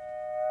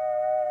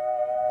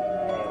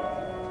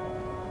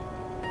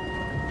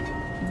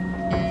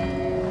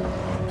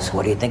 So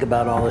what do you think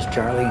about all this,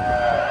 Charlie?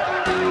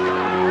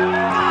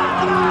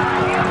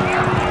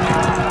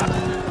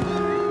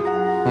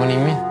 What do you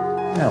mean?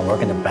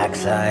 Working the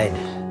backside,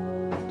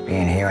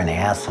 being here in the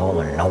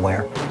asshole of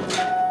nowhere.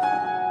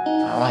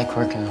 I like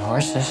working the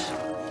horses.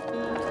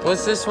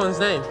 What's this one's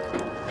name?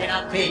 Lean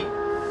on Pete.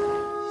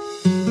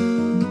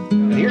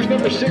 And here's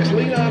number 6,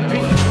 Lean on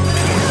Pete.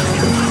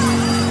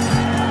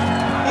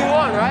 You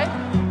won, right?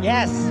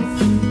 Yes.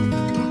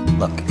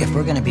 Look, if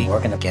we're gonna be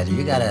working together,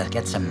 you gotta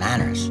get some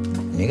manners.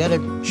 You gotta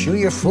chew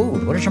your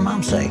food. What does your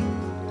mom say?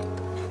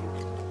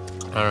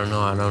 I don't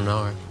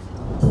know her.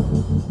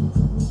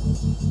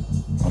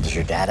 Well, does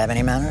your dad have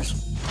any manners?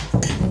 I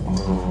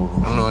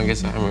don't know, I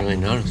guess I haven't really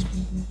noticed.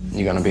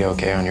 You gonna be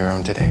okay on your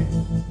own today?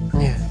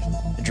 Yeah.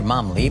 Did your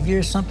mom leave you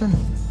or something?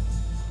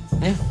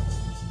 Yeah.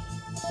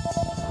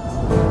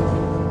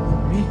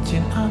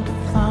 Reaching out to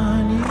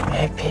find you.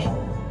 Hey, Pete.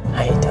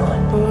 How you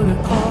doing? Put it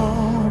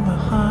all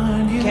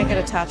behind you. Can't get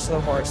attached to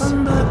the horse.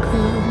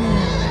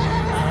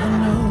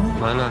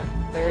 Why not?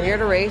 They're here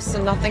to race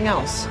and nothing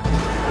else.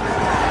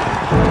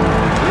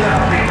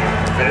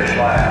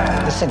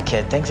 Listen,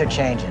 kid, things are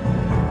changing.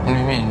 What do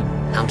you mean?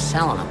 I'm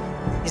selling him.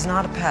 He's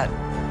not a pet.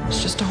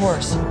 It's just a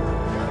horse.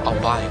 I'll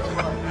buy him.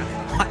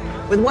 What?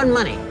 With what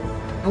money?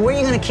 And where are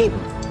you gonna keep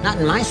him? Not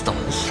in my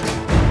stalls.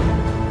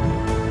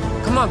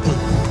 Come on, Pete.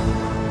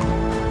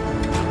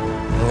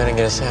 I'm gonna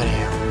get us out of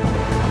here.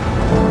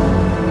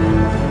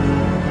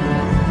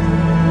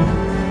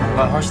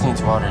 My horse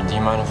needs water. Do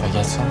you mind if I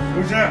get some?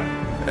 Who's that?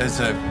 It's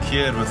a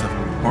kid with a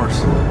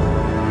horse.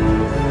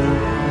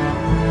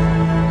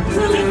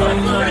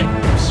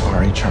 I'm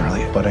sorry,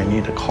 Charlie, but I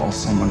need to call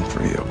someone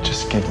for you.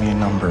 Just give me a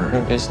number.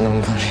 There's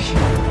nobody.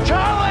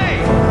 Charlie!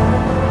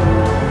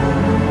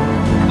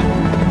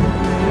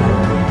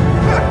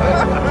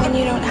 When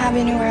you don't have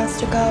anywhere else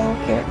to go,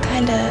 you're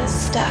kind of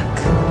stuck.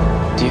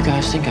 Do you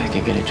guys think I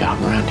could get a job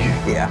around here?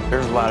 Yeah,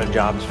 there's a lot of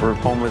jobs for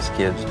homeless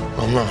kids.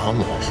 I'm not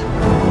homeless.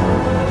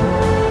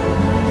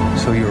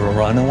 So you're a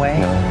runaway?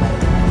 No.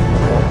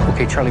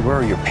 Okay, Charlie, where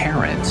are your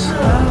parents?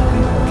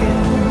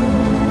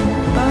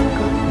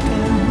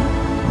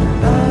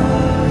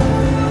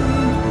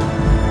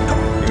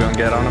 You gonna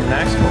get on him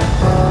next?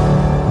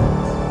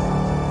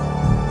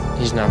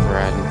 He's not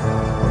riding.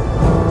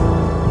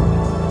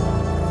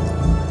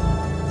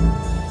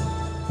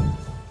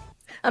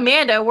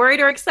 Amanda,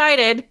 worried or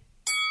excited?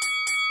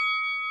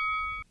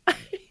 I'm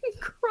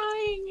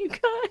crying, you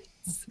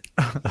guys.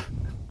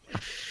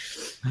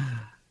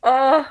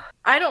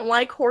 I don't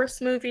like horse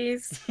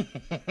movies,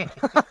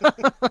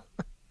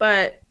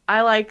 but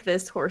I like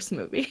this horse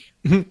movie.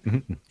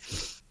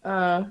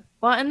 Well,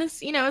 and this,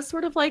 it's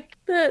sort of like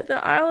the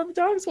Isle of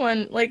Dogs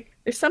one. Like,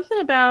 there's something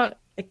about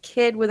a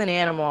kid with an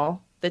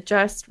animal that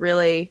just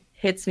really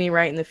hits me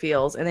right in the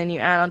feels. And then you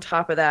add on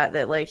top of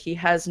that like he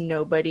has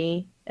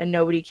nobody and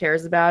nobody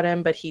cares about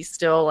him, but he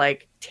still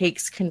like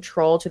takes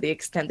control to the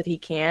extent that he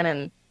can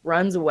and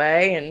runs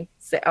away and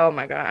say, "Oh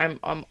my God,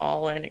 I'm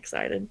all in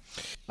excited."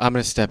 I'm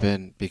going to step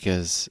in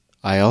because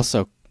I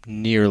also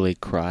nearly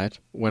cried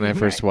when I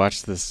first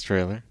watched this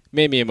trailer.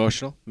 Made me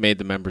emotional. Made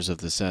the members of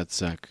the Sad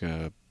Sack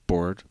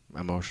board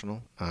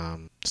emotional.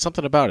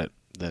 Something about it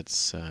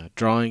that's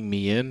drawing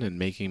me in and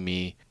making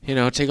me,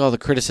 take all the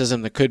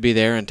criticism that could be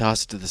there and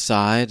toss it to the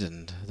side.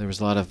 And there was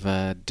a lot of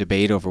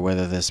debate over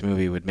whether this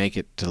movie would make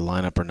it to the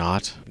lineup or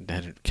not.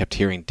 I kept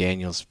hearing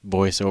Daniel's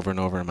voice over and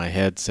over in my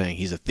head saying,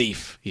 "He's a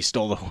thief. He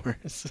stole the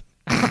horse."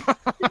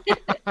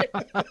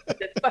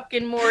 The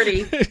fucking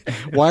Morty.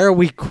 Why are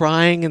we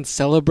crying and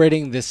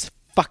celebrating this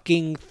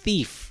fucking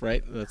thief,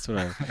 right? That's what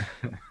I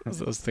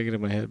was thinking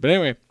in my head. But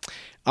anyway,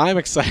 I'm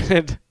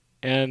excited.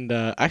 And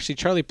actually,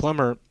 Charlie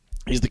Plummer,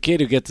 he's the kid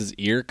who gets his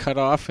ear cut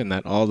off in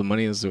that All the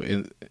Money Is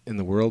in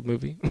the World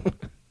movie.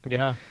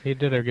 Yeah, he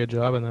did a good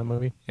job in that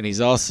movie. And he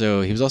was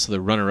also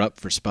the runner-up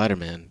for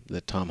Spider-Man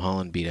that Tom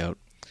Holland beat out.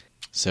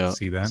 So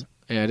see that?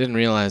 Yeah, I didn't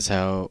realize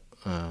how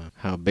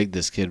big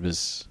this kid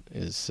is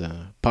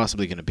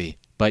possibly going to be.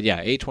 But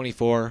yeah,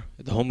 A24,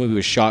 the whole movie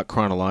was shot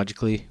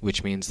chronologically,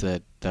 which means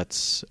that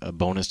that's a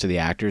bonus to the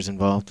actors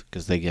involved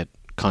because they get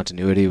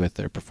continuity with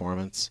their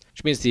performance,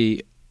 which means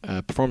the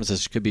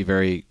performances could be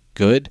very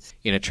good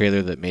in a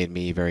trailer that made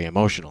me very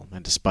emotional.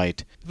 And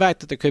despite the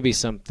fact that there could be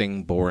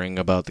something boring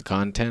about the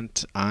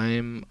content,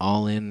 I'm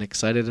all in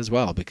excited as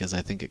well because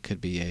I think it could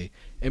be a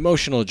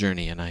emotional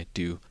journey, and I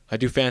do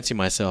fancy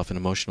myself an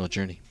emotional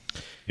journey.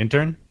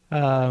 Intern?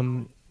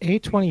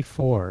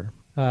 A24.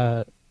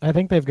 I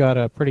think they've got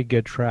a pretty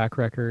good track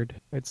record.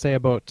 I'd say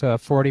about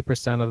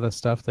 40% of the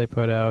stuff they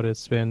put out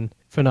has been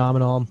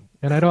phenomenal.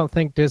 And I don't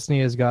think Disney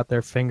has got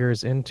their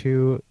fingers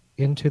into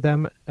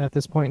them at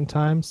this point in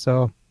time.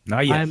 So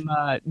not yet. I'm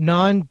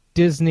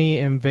non-Disney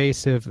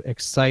invasive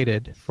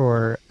excited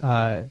for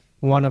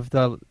one of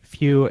the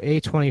few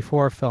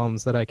A24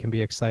 films that I can be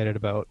excited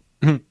about.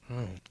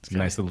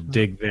 Nice little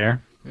dig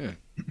there.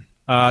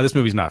 Yeah. This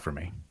movie's not for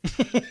me.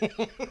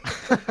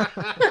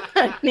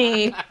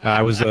 Neat.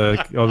 I was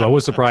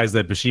surprised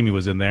that Buscemi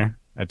was in there.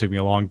 That took me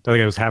I think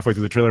I was halfway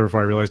through the trailer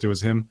before I realized it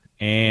was him.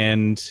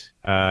 And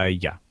a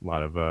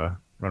lot of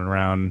running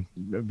around,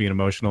 being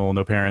emotional,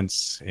 no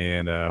parents,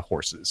 and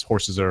horses.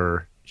 Horses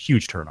are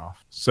huge turnoff.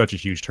 Such a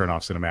huge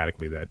turnoff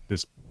cinematically that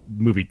this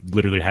movie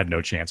literally had no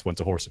chance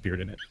once a horse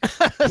appeared in it.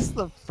 That's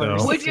the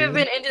first. Would you have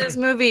been into this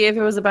movie if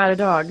it was about a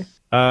dog?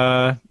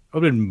 I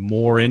would have been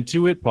more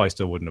into it. Probably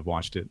still wouldn't have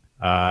watched it.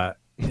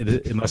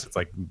 Unless it's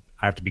like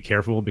I have to be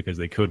careful because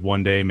they could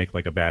one day make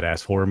like a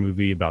badass horror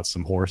movie about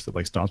some horse that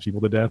like stomps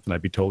people to death, and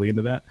I'd be totally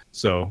into that.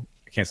 So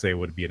I can't say it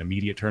would be an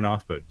immediate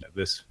turnoff, but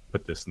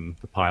put this in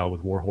the pile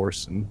with War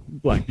Horse and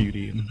Black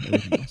Beauty and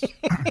everything else.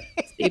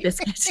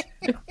 Seabiscuit.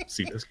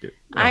 Seabiscuit.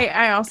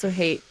 I also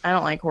I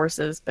don't like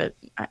horses, but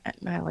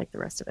I like the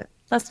rest of it.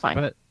 That's fine.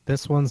 But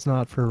this one's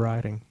not for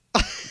riding.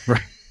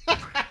 Right.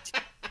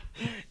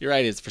 You're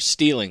right, it's for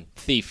stealing.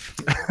 Thief.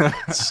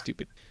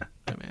 Stupid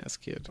dumbass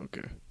kid.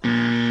 Okay.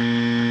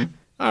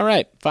 All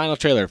right, final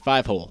trailer,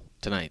 5-hole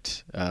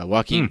tonight.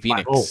 Joaquin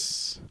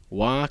Phoenix.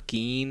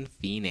 Joaquin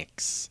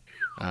Phoenix.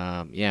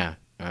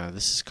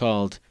 This is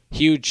called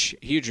huge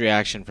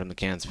reaction from the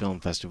Cannes Film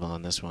Festival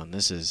on this one.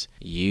 This is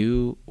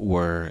You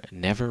Were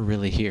Never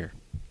Really Here.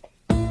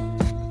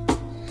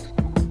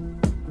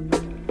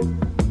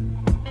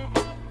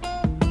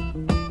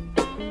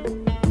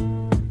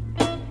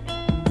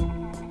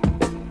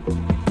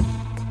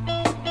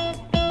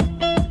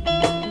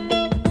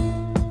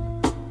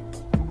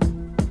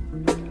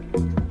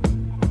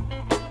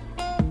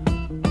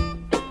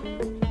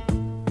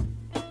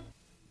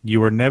 You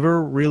were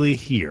never really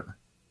here.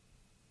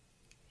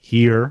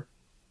 Here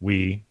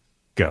we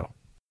go.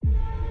 I'm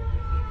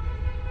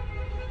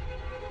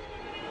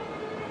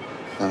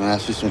gonna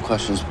ask you some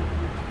questions.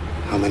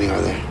 How many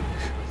are there?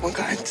 One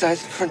guy inside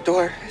the front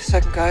door,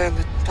 second guy on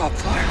the top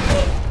floor.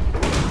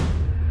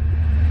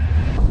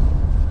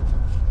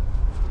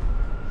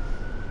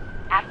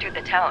 After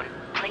the tone,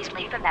 please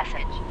leave a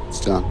message.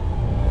 It's done.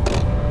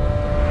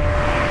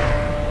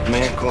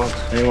 Man called.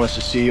 He wants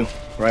to see you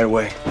right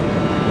away.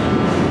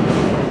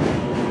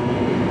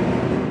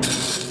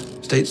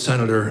 State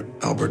Senator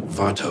Albert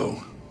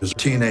Vato. His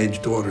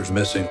teenage daughter's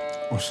missing.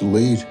 What's the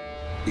lead?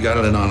 He got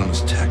an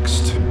anonymous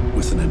text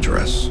with an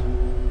address.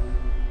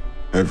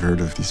 I've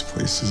heard of these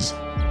places.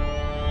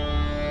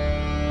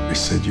 They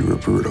said you were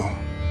brutal.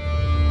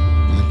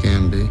 I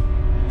can be.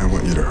 I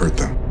want you to hurt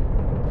them.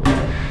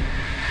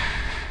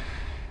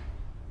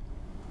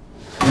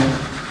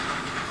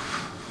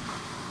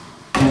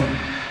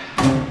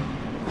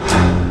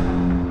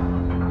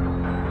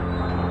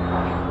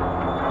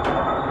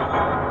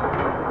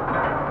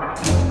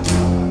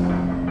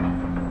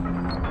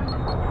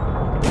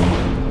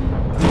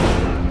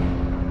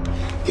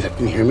 Get up,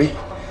 can you hear me?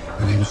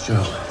 My name's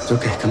Joe. It's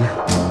okay, come here.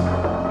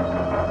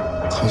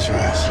 Close your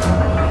eyes.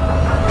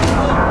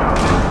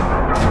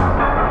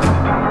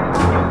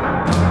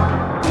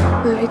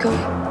 Where are you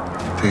going?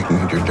 Taking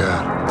you to your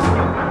dad.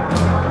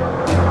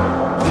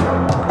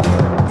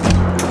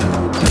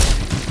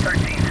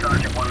 13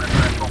 Sergeant 1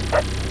 Central.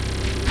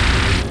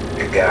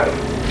 You got him.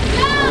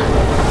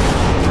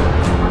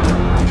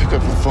 Pick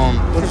up the phone.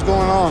 What is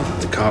going on?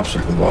 The cops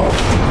are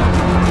involved.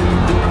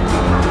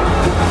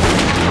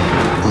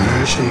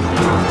 Where is she? Come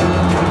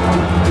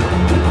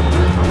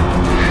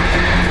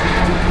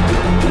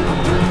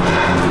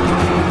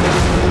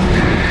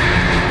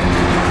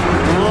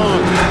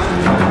on.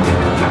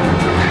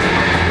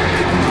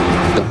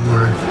 Don't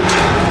worry.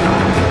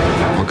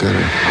 I'll get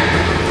her.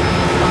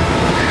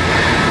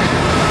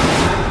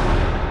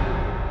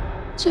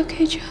 It's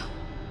okay, Joe.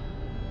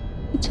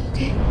 It's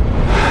okay.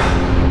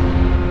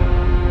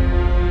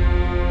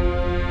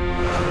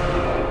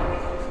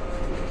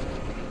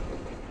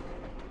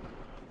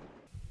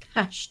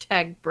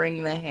 Hashtag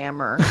bring the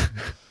hammer.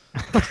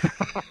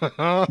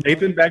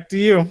 Nathan, back to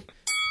you.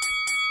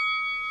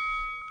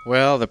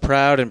 Well, the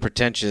proud and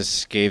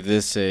pretentious gave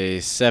this a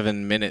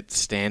 7-minute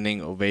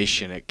standing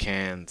ovation at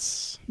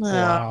Cannes.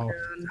 Wow.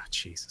 Oh,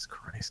 Jesus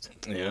Christ.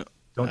 Yeah.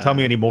 Don't tell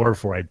me any more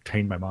before I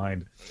change my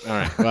mind. All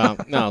right. Well,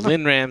 no,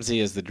 Lynn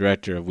Ramsey is the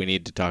director of We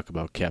Need to Talk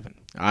About Kevin.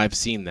 I've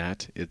seen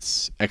that.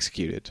 It's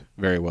executed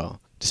very well.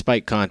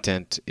 Despite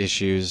content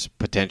issues,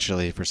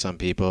 potentially for some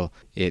people,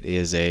 it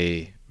is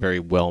a very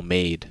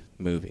well-made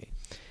movie.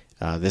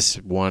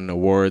 This won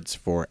awards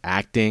for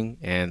acting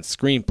and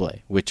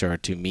screenplay, which are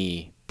to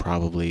me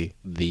probably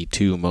the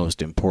two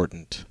most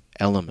important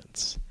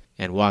elements.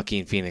 And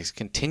Joaquin Phoenix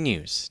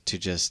continues to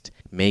just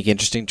make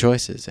interesting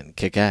choices and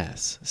kick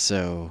ass.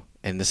 So,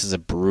 and this is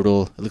it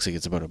looks like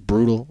it's about a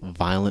brutal,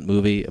 violent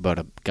movie about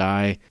a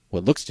guy,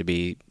 what looks to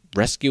be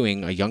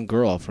rescuing a young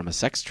girl from a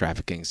sex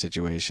trafficking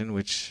situation,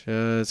 which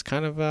is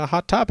kind of a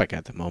hot topic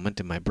at the moment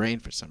in my brain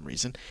for some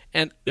reason.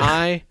 And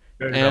I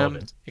am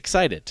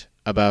excited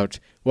about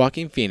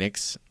Joaquin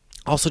Phoenix.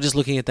 Also, just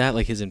looking at that,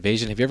 like his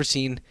invasion. Have you ever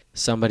seen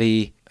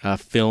somebody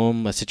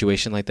film a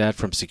situation like that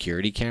from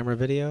security camera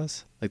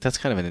videos? Like, that's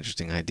kind of an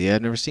interesting idea.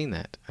 I've never seen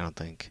that, I don't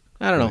think.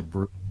 I don't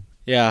know.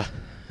 Yeah.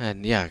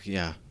 And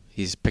yeah.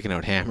 He's picking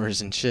out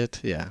hammers and shit.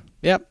 Yeah.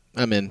 Yep.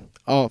 I'm in.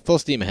 Oh, full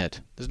steam ahead.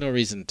 There's no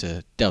reason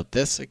to doubt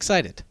this.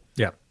 Excited.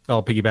 Yeah.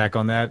 I'll piggyback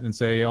on that and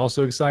say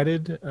also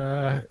excited.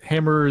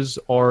 Hammers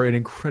are an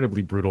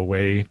incredibly brutal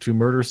way to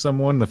murder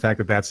someone. The fact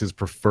that that's his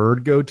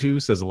preferred go-to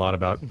says a lot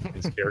about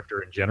his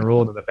character in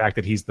general. And the fact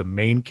that he's the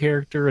main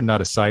character and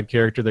not a side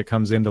character that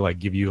comes in to like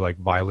give you like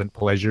violent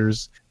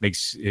pleasures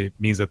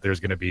means that there's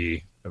going to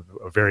be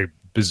a very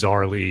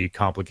bizarrely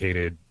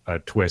complicated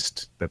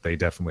twist that they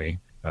definitely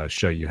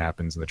show you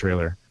happens in the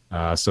trailer.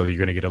 So you're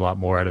going to get a lot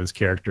more out of this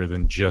character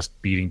than just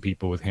beating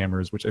people with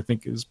hammers, which I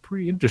think is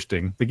pretty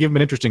interesting. They give him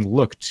an interesting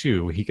look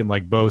too. He can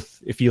like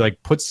both, if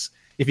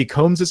he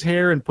combs his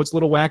hair and puts a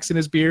little wax in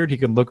his beard, he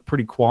can look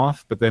pretty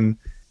coiffed. But then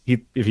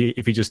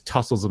if he just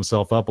tussles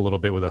himself up a little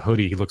bit with a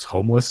hoodie, he looks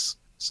homeless.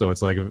 So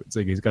it's like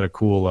he's got a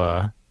cool,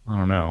 I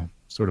don't know,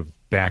 sort of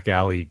back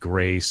alley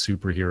gray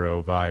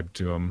superhero vibe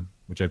to him,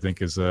 which I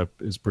think is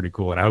pretty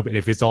cool. And I hope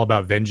if it's all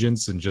about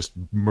vengeance and just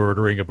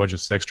murdering a bunch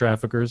of sex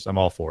traffickers, I'm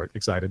all for it.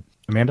 Excited.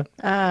 Amanda?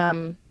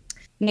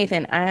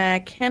 Nathan,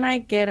 can I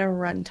get a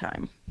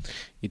runtime?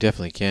 You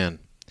definitely can.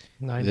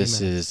 90 this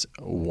minutes.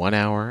 is 1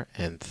 hour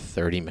and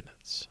 30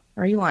 minutes.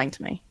 Are you lying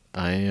to me?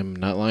 I am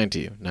not lying to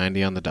you.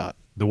 90 on the dot.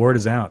 The word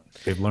is out.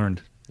 They've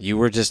learned. You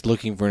were just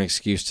looking for an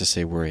excuse to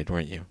say worried,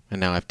 weren't you? And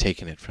now I've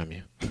taken it from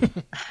you.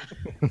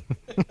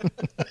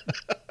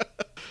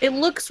 It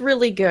looks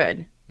really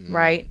good,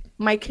 right?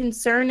 My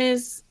concern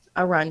is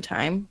a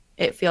runtime.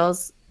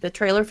 The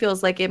trailer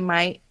feels like it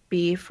might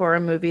be for a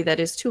movie that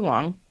is too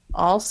long.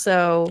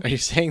 Also, Are you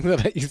saying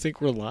that you think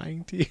we're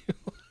lying to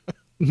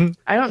you?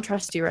 I don't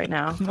trust you right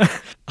now.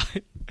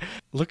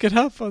 Look it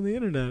up on the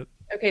internet.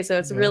 Okay, so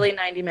it's really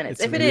 90 minutes.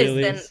 It's If it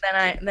really is,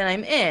 then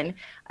I'm in.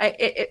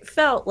 It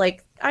felt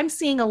like I'm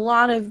seeing a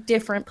lot of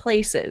different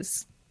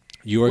places.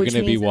 You are going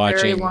to be watching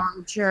a very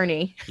long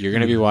journey. You're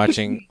going to be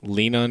watching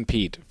Lean on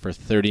Pete for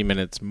 30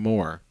 minutes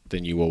more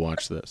than you will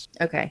watch this.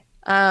 Okay.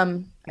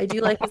 I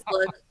do like his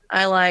look.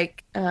 I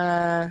like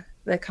the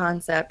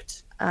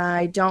concept.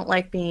 I don't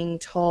like being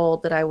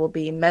told that I will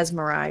be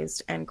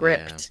mesmerized and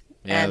gripped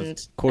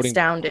and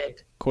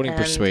astounded. Quoting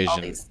and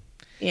Persuasion.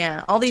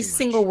 All these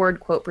single word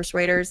quote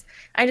persuaders.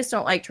 I just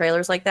don't like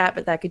trailers like that,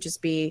 but that could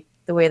just be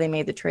the way they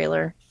made the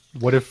trailer.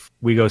 What if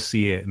we go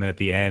see it and then at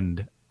the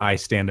end I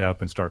stand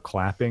up and start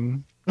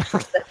clapping?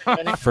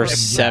 For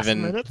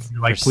 7 minutes?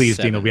 You're like, please,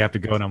 Dina, we have to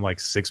go. And I'm like,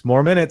 6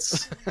 more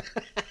minutes.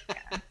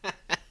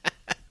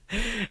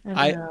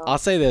 I'll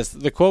say this.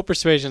 The quote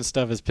persuasion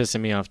stuff is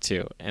pissing me off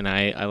too. And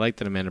I like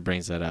that Amanda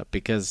brings that up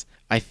because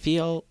I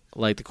feel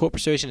like the quote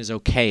persuasion is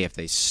okay if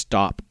they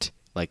stopped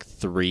like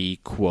 3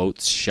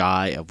 quotes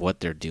shy of what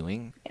they're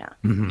doing. Yeah.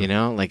 Mm-hmm. You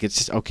know, like it's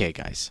just, okay,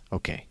 guys,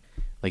 okay.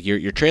 Like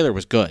your trailer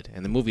was good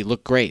and the movie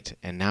looked great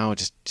and now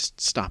just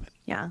stop it.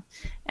 Yeah.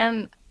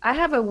 And I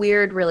have a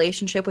weird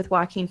relationship with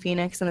Joaquin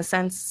Phoenix in the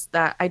sense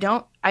that I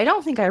don't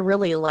think I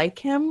really like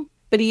him,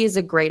 but he is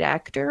a great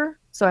actor.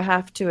 So I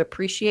have to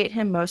appreciate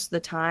him most of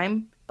the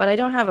time, but I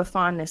don't have a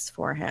fondness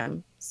for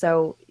him.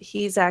 So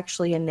he's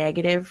actually a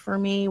negative for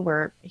me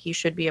where he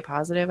should be a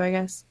positive, I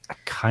guess. I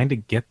kind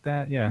of get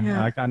that.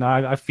 Yeah.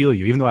 I feel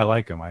you. Even though I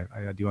like him, I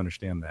do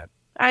understand that.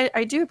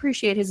 I do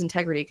appreciate his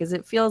integrity because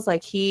it feels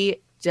like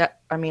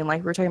like we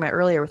were talking about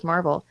earlier with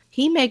Marvel,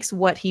 he makes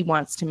what he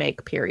wants to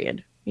make,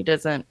 period. He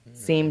doesn't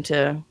seem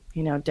to,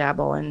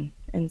 dabble in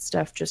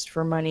stuff just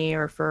for money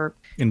or for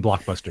in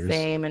blockbusters,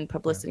 fame and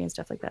publicity and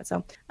stuff like that.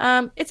 So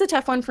it's a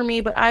tough one for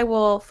me, but I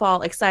will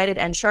fall excited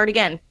and shard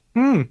again.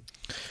 You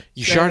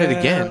sharded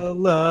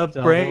again. Love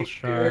break.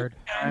 Shard.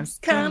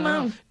 Come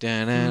on.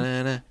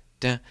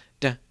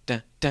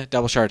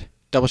 Double shard.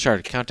 Double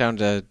shard. Countdown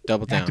to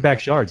double down. Back-to-back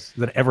shards. Has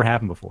that ever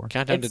happened before?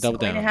 Countdown to double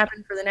down. It's going to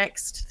happen for the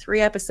next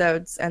 3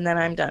 episodes, and then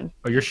I'm done.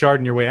 Oh, you're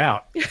sharding your way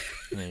out.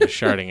 You're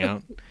sharding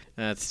out.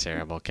 That's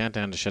terrible.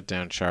 Countdown to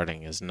shutdown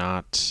sharding is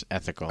not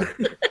ethical.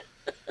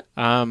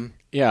 I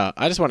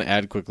just want to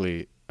add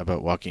quickly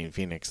about Joaquin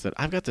Phoenix that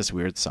I've got this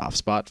weird soft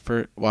spot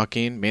for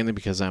Joaquin, mainly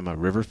because I'm a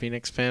River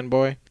Phoenix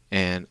fanboy,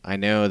 and I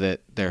know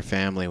that their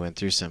family went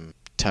through some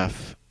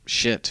tough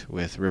shit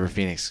with River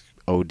Phoenix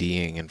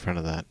ODing in front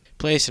of that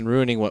place and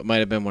ruining what might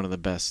have been one of the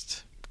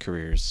best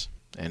careers.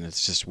 And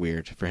it's just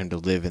weird for him to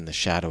live in the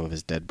shadow of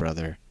his dead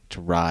brother,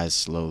 to rise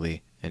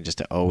slowly, and just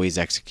to always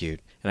execute.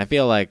 And I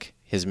feel like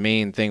his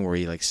main thing where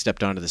he like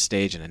stepped onto the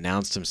stage and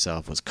announced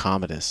himself was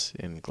Commodus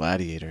in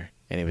Gladiator,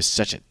 and it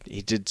was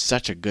he did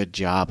such a good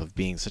job of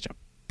being such a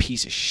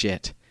piece of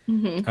shit.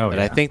 Oh, But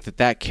I think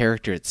that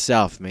character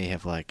itself may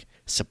have like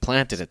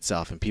supplanted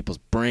itself in people's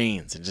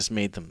brains and just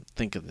made them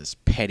think of this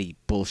petty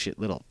bullshit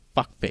little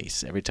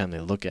fuckface every time they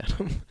look at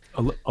him.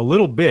 A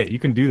little bit. You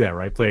can do that,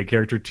 right? Play a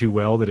character too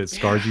well that it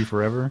scars you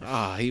forever.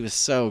 Oh, he was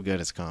so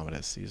good as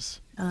Commodus.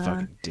 He's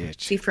fucking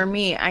ditch. See, for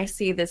me, I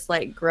see this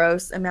like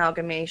gross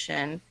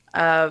amalgamation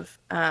of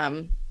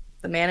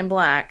the Man in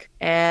Black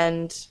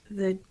and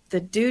the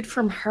dude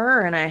from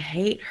Her, and I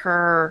hate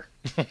Her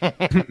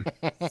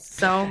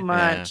so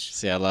much. Yeah.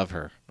 See, I love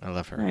her.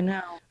 I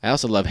know. I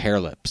also love hair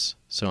lips,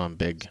 so I'm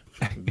big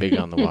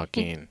on the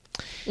Joaquin.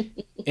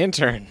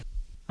 Intern.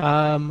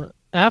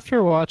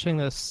 After watching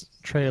this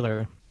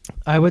trailer,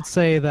 I would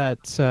say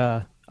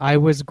that I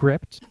was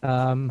gripped.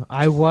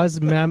 I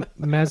was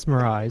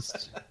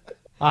mesmerized.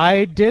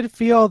 I did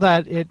feel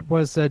that it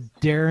was a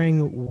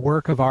daring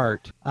work of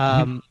art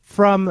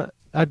from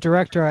a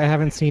director I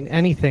haven't seen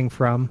anything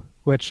from,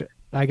 which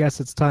I guess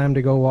it's time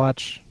to go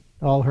watch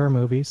all her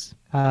movies.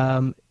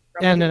 And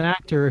an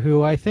actor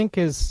who I think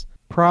is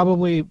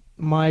probably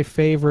my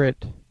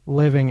favorite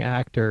living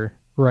actor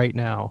right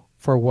now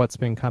for what's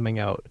been coming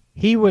out.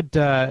 He would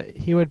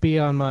be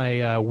on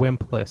my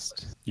wimp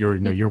list. Your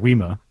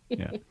Weema.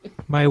 Yeah.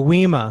 My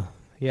Weema.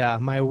 Yeah,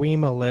 my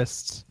Weema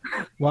list.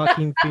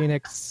 Joaquin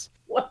Phoenix.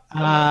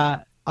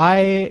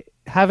 I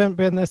haven't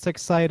been this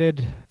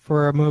excited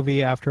for a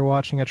movie after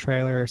watching a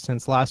trailer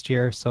since last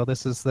year, so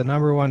this is the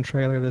 #1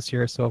 trailer this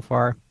year so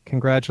far.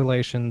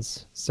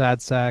 Congratulations,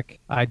 Sad Sack.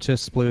 I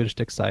just splooged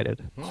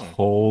excited.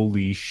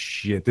 Holy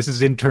shit. This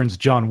is Intern's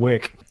John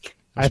Wick.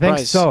 I think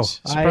so.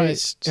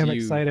 Surprised I am you-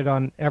 excited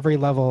on every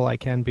level I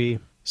can be.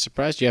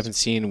 Surprised you haven't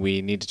seen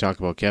We Need to Talk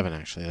About Kevin,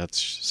 actually.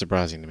 That's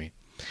surprising to me.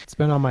 It's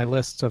been on my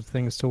list of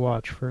things to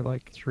watch for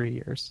like 3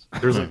 years.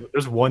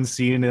 There's one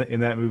scene in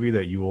that movie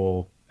that you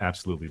will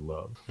absolutely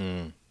love.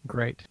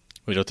 Great.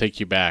 It'll take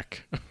you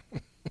back.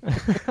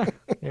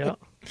 Yeah.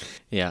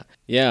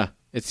 Yeah.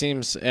 It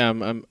seems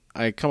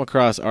I come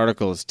across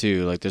articles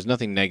too. Like, there's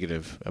nothing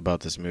negative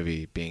about this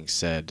movie being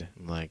said.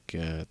 Like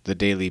the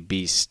Daily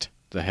Beast,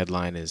 the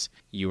headline is,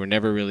 "You Were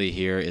Never Really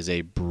Here is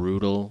a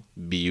brutal,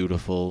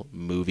 beautiful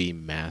movie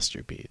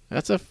masterpiece."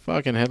 That's a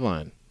fucking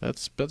headline.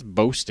 That's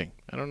boasting.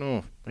 I don't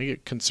know. I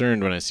get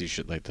concerned when I see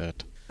shit like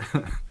that.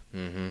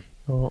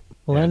 Well,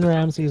 Glenn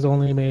Ramsay's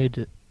only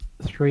made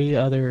 3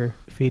 other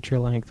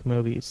feature-length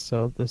movies,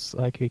 so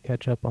I could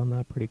catch up on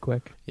that pretty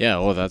quick. Yeah,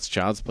 well, that's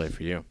child's play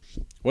for you.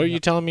 What were you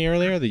telling me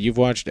earlier? That you've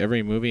watched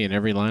every movie in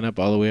every lineup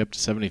all the way up to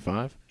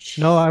 75?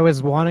 No, I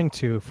was wanting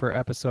to for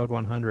episode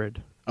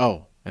 100.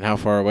 Oh, and how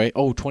far away?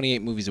 Oh,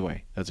 28 movies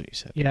away. That's what you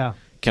said. Yeah.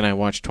 Can I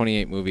watch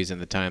 28 movies in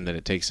the time that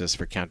it takes us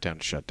for Countdown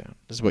to Shutdown?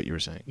 This is what you were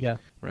saying. Yeah.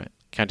 Right.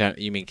 Countdown.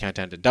 You mean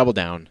Countdown to Double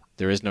Down.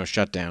 There is no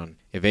shutdown.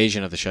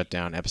 Evasion of the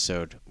Shutdown,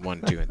 episode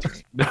 1, 2, and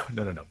 3.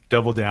 No.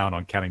 Double down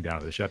on counting down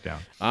to the shutdown.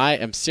 I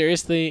am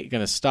seriously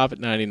going to stop at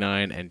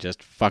 99 and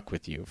just fuck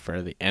with you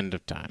for the end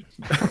of time.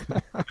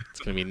 It's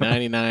going to be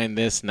 99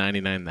 this,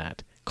 99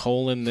 that.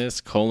 Colon this,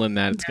 colon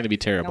that. It's going to be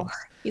terrible.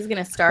 He's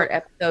going to start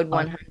episode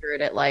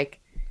 100 at like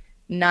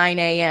 9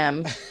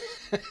 a.m.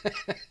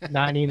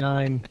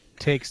 99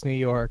 takes New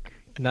York.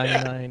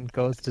 99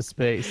 goes to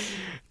space.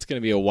 It's going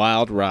to be a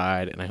wild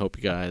ride, and I hope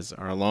you guys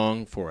are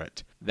along for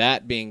it.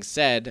 That being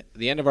said,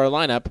 the end of our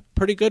lineup,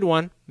 pretty good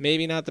one.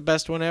 Maybe not the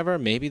best one ever,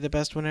 maybe the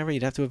best one ever.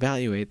 You'd have to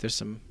evaluate. There's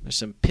some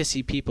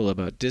pissy people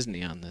about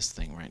Disney on this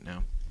thing right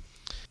now.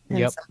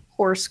 And some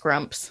horse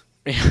grumps.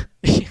 Yeah.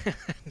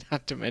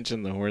 Not to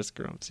mention the horse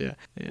grumps. Yeah.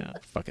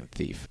 Fucking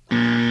thief.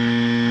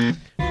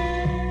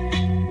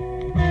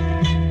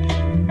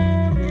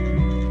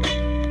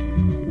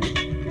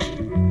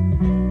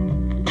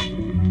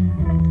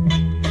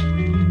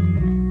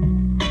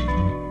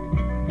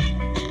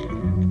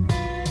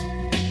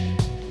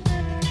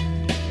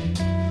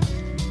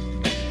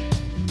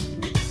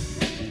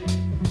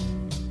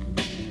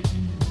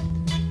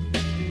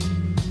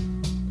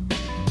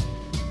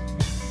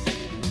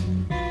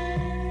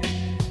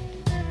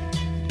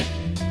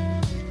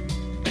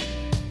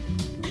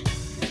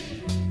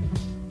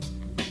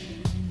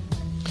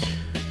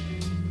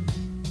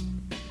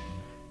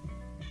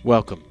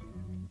 Welcome,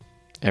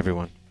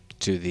 everyone,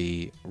 to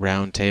the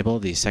Round Table,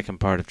 the second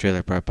part of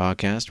Trailer Park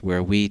Podcast,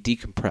 where we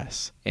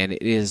decompress. And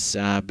it has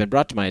been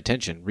brought to my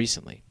attention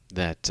recently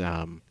that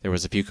there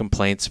was a few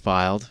complaints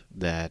filed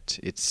that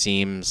it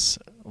seems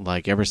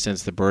like ever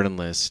since the burden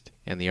list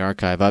and the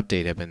archive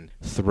update have been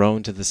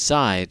thrown to the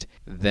side,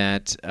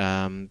 that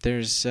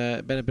there's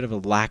been a bit of a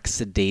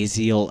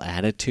lackadaisical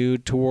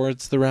attitude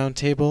towards the Round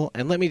Table.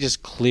 And let me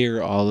just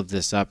clear all of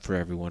this up for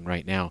everyone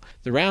right now.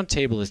 The Round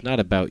Table is not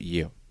about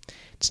you.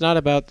 It's not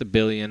about the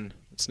billion.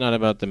 It's not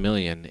about the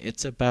million.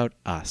 It's about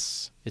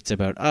us. It's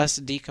about us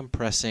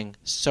decompressing,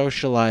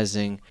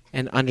 socializing,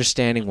 and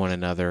understanding one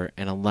another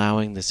and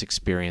allowing this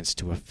experience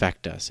to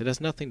affect us. It has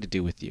nothing to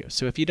do with you.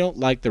 So if you don't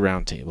like the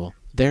Round Table,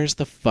 there's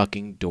the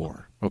fucking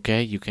door.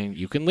 Okay, you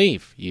can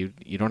leave. You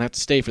don't have to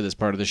stay for this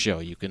part of the show.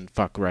 You can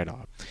fuck right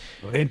off.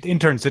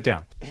 Intern, sit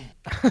down.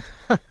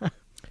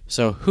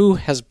 So, who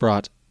has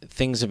brought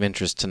things of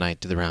interest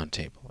tonight to the round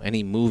table?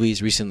 Any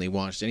movies recently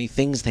watched? Any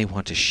things they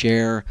want to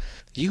share?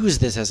 Use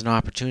this as an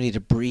opportunity to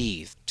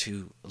breathe,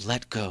 to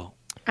let go.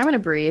 I'm going to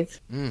breathe.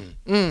 Daniel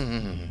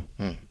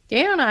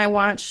and I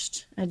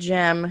watched a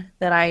gem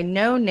that I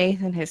know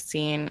Nathan has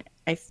seen.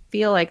 I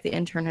feel like the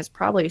intern has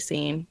probably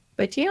seen.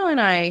 But Daniel and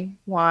I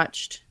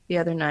watched the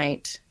other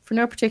night, for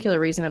no particular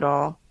reason at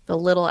all, The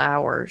Little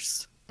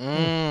Hours.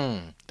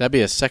 That'd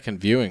be a second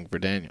viewing for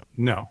Daniel.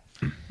 No.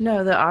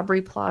 No, the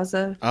Aubrey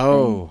Plaza.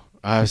 Oh,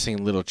 I was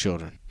seeing Little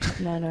Children.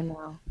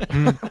 No.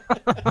 I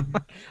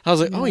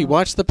was like, oh, he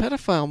watched the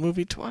pedophile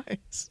movie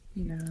twice.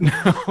 No.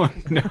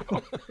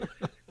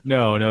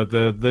 No,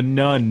 the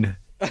Nun.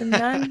 The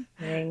Nun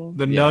thing.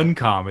 The Nun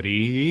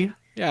comedy.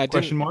 Yeah,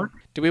 Question mark?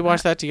 Did we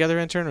watch that together,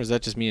 intern, or is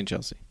that just me and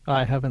Chelsea?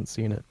 I haven't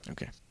seen it.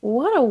 Okay.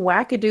 What a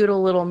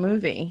wackadoodle little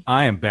movie.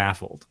 I am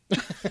baffled.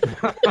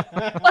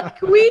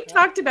 Like, we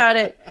talked about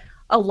it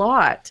a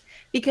lot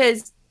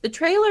because the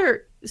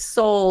trailer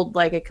sold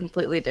like a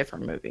completely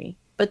different movie.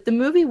 But the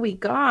movie we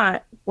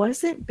got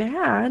wasn't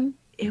bad.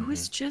 It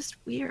was just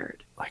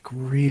weird. Like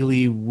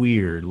really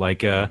weird.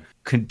 Like a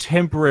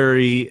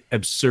contemporary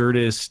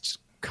absurdist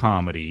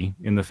comedy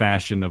in the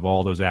fashion of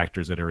all those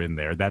actors that are in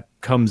there. That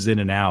comes in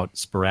and out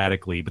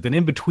sporadically. But then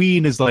in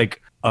between is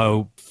like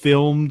a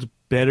filmed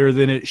better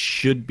than it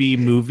should be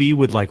movie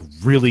with like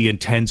really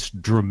intense,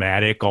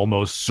 dramatic,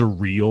 almost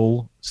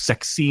surreal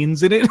sex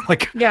scenes in it.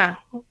 Like, yeah,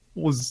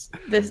 was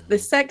the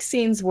sex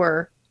scenes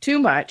were too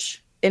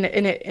much in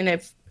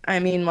it. I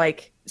mean,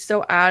 like,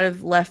 so out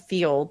of left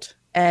field,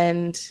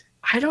 and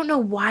I don't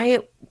know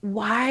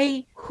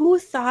who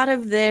thought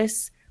of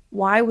this.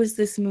 Why was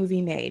this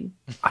movie made?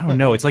 I don't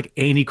know. It's like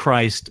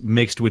Antichrist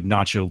mixed with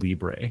Nacho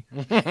Libre.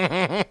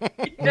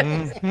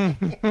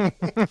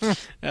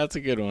 That's a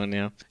good one,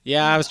 yeah.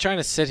 Yeah, I was trying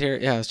to sit here.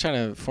 Yeah, I was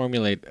trying to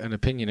formulate an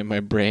opinion in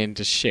my brain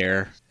to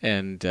share.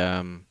 And,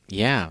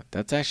 yeah,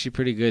 that's actually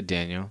pretty good,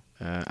 Daniel.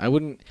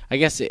 I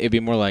guess it'd be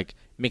more like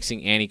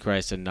mixing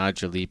Antichrist and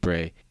Nacho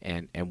Libre,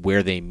 and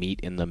where they meet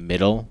in the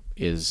middle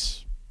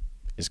is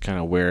kind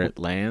of where it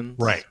lands.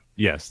 Right.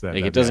 Yes,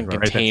 like it doesn't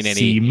contain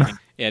any.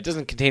 Yeah, it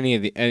doesn't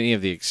contain any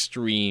of the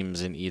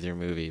extremes in either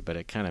movie, but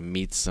it kind of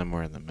meets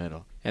somewhere in the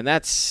middle, and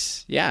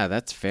that's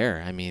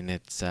fair. I mean,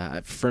 it's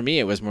for me,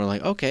 it was more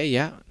like, okay,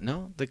 yeah,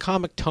 no, the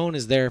comic tone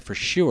is there for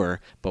sure,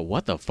 but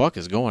what the fuck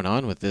is going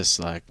on with this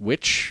like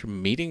witch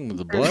meeting with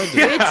the blood?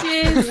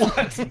 Witches.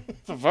 What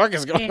the fuck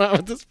is going on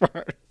with this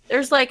part?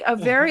 There's like a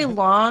very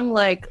long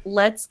like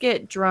let's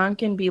get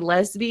drunk and be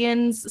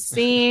lesbians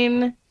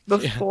scene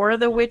before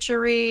the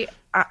witchery.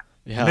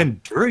 Yeah. And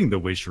then during the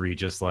witchery,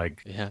 just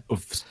like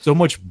so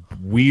much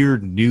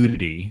weird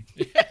nudity.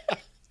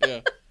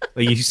 Yeah.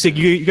 Like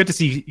you get to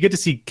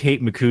see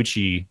Kate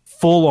Micucci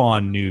full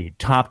on nude,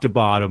 top to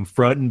bottom,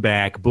 front and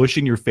back, bush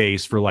in your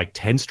face for like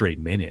 10 straight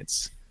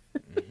minutes.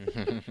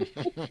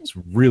 It's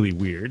really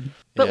weird.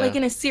 But like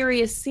in a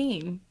serious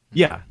scene.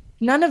 Yeah.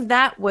 None of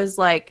that was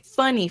like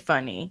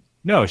funny.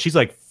 No, she's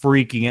like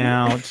freaking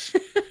out.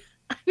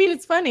 I mean,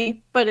 it's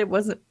funny, but it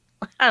wasn't.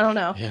 I don't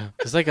know. Yeah,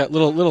 there's like a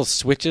little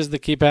switches that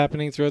keep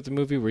happening throughout the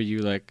movie where you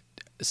like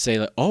say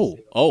like,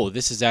 oh,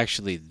 this is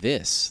actually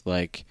this.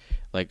 Like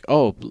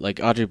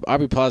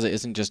Aubrey Plaza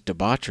isn't just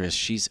debaucherous;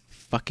 she's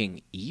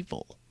fucking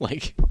evil.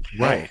 Like,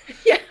 right?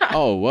 Yeah.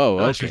 Oh, whoa.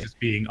 No, Okay. she's just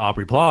being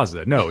Aubrey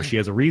Plaza. No, she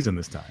has a reason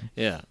this time.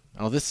 Yeah.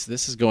 Oh, this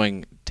is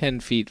going 10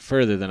 feet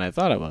further than I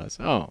thought it was.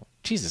 Oh,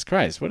 Jesus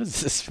Christ! What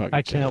is this fucking?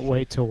 I can't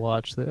wait to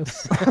watch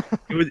this.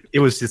 It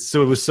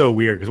was so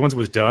weird because once it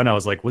was done, I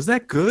was like, was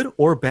that good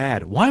or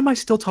bad? Why am I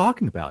still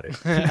talking about it?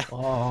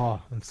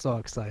 Oh, I'm so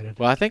excited.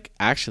 Well, I think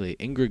actually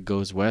Ingrid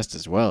Goes West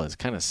as well is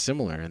kind of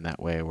similar in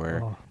that way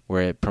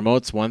where it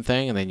promotes one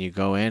thing and then you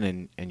go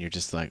in and you're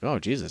just like, oh,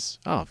 Jesus.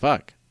 Oh,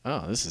 fuck.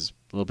 Oh, this is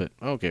a little bit,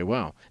 okay,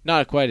 wow.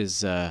 Not quite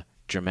as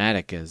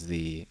dramatic as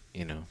the,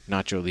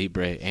 Nacho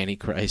Libre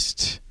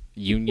Antichrist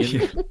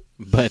union.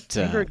 But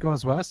Ingrid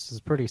Goes West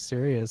is pretty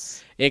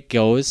serious. It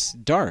goes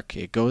dark.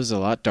 It goes a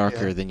lot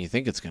darker than you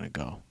think it's going to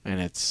go. And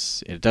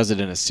it does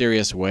it in a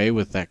serious way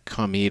with that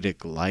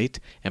comedic light.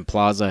 And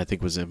Plaza, I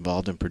think, was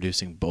involved in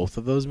producing both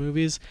of those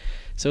movies.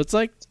 So it's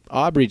like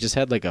Aubrey just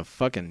had like a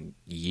fucking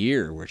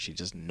year where she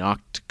just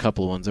knocked a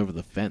couple ones over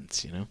the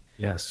fence,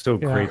 Yeah, so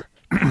great.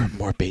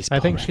 More baseball.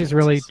 I think she's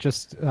really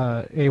just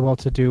able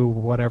to do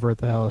whatever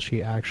the hell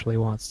she actually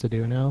wants to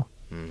do now.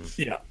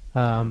 Yeah.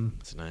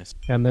 That's nice.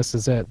 And this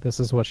is it. This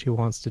is what she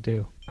wants to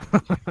do.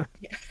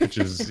 Which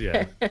is,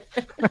 the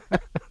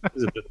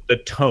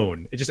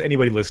tone. It's just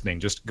anybody listening,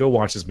 just go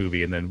watch this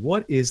movie and then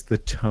what is the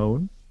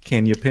tone?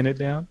 Can you pin it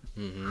down?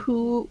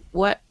 Mm-hmm.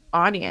 What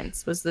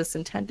audience was this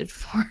intended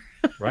for?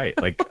 Right.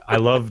 Like I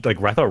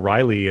thought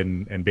Riley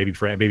and Baby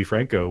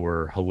Franco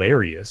were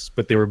hilarious,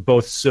 but they were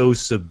both so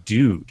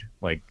subdued.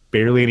 Like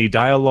barely any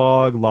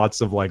dialogue,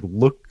 lots of like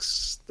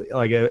looks.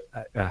 Like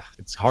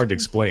it's hard to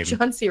explain.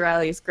 John C.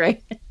 Reilly is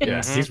great.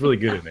 Yeah, he's really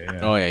good in it. Yeah.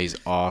 Oh yeah, he's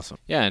awesome.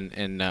 Yeah,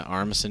 and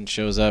Armisen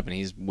shows up and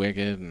he's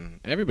wicked,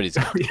 and everybody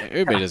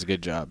does a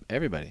good job.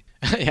 Everybody.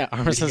 Yeah,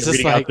 Armisen's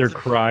just like their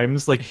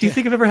crimes. Like, do you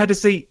think I've ever had to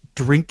say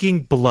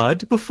drinking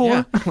blood before?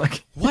 Yeah.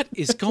 Like, what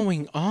is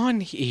going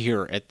on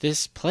here at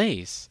this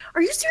place?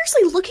 Are you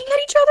seriously looking at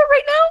each other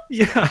right now?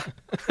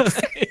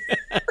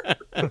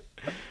 Yeah.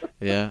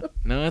 Yeah.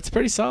 No, it's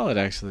pretty solid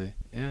actually.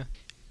 Yeah.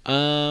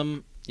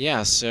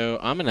 Yeah, so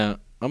I'm gonna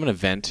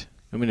vent.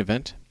 I'm gonna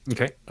vent.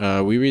 Okay.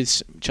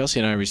 Chelsea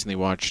and I recently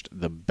watched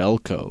The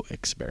Belko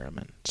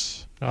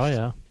Experiment. Oh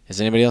yeah. Has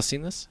anybody else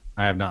seen this?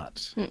 I have not.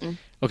 Mm-mm.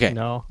 Okay.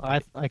 No,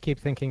 I keep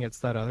thinking it's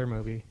that other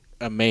movie.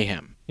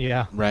 Mayhem.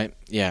 Yeah. Right?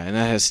 Yeah, and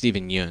that has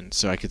Stephen Yeun,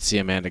 so I could see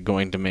Amanda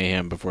going to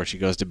Mayhem before she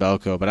goes to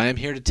Belko. But I am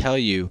here to tell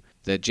you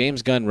that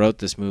James Gunn wrote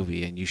this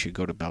movie, and you should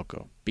go to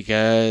Belko.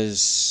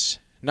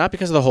 Not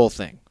because of the whole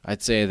thing.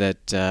 I'd say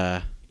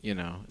that,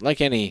 like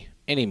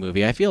any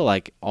movie, I feel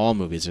like all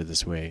movies are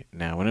this way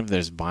now. Whenever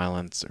there's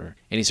violence or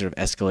any sort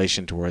of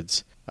escalation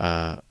towards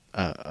an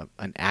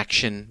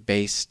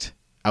action-based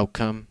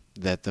outcome,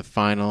 that the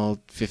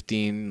final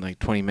 15,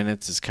 20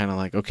 minutes is kind of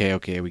like,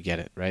 okay, we get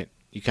it, right?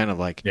 You kind of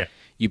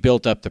you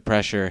built up the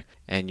pressure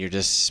and you're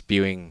just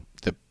spewing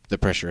the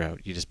pressure out.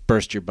 You just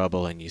burst your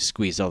bubble and you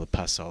squeeze all the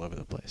pus all over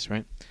the place,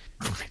 right?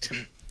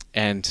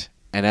 And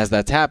as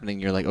that's happening,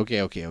 you're like,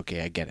 okay,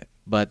 I get it.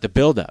 But the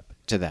build-up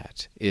to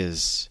that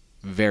is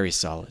very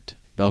solid.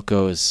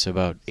 Belko is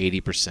about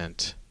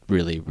 80%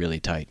 really, really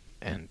tight,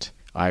 and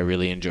I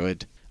really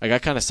enjoyed. I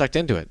got kind of sucked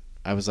into it.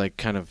 I was like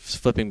kind of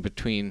flipping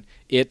between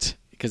it,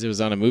 because it was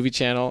on a movie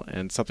channel,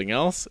 and something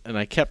else, and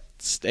I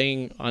kept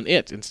staying on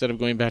it instead of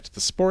going back to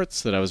the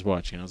sports that I was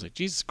watching. I was like,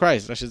 Jesus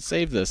Christ, I should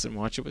save this and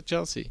watch it with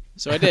Chelsea.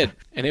 So I did,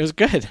 and it was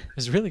good. It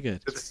was really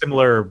good. It's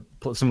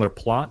a similar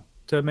plot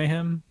to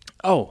Mayhem?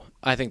 Oh,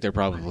 I think they're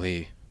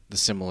probably the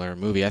similar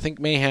movie. I think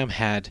Mayhem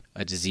had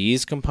a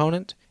disease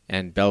component,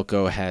 and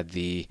Belko had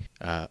the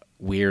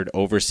weird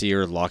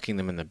overseer locking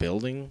them in the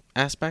building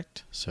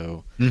aspect.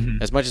 So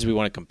as much as we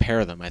want to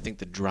compare them, I think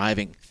the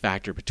driving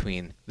factor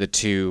between the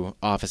two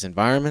office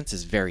environments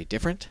is very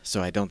different.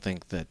 So I don't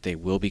think that they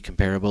will be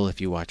comparable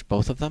if you watch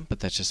both of them, but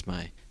that's just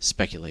my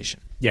speculation.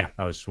 Yeah,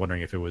 I was just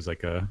wondering if it was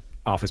like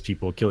office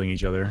people killing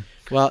each other.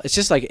 Well, it's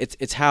just like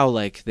it's how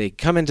like they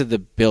come into the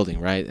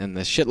building, right? And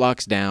the shit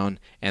locks down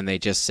and they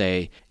just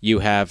say, you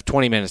have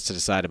 20 minutes to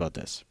decide about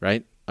this,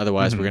 right?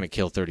 Otherwise we're going to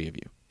kill 30 of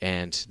you.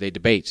 And they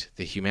debate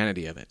the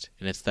humanity of it.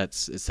 And it's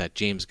that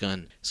James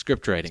Gunn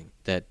script writing,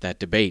 that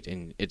debate,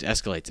 and it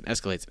escalates and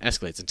escalates and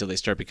escalates until they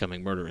start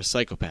becoming murderous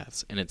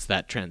psychopaths. And it's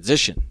that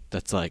transition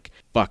that's like,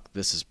 fuck,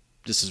 this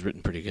is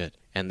written pretty good.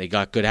 And they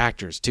got good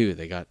actors too.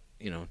 They got,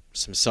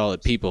 some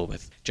solid people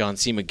with John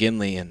C.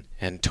 McGinley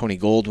and Tony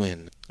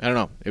Goldwyn. I don't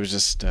know. It was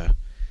just it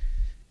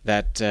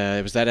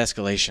was that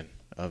escalation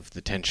of the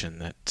tension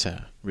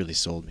that really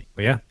sold me.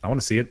 But yeah, I want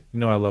to see it.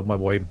 I love my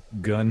boy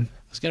Gunn.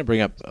 I was going to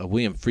bring up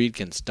William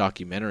Friedkin's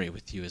documentary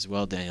with you as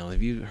well, Daniel.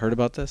 Have you heard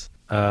about this?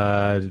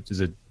 Is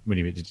it, what do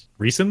you mean,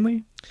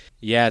 recently?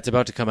 Yeah, it's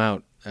about to come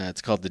out.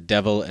 It's called The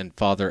Devil and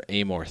Father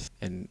Amorth.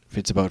 And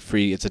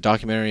it's a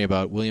documentary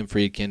about William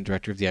Friedkin,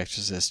 director of The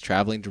Exorcist,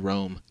 traveling to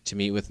Rome to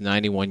meet with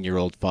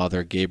 91-year-old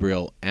Father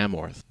Gabriel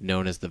Amorth,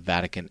 known as the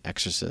Vatican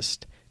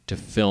Exorcist, to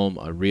film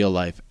a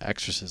real-life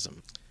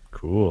exorcism.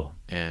 Cool.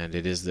 And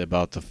it is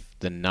about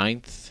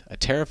a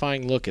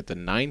terrifying look at the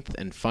 9th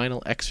and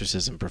final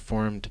exorcism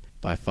performed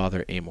by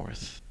Father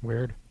Amorth.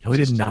 Weird. Oh, he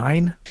did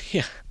 9?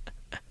 Yeah.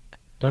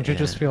 Don't you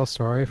just feel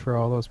sorry for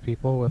all those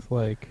people with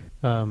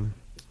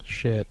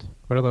shit?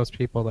 What are those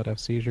people that have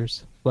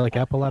seizures? Like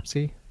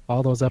epilepsy?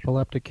 All those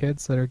epileptic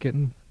kids that are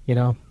getting,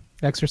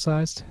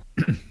 exorcised?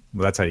 Well,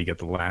 that's how you get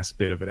the last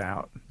bit of it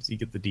out. So you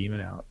get the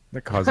demon out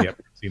that caused the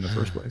epilepsy in the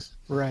first place.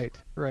 Right.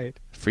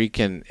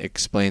 Friedkin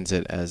explains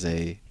it as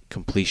a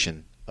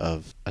completion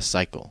of a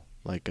cycle.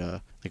 Like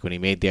when he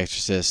made The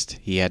Exorcist,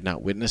 he had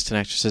not witnessed an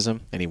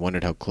exorcism, and he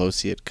wondered how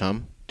close he had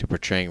come to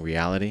portraying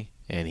reality,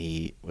 and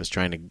he was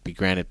trying to be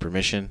granted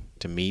permission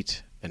to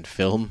meet and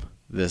film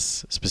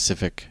this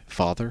specific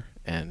father,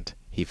 and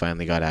he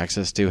finally got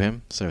access to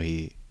him, so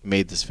he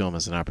made this film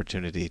as an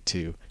opportunity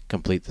to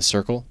complete the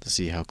circle, to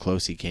see how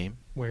close he came.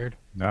 Weird.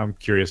 Now I'm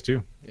curious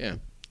too. Yeah,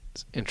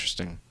 it's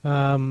interesting.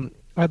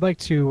 I'd like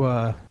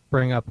to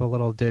bring up a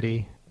little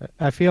ditty.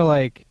 I feel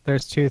like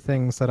there's two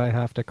things that I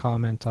have to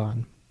comment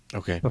on.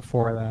 Okay.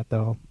 Before that,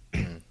 though.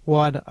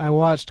 One, I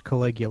watched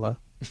Caligula.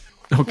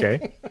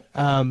 Okay.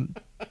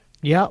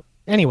 Yeah.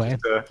 Anyway.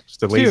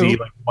 Just a lazy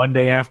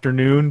Monday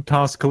afternoon,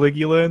 toss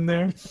Caligula in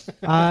there?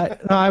 No,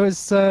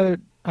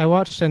 I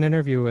watched an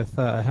interview with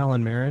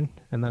Helen Mirren,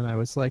 and then I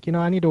was like,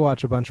 I need to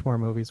watch a bunch more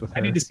movies with her.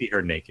 I need to see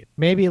her naked.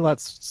 Maybe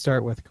let's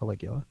start with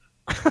Caligula.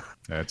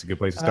 That's a good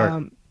place to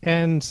start.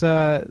 And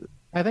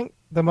I think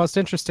the most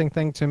interesting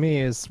thing to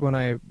me is when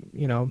I,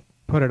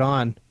 put it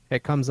on,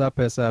 it comes up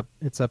as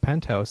it's a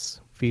Penthouse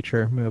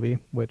feature movie,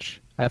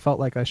 which I felt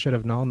like I should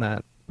have known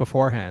that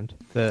beforehand.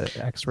 The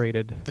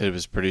X-rated. That it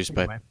was produced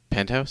by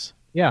Penthouse?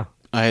 Yeah.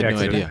 I had no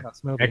X- idea.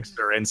 X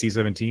or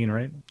NC-17,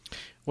 right?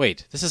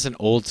 Wait, this is an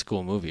old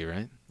school movie,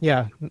 right?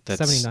 Yeah, That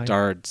 79.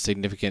 starred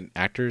significant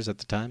actors at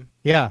the time?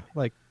 Yeah,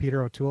 like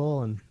Peter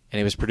O'Toole and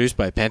And it was produced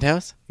by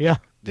Penthouse? yeah,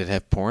 Did it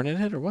have porn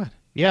in it or what?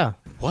 yeah,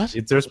 What?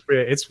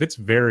 It's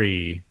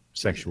very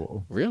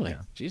sexual. Really?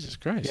 Jesus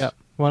Christ. yeah.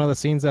 One of the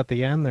scenes at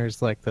the end,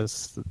 there's like the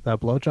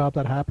blowjob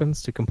that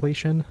happens to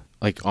completion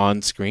Like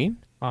on screen?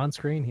 on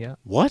screen. Yeah,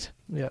 What?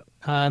 yeah.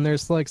 And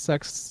there's like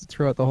sex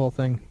throughout the whole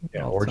thing.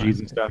 Yeah, all the orgies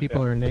time. and stuff,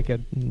 People yeah. are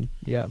naked. And,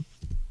 yeah.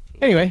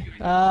 Anyway,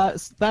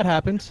 that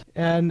happened,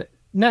 and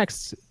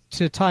next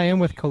to tie in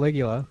with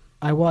Caligula,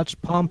 I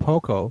watched Pom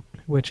Poko,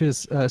 which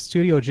is a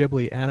Studio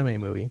Ghibli anime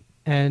movie,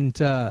 and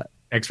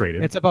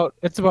X-rated. it's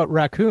about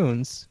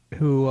raccoons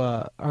who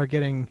are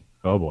getting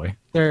Oh boy.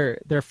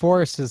 their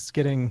forest is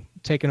getting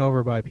taken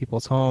over by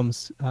people's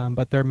homes,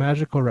 but they're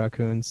magical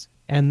raccoons,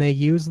 and they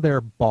use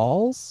their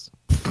balls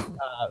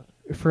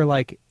for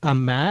like a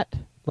mat.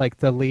 Like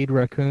the lead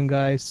raccoon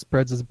guy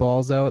spreads his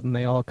balls out, and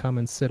they all come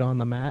and sit on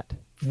the mat.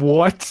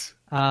 What?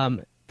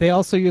 They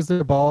also use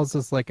their balls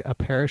as like a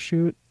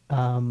parachute,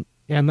 and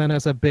then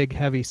as a big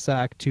heavy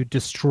sack to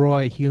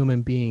destroy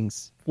human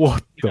beings.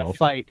 What in a the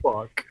fight?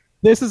 fuck?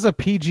 This is a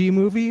PG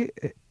movie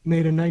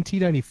made in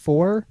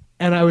 1994,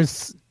 and I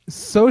was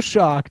so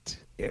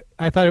shocked.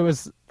 I thought it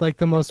was like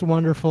the most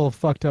wonderful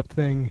fucked up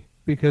thing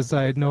because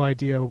I had no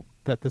idea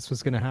that this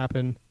was going to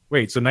happen.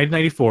 Wait, so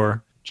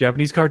 1994,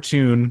 Japanese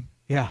cartoon,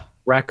 Yeah.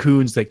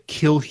 raccoons that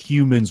kill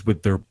humans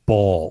with their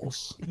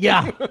balls.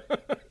 Yeah.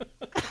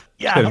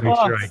 Yeah. Gotta make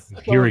sure I'm so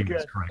hearing good.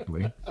 this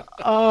correctly.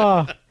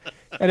 Oh,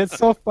 and it's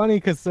so funny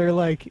because they're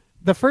like,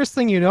 the first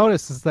thing you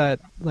notice is that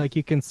like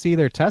you can see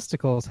their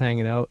testicles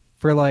hanging out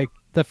for like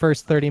the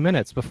first 30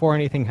 minutes before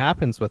anything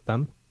happens with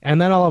them. And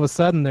then all of a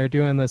sudden they're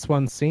doing this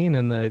one scene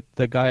and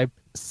the guy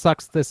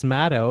sucks this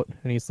mat out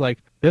and he's like,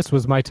 this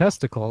was my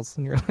testicles.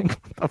 And you're like,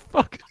 what the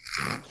fuck?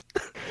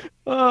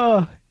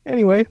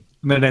 Anyway.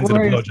 And then it ends in a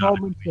glorious blowjob.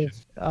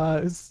 moments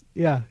of,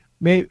 yeah,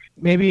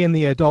 maybe in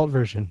the adult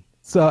version.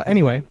 So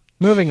anyway,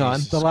 moving on.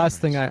 The last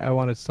thing I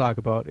wanted to talk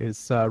about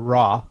is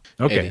Raw.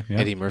 Okay.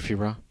 Eddie Murphy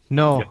Raw?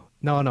 No.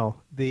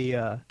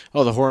 The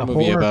the horror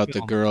movie horror about the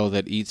film. girl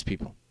that eats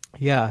people.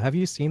 Yeah, have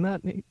you seen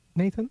that,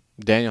 Nathan?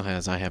 Daniel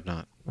has. I have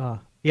not.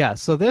 Yeah,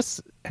 so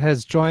this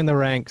has joined the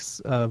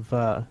ranks of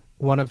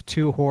one of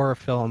two horror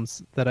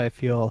films that I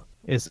feel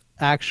is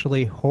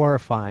actually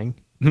horrifying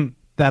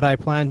that I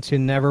plan to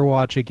never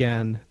watch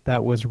again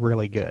that was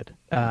really good.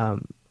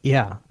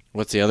 Yeah.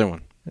 What's the other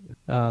one?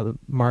 The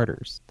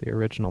Martyrs, the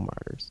original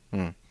Martyrs.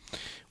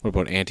 What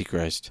about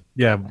Antichrist?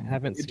 Yeah, I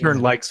haven't seen intern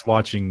it. likes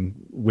watching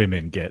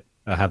women get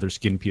have their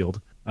skin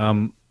peeled.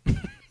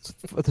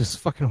 This is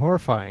fucking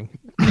horrifying.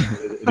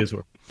 It is.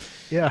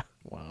 Yeah.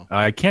 Wow.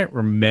 I can't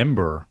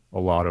remember a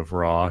lot of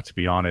Raw, to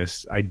be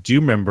honest. I do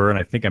remember, and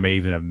I think I may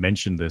even have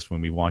mentioned this when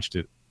we watched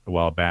it a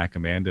while back,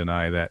 Amanda and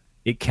I, that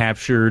it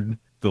captured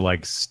the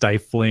like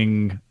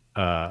stifling,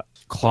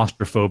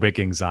 claustrophobic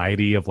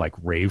anxiety of like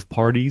rave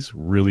parties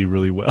really,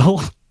 really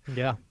well.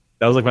 Yeah.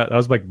 That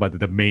was like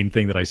the main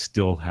thing that I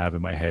still have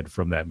in my head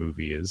from that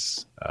movie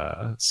is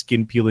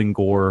skin peeling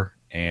gore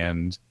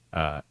and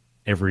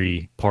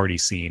every party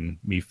scene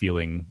me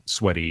feeling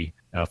sweaty,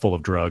 full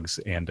of drugs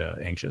and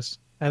anxious.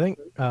 I think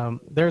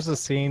there's a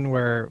scene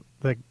where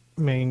the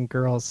main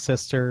girl's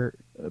sister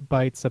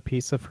bites a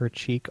piece of her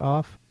cheek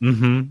off.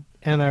 Mm-hmm.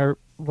 And I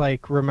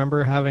like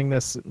remember having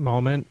this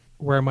moment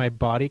where my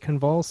body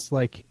convulsed,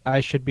 like I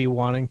should be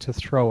wanting to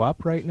throw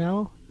up right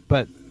now,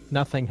 but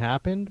nothing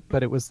happened.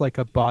 But it was like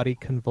a body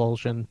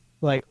convulsion,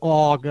 like,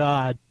 oh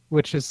God,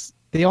 which is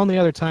the only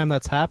other time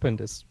that's happened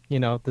is,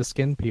 the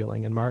skin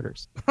peeling in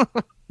Martyrs.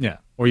 Yeah.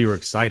 Or you were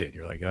excited.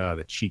 You're like,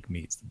 the cheek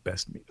meat's the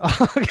best meat.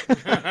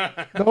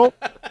 Nope.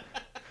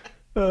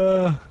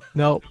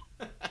 Nope.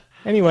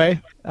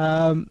 Anyway,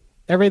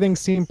 everything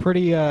seemed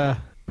pretty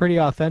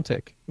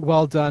authentic.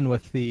 Well done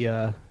with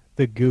the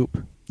goop.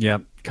 Yeah.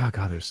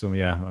 God, there's so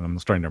I'm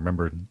starting to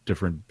remember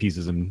different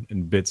pieces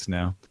and bits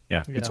now.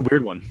 Yeah. It's a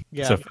weird one.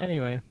 Yeah. It's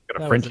Anyway,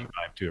 got a French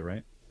vibe to it,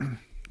 right?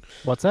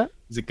 What's that?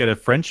 Is it got a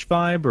French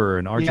vibe or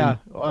an Argentine?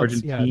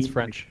 It's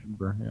French.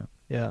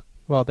 Yeah.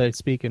 Well, they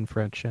speak in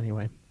French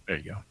anyway. There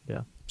you go.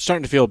 Yeah.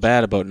 Starting to feel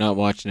bad about not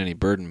watching any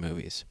Burden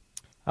movies.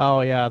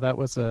 Oh yeah, that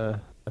was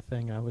a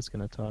thing I was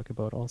going to talk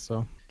about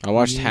also. I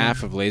watched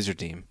half of Laser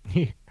Team.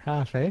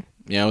 Half, eh?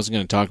 Yeah, I wasn't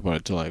going to talk about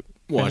it till I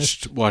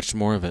watched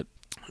more of it.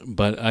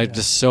 But I'm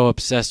just so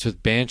obsessed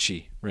with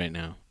Banshee right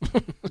now.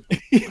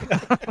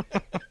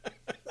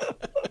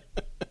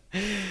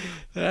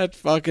 That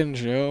fucking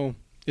show.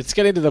 It's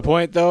getting to the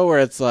point though where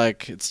it's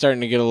like it's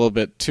starting to get a little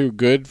bit too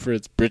good for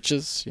its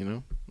britches,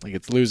 Like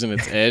it's losing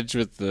its edge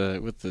with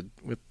the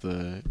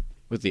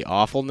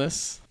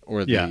awfulness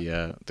or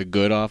the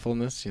good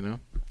awfulness,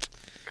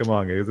 Come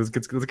on, guys. Let's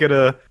get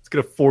a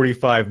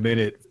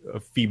 45-minute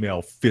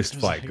female fist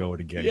fight going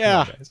again.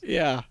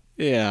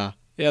 Yeah.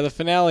 The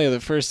finale of the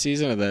first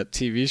season of that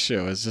TV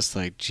show is just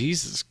like,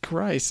 Jesus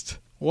Christ,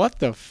 what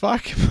the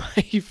fuck am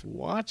I even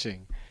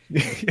watching?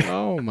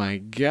 Oh my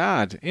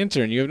God,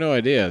 intern, you have no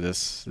idea.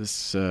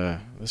 This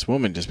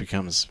woman just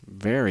becomes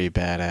very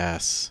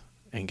badass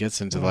and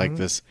gets into like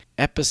this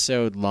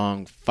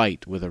episode-long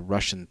fight with a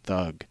Russian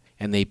thug,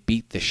 and they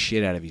beat the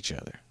shit out of each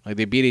other. Like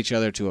they beat each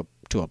other to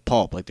a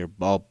pulp. Like they're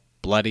all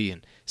bloody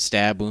and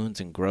stab wounds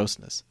and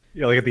grossness.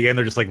 Yeah, like at the end,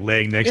 they're just like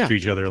laying next to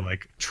each other,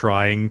 like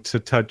trying to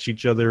touch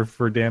each other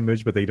for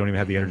damage, but they don't even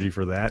have the energy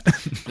for that.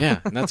 Yeah,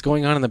 and that's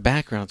going on in the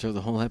background through the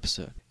whole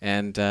episode.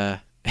 And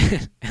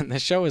and the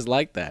show is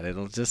like that.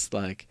 It'll just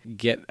like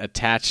get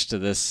attached to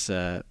this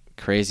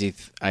crazy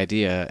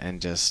idea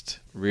and just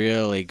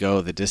really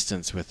go the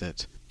distance with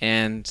it.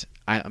 And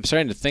I'm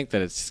starting to think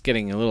that it's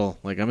getting a little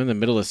like I'm in the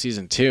middle of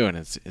season 2, and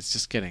it's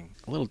just getting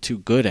a little too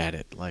good at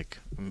it. Like,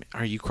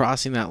 are you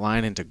crossing that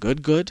line into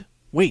good?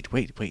 Wait.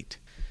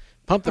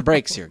 Pump the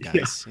brakes here,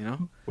 guys. You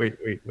know. Wait.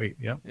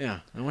 Yeah. Yeah.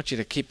 I want you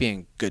to keep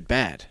being good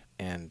bad,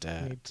 and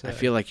I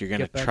feel like you're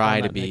going to try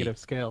to be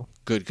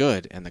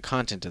good, and the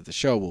content of the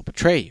show will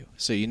betray you.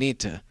 So you need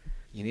to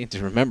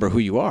remember who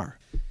you are.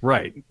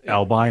 Right.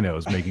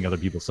 Albinos making other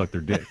people suck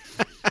their dick.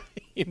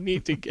 You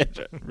need to get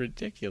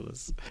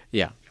ridiculous.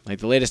 Yeah. Like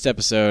the latest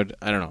episode,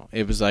 I don't know.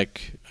 It was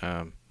like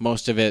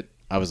most of it,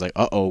 I was like,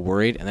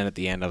 worried. And then at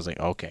the end, I was like,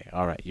 okay,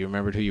 all right. You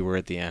remembered who you were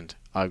at the end.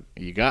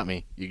 You got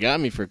me. You got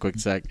me for a quick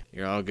sec.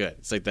 You're all good.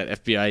 It's like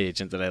that FBI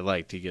agent that I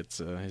liked. He gets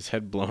his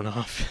head blown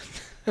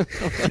off.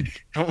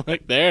 I'm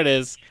like, there it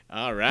is.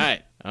 All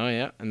right. Oh,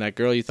 yeah. And that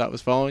girl you thought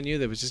was following you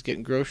that was just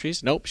getting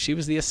groceries? Nope. She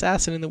was the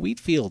assassin in the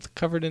wheat field,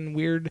 covered in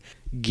weird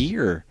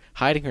gear,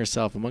 hiding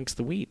herself amongst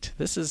the wheat.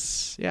 This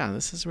is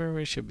where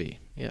we should be.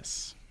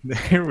 Yes.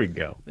 There we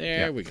go.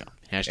 There we go.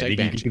 Hashtag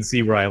you can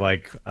see where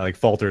I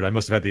faltered. I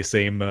must have had the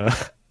same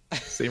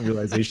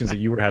realizations that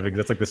you were having.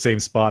 That's like the same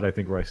spot, I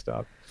think, where I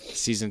stopped.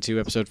 Season 2,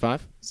 episode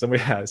 5?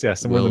 Somebody has, yeah,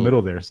 somewhere in the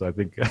middle there. So I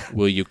think.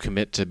 Will you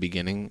commit to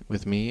beginning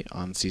with me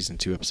on season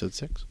 2, episode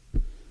 6?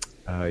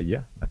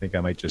 Yeah, I think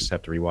I might just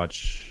have to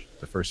rewatch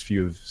the first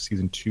few of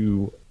season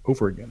 2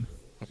 over again.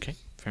 Okay,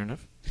 fair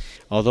enough.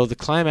 Although the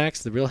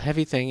climax, the real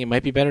heavy thing, it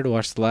might be better to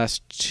watch the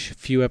last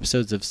few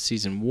episodes of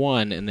season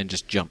 1 and then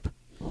just jump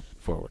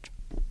forward.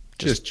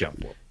 Just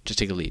jump forward. Just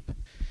take a leap.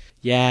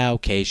 Yeah,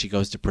 okay, she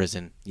goes to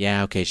prison.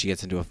 Yeah, okay, she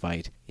gets into a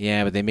fight.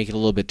 Yeah, but they make it a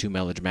little bit too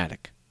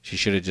melodramatic. She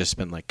should have just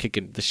been like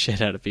kicking the shit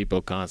out of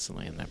people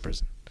constantly in that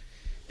prison.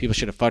 People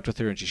should have fucked with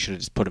her, and she should have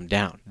just put them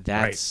down.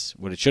 That's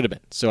what it should have been.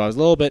 So I was a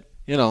little bit,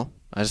 I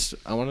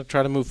want to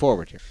try to move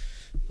forward here.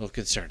 A little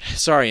concerned.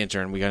 Sorry,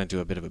 intern, we got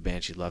into a bit of a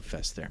Banshee love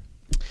fest there.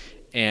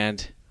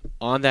 And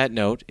on that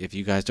note, if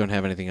you guys don't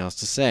have anything else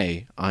to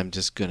say, I'm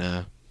just going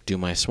to do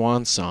my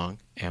swan song,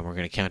 and we're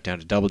going to count down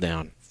to Double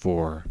Down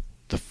for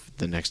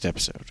the next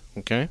episode.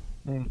 Okay?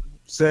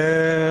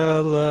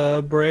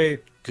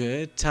 Celebrate.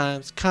 Good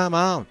times. Come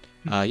on.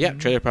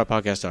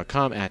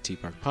 TrailerParkPodcast.com, at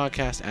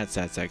TParkPodcast, at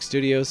SatSack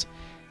Studios,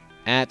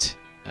 at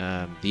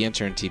The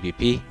Intern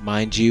TPP.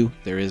 Mind you,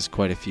 there is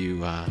quite a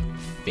few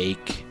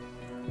fake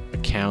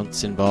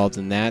accounts involved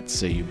in that,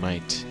 so you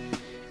might,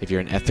 if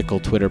you're an ethical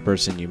Twitter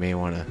person, you may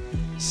want to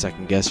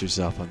second guess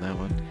yourself on that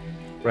one.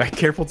 Right,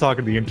 careful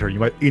talking to the intern. You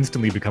might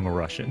instantly become a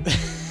Russian.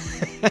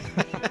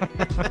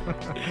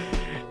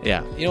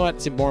 Yeah, you know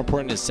what's more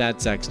important is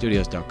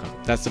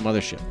SatSackStudios.com. That's the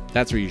mothership.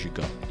 That's where you should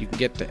go. You can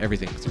get to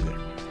everything through there.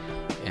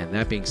 And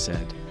that being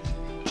said,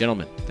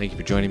 gentlemen, thank you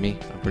for joining me.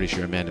 I'm pretty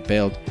sure Amanda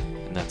bailed,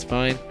 and that's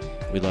fine.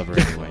 We love her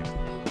anyway.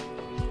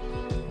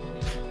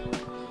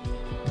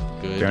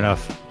 Good. Fair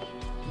enough.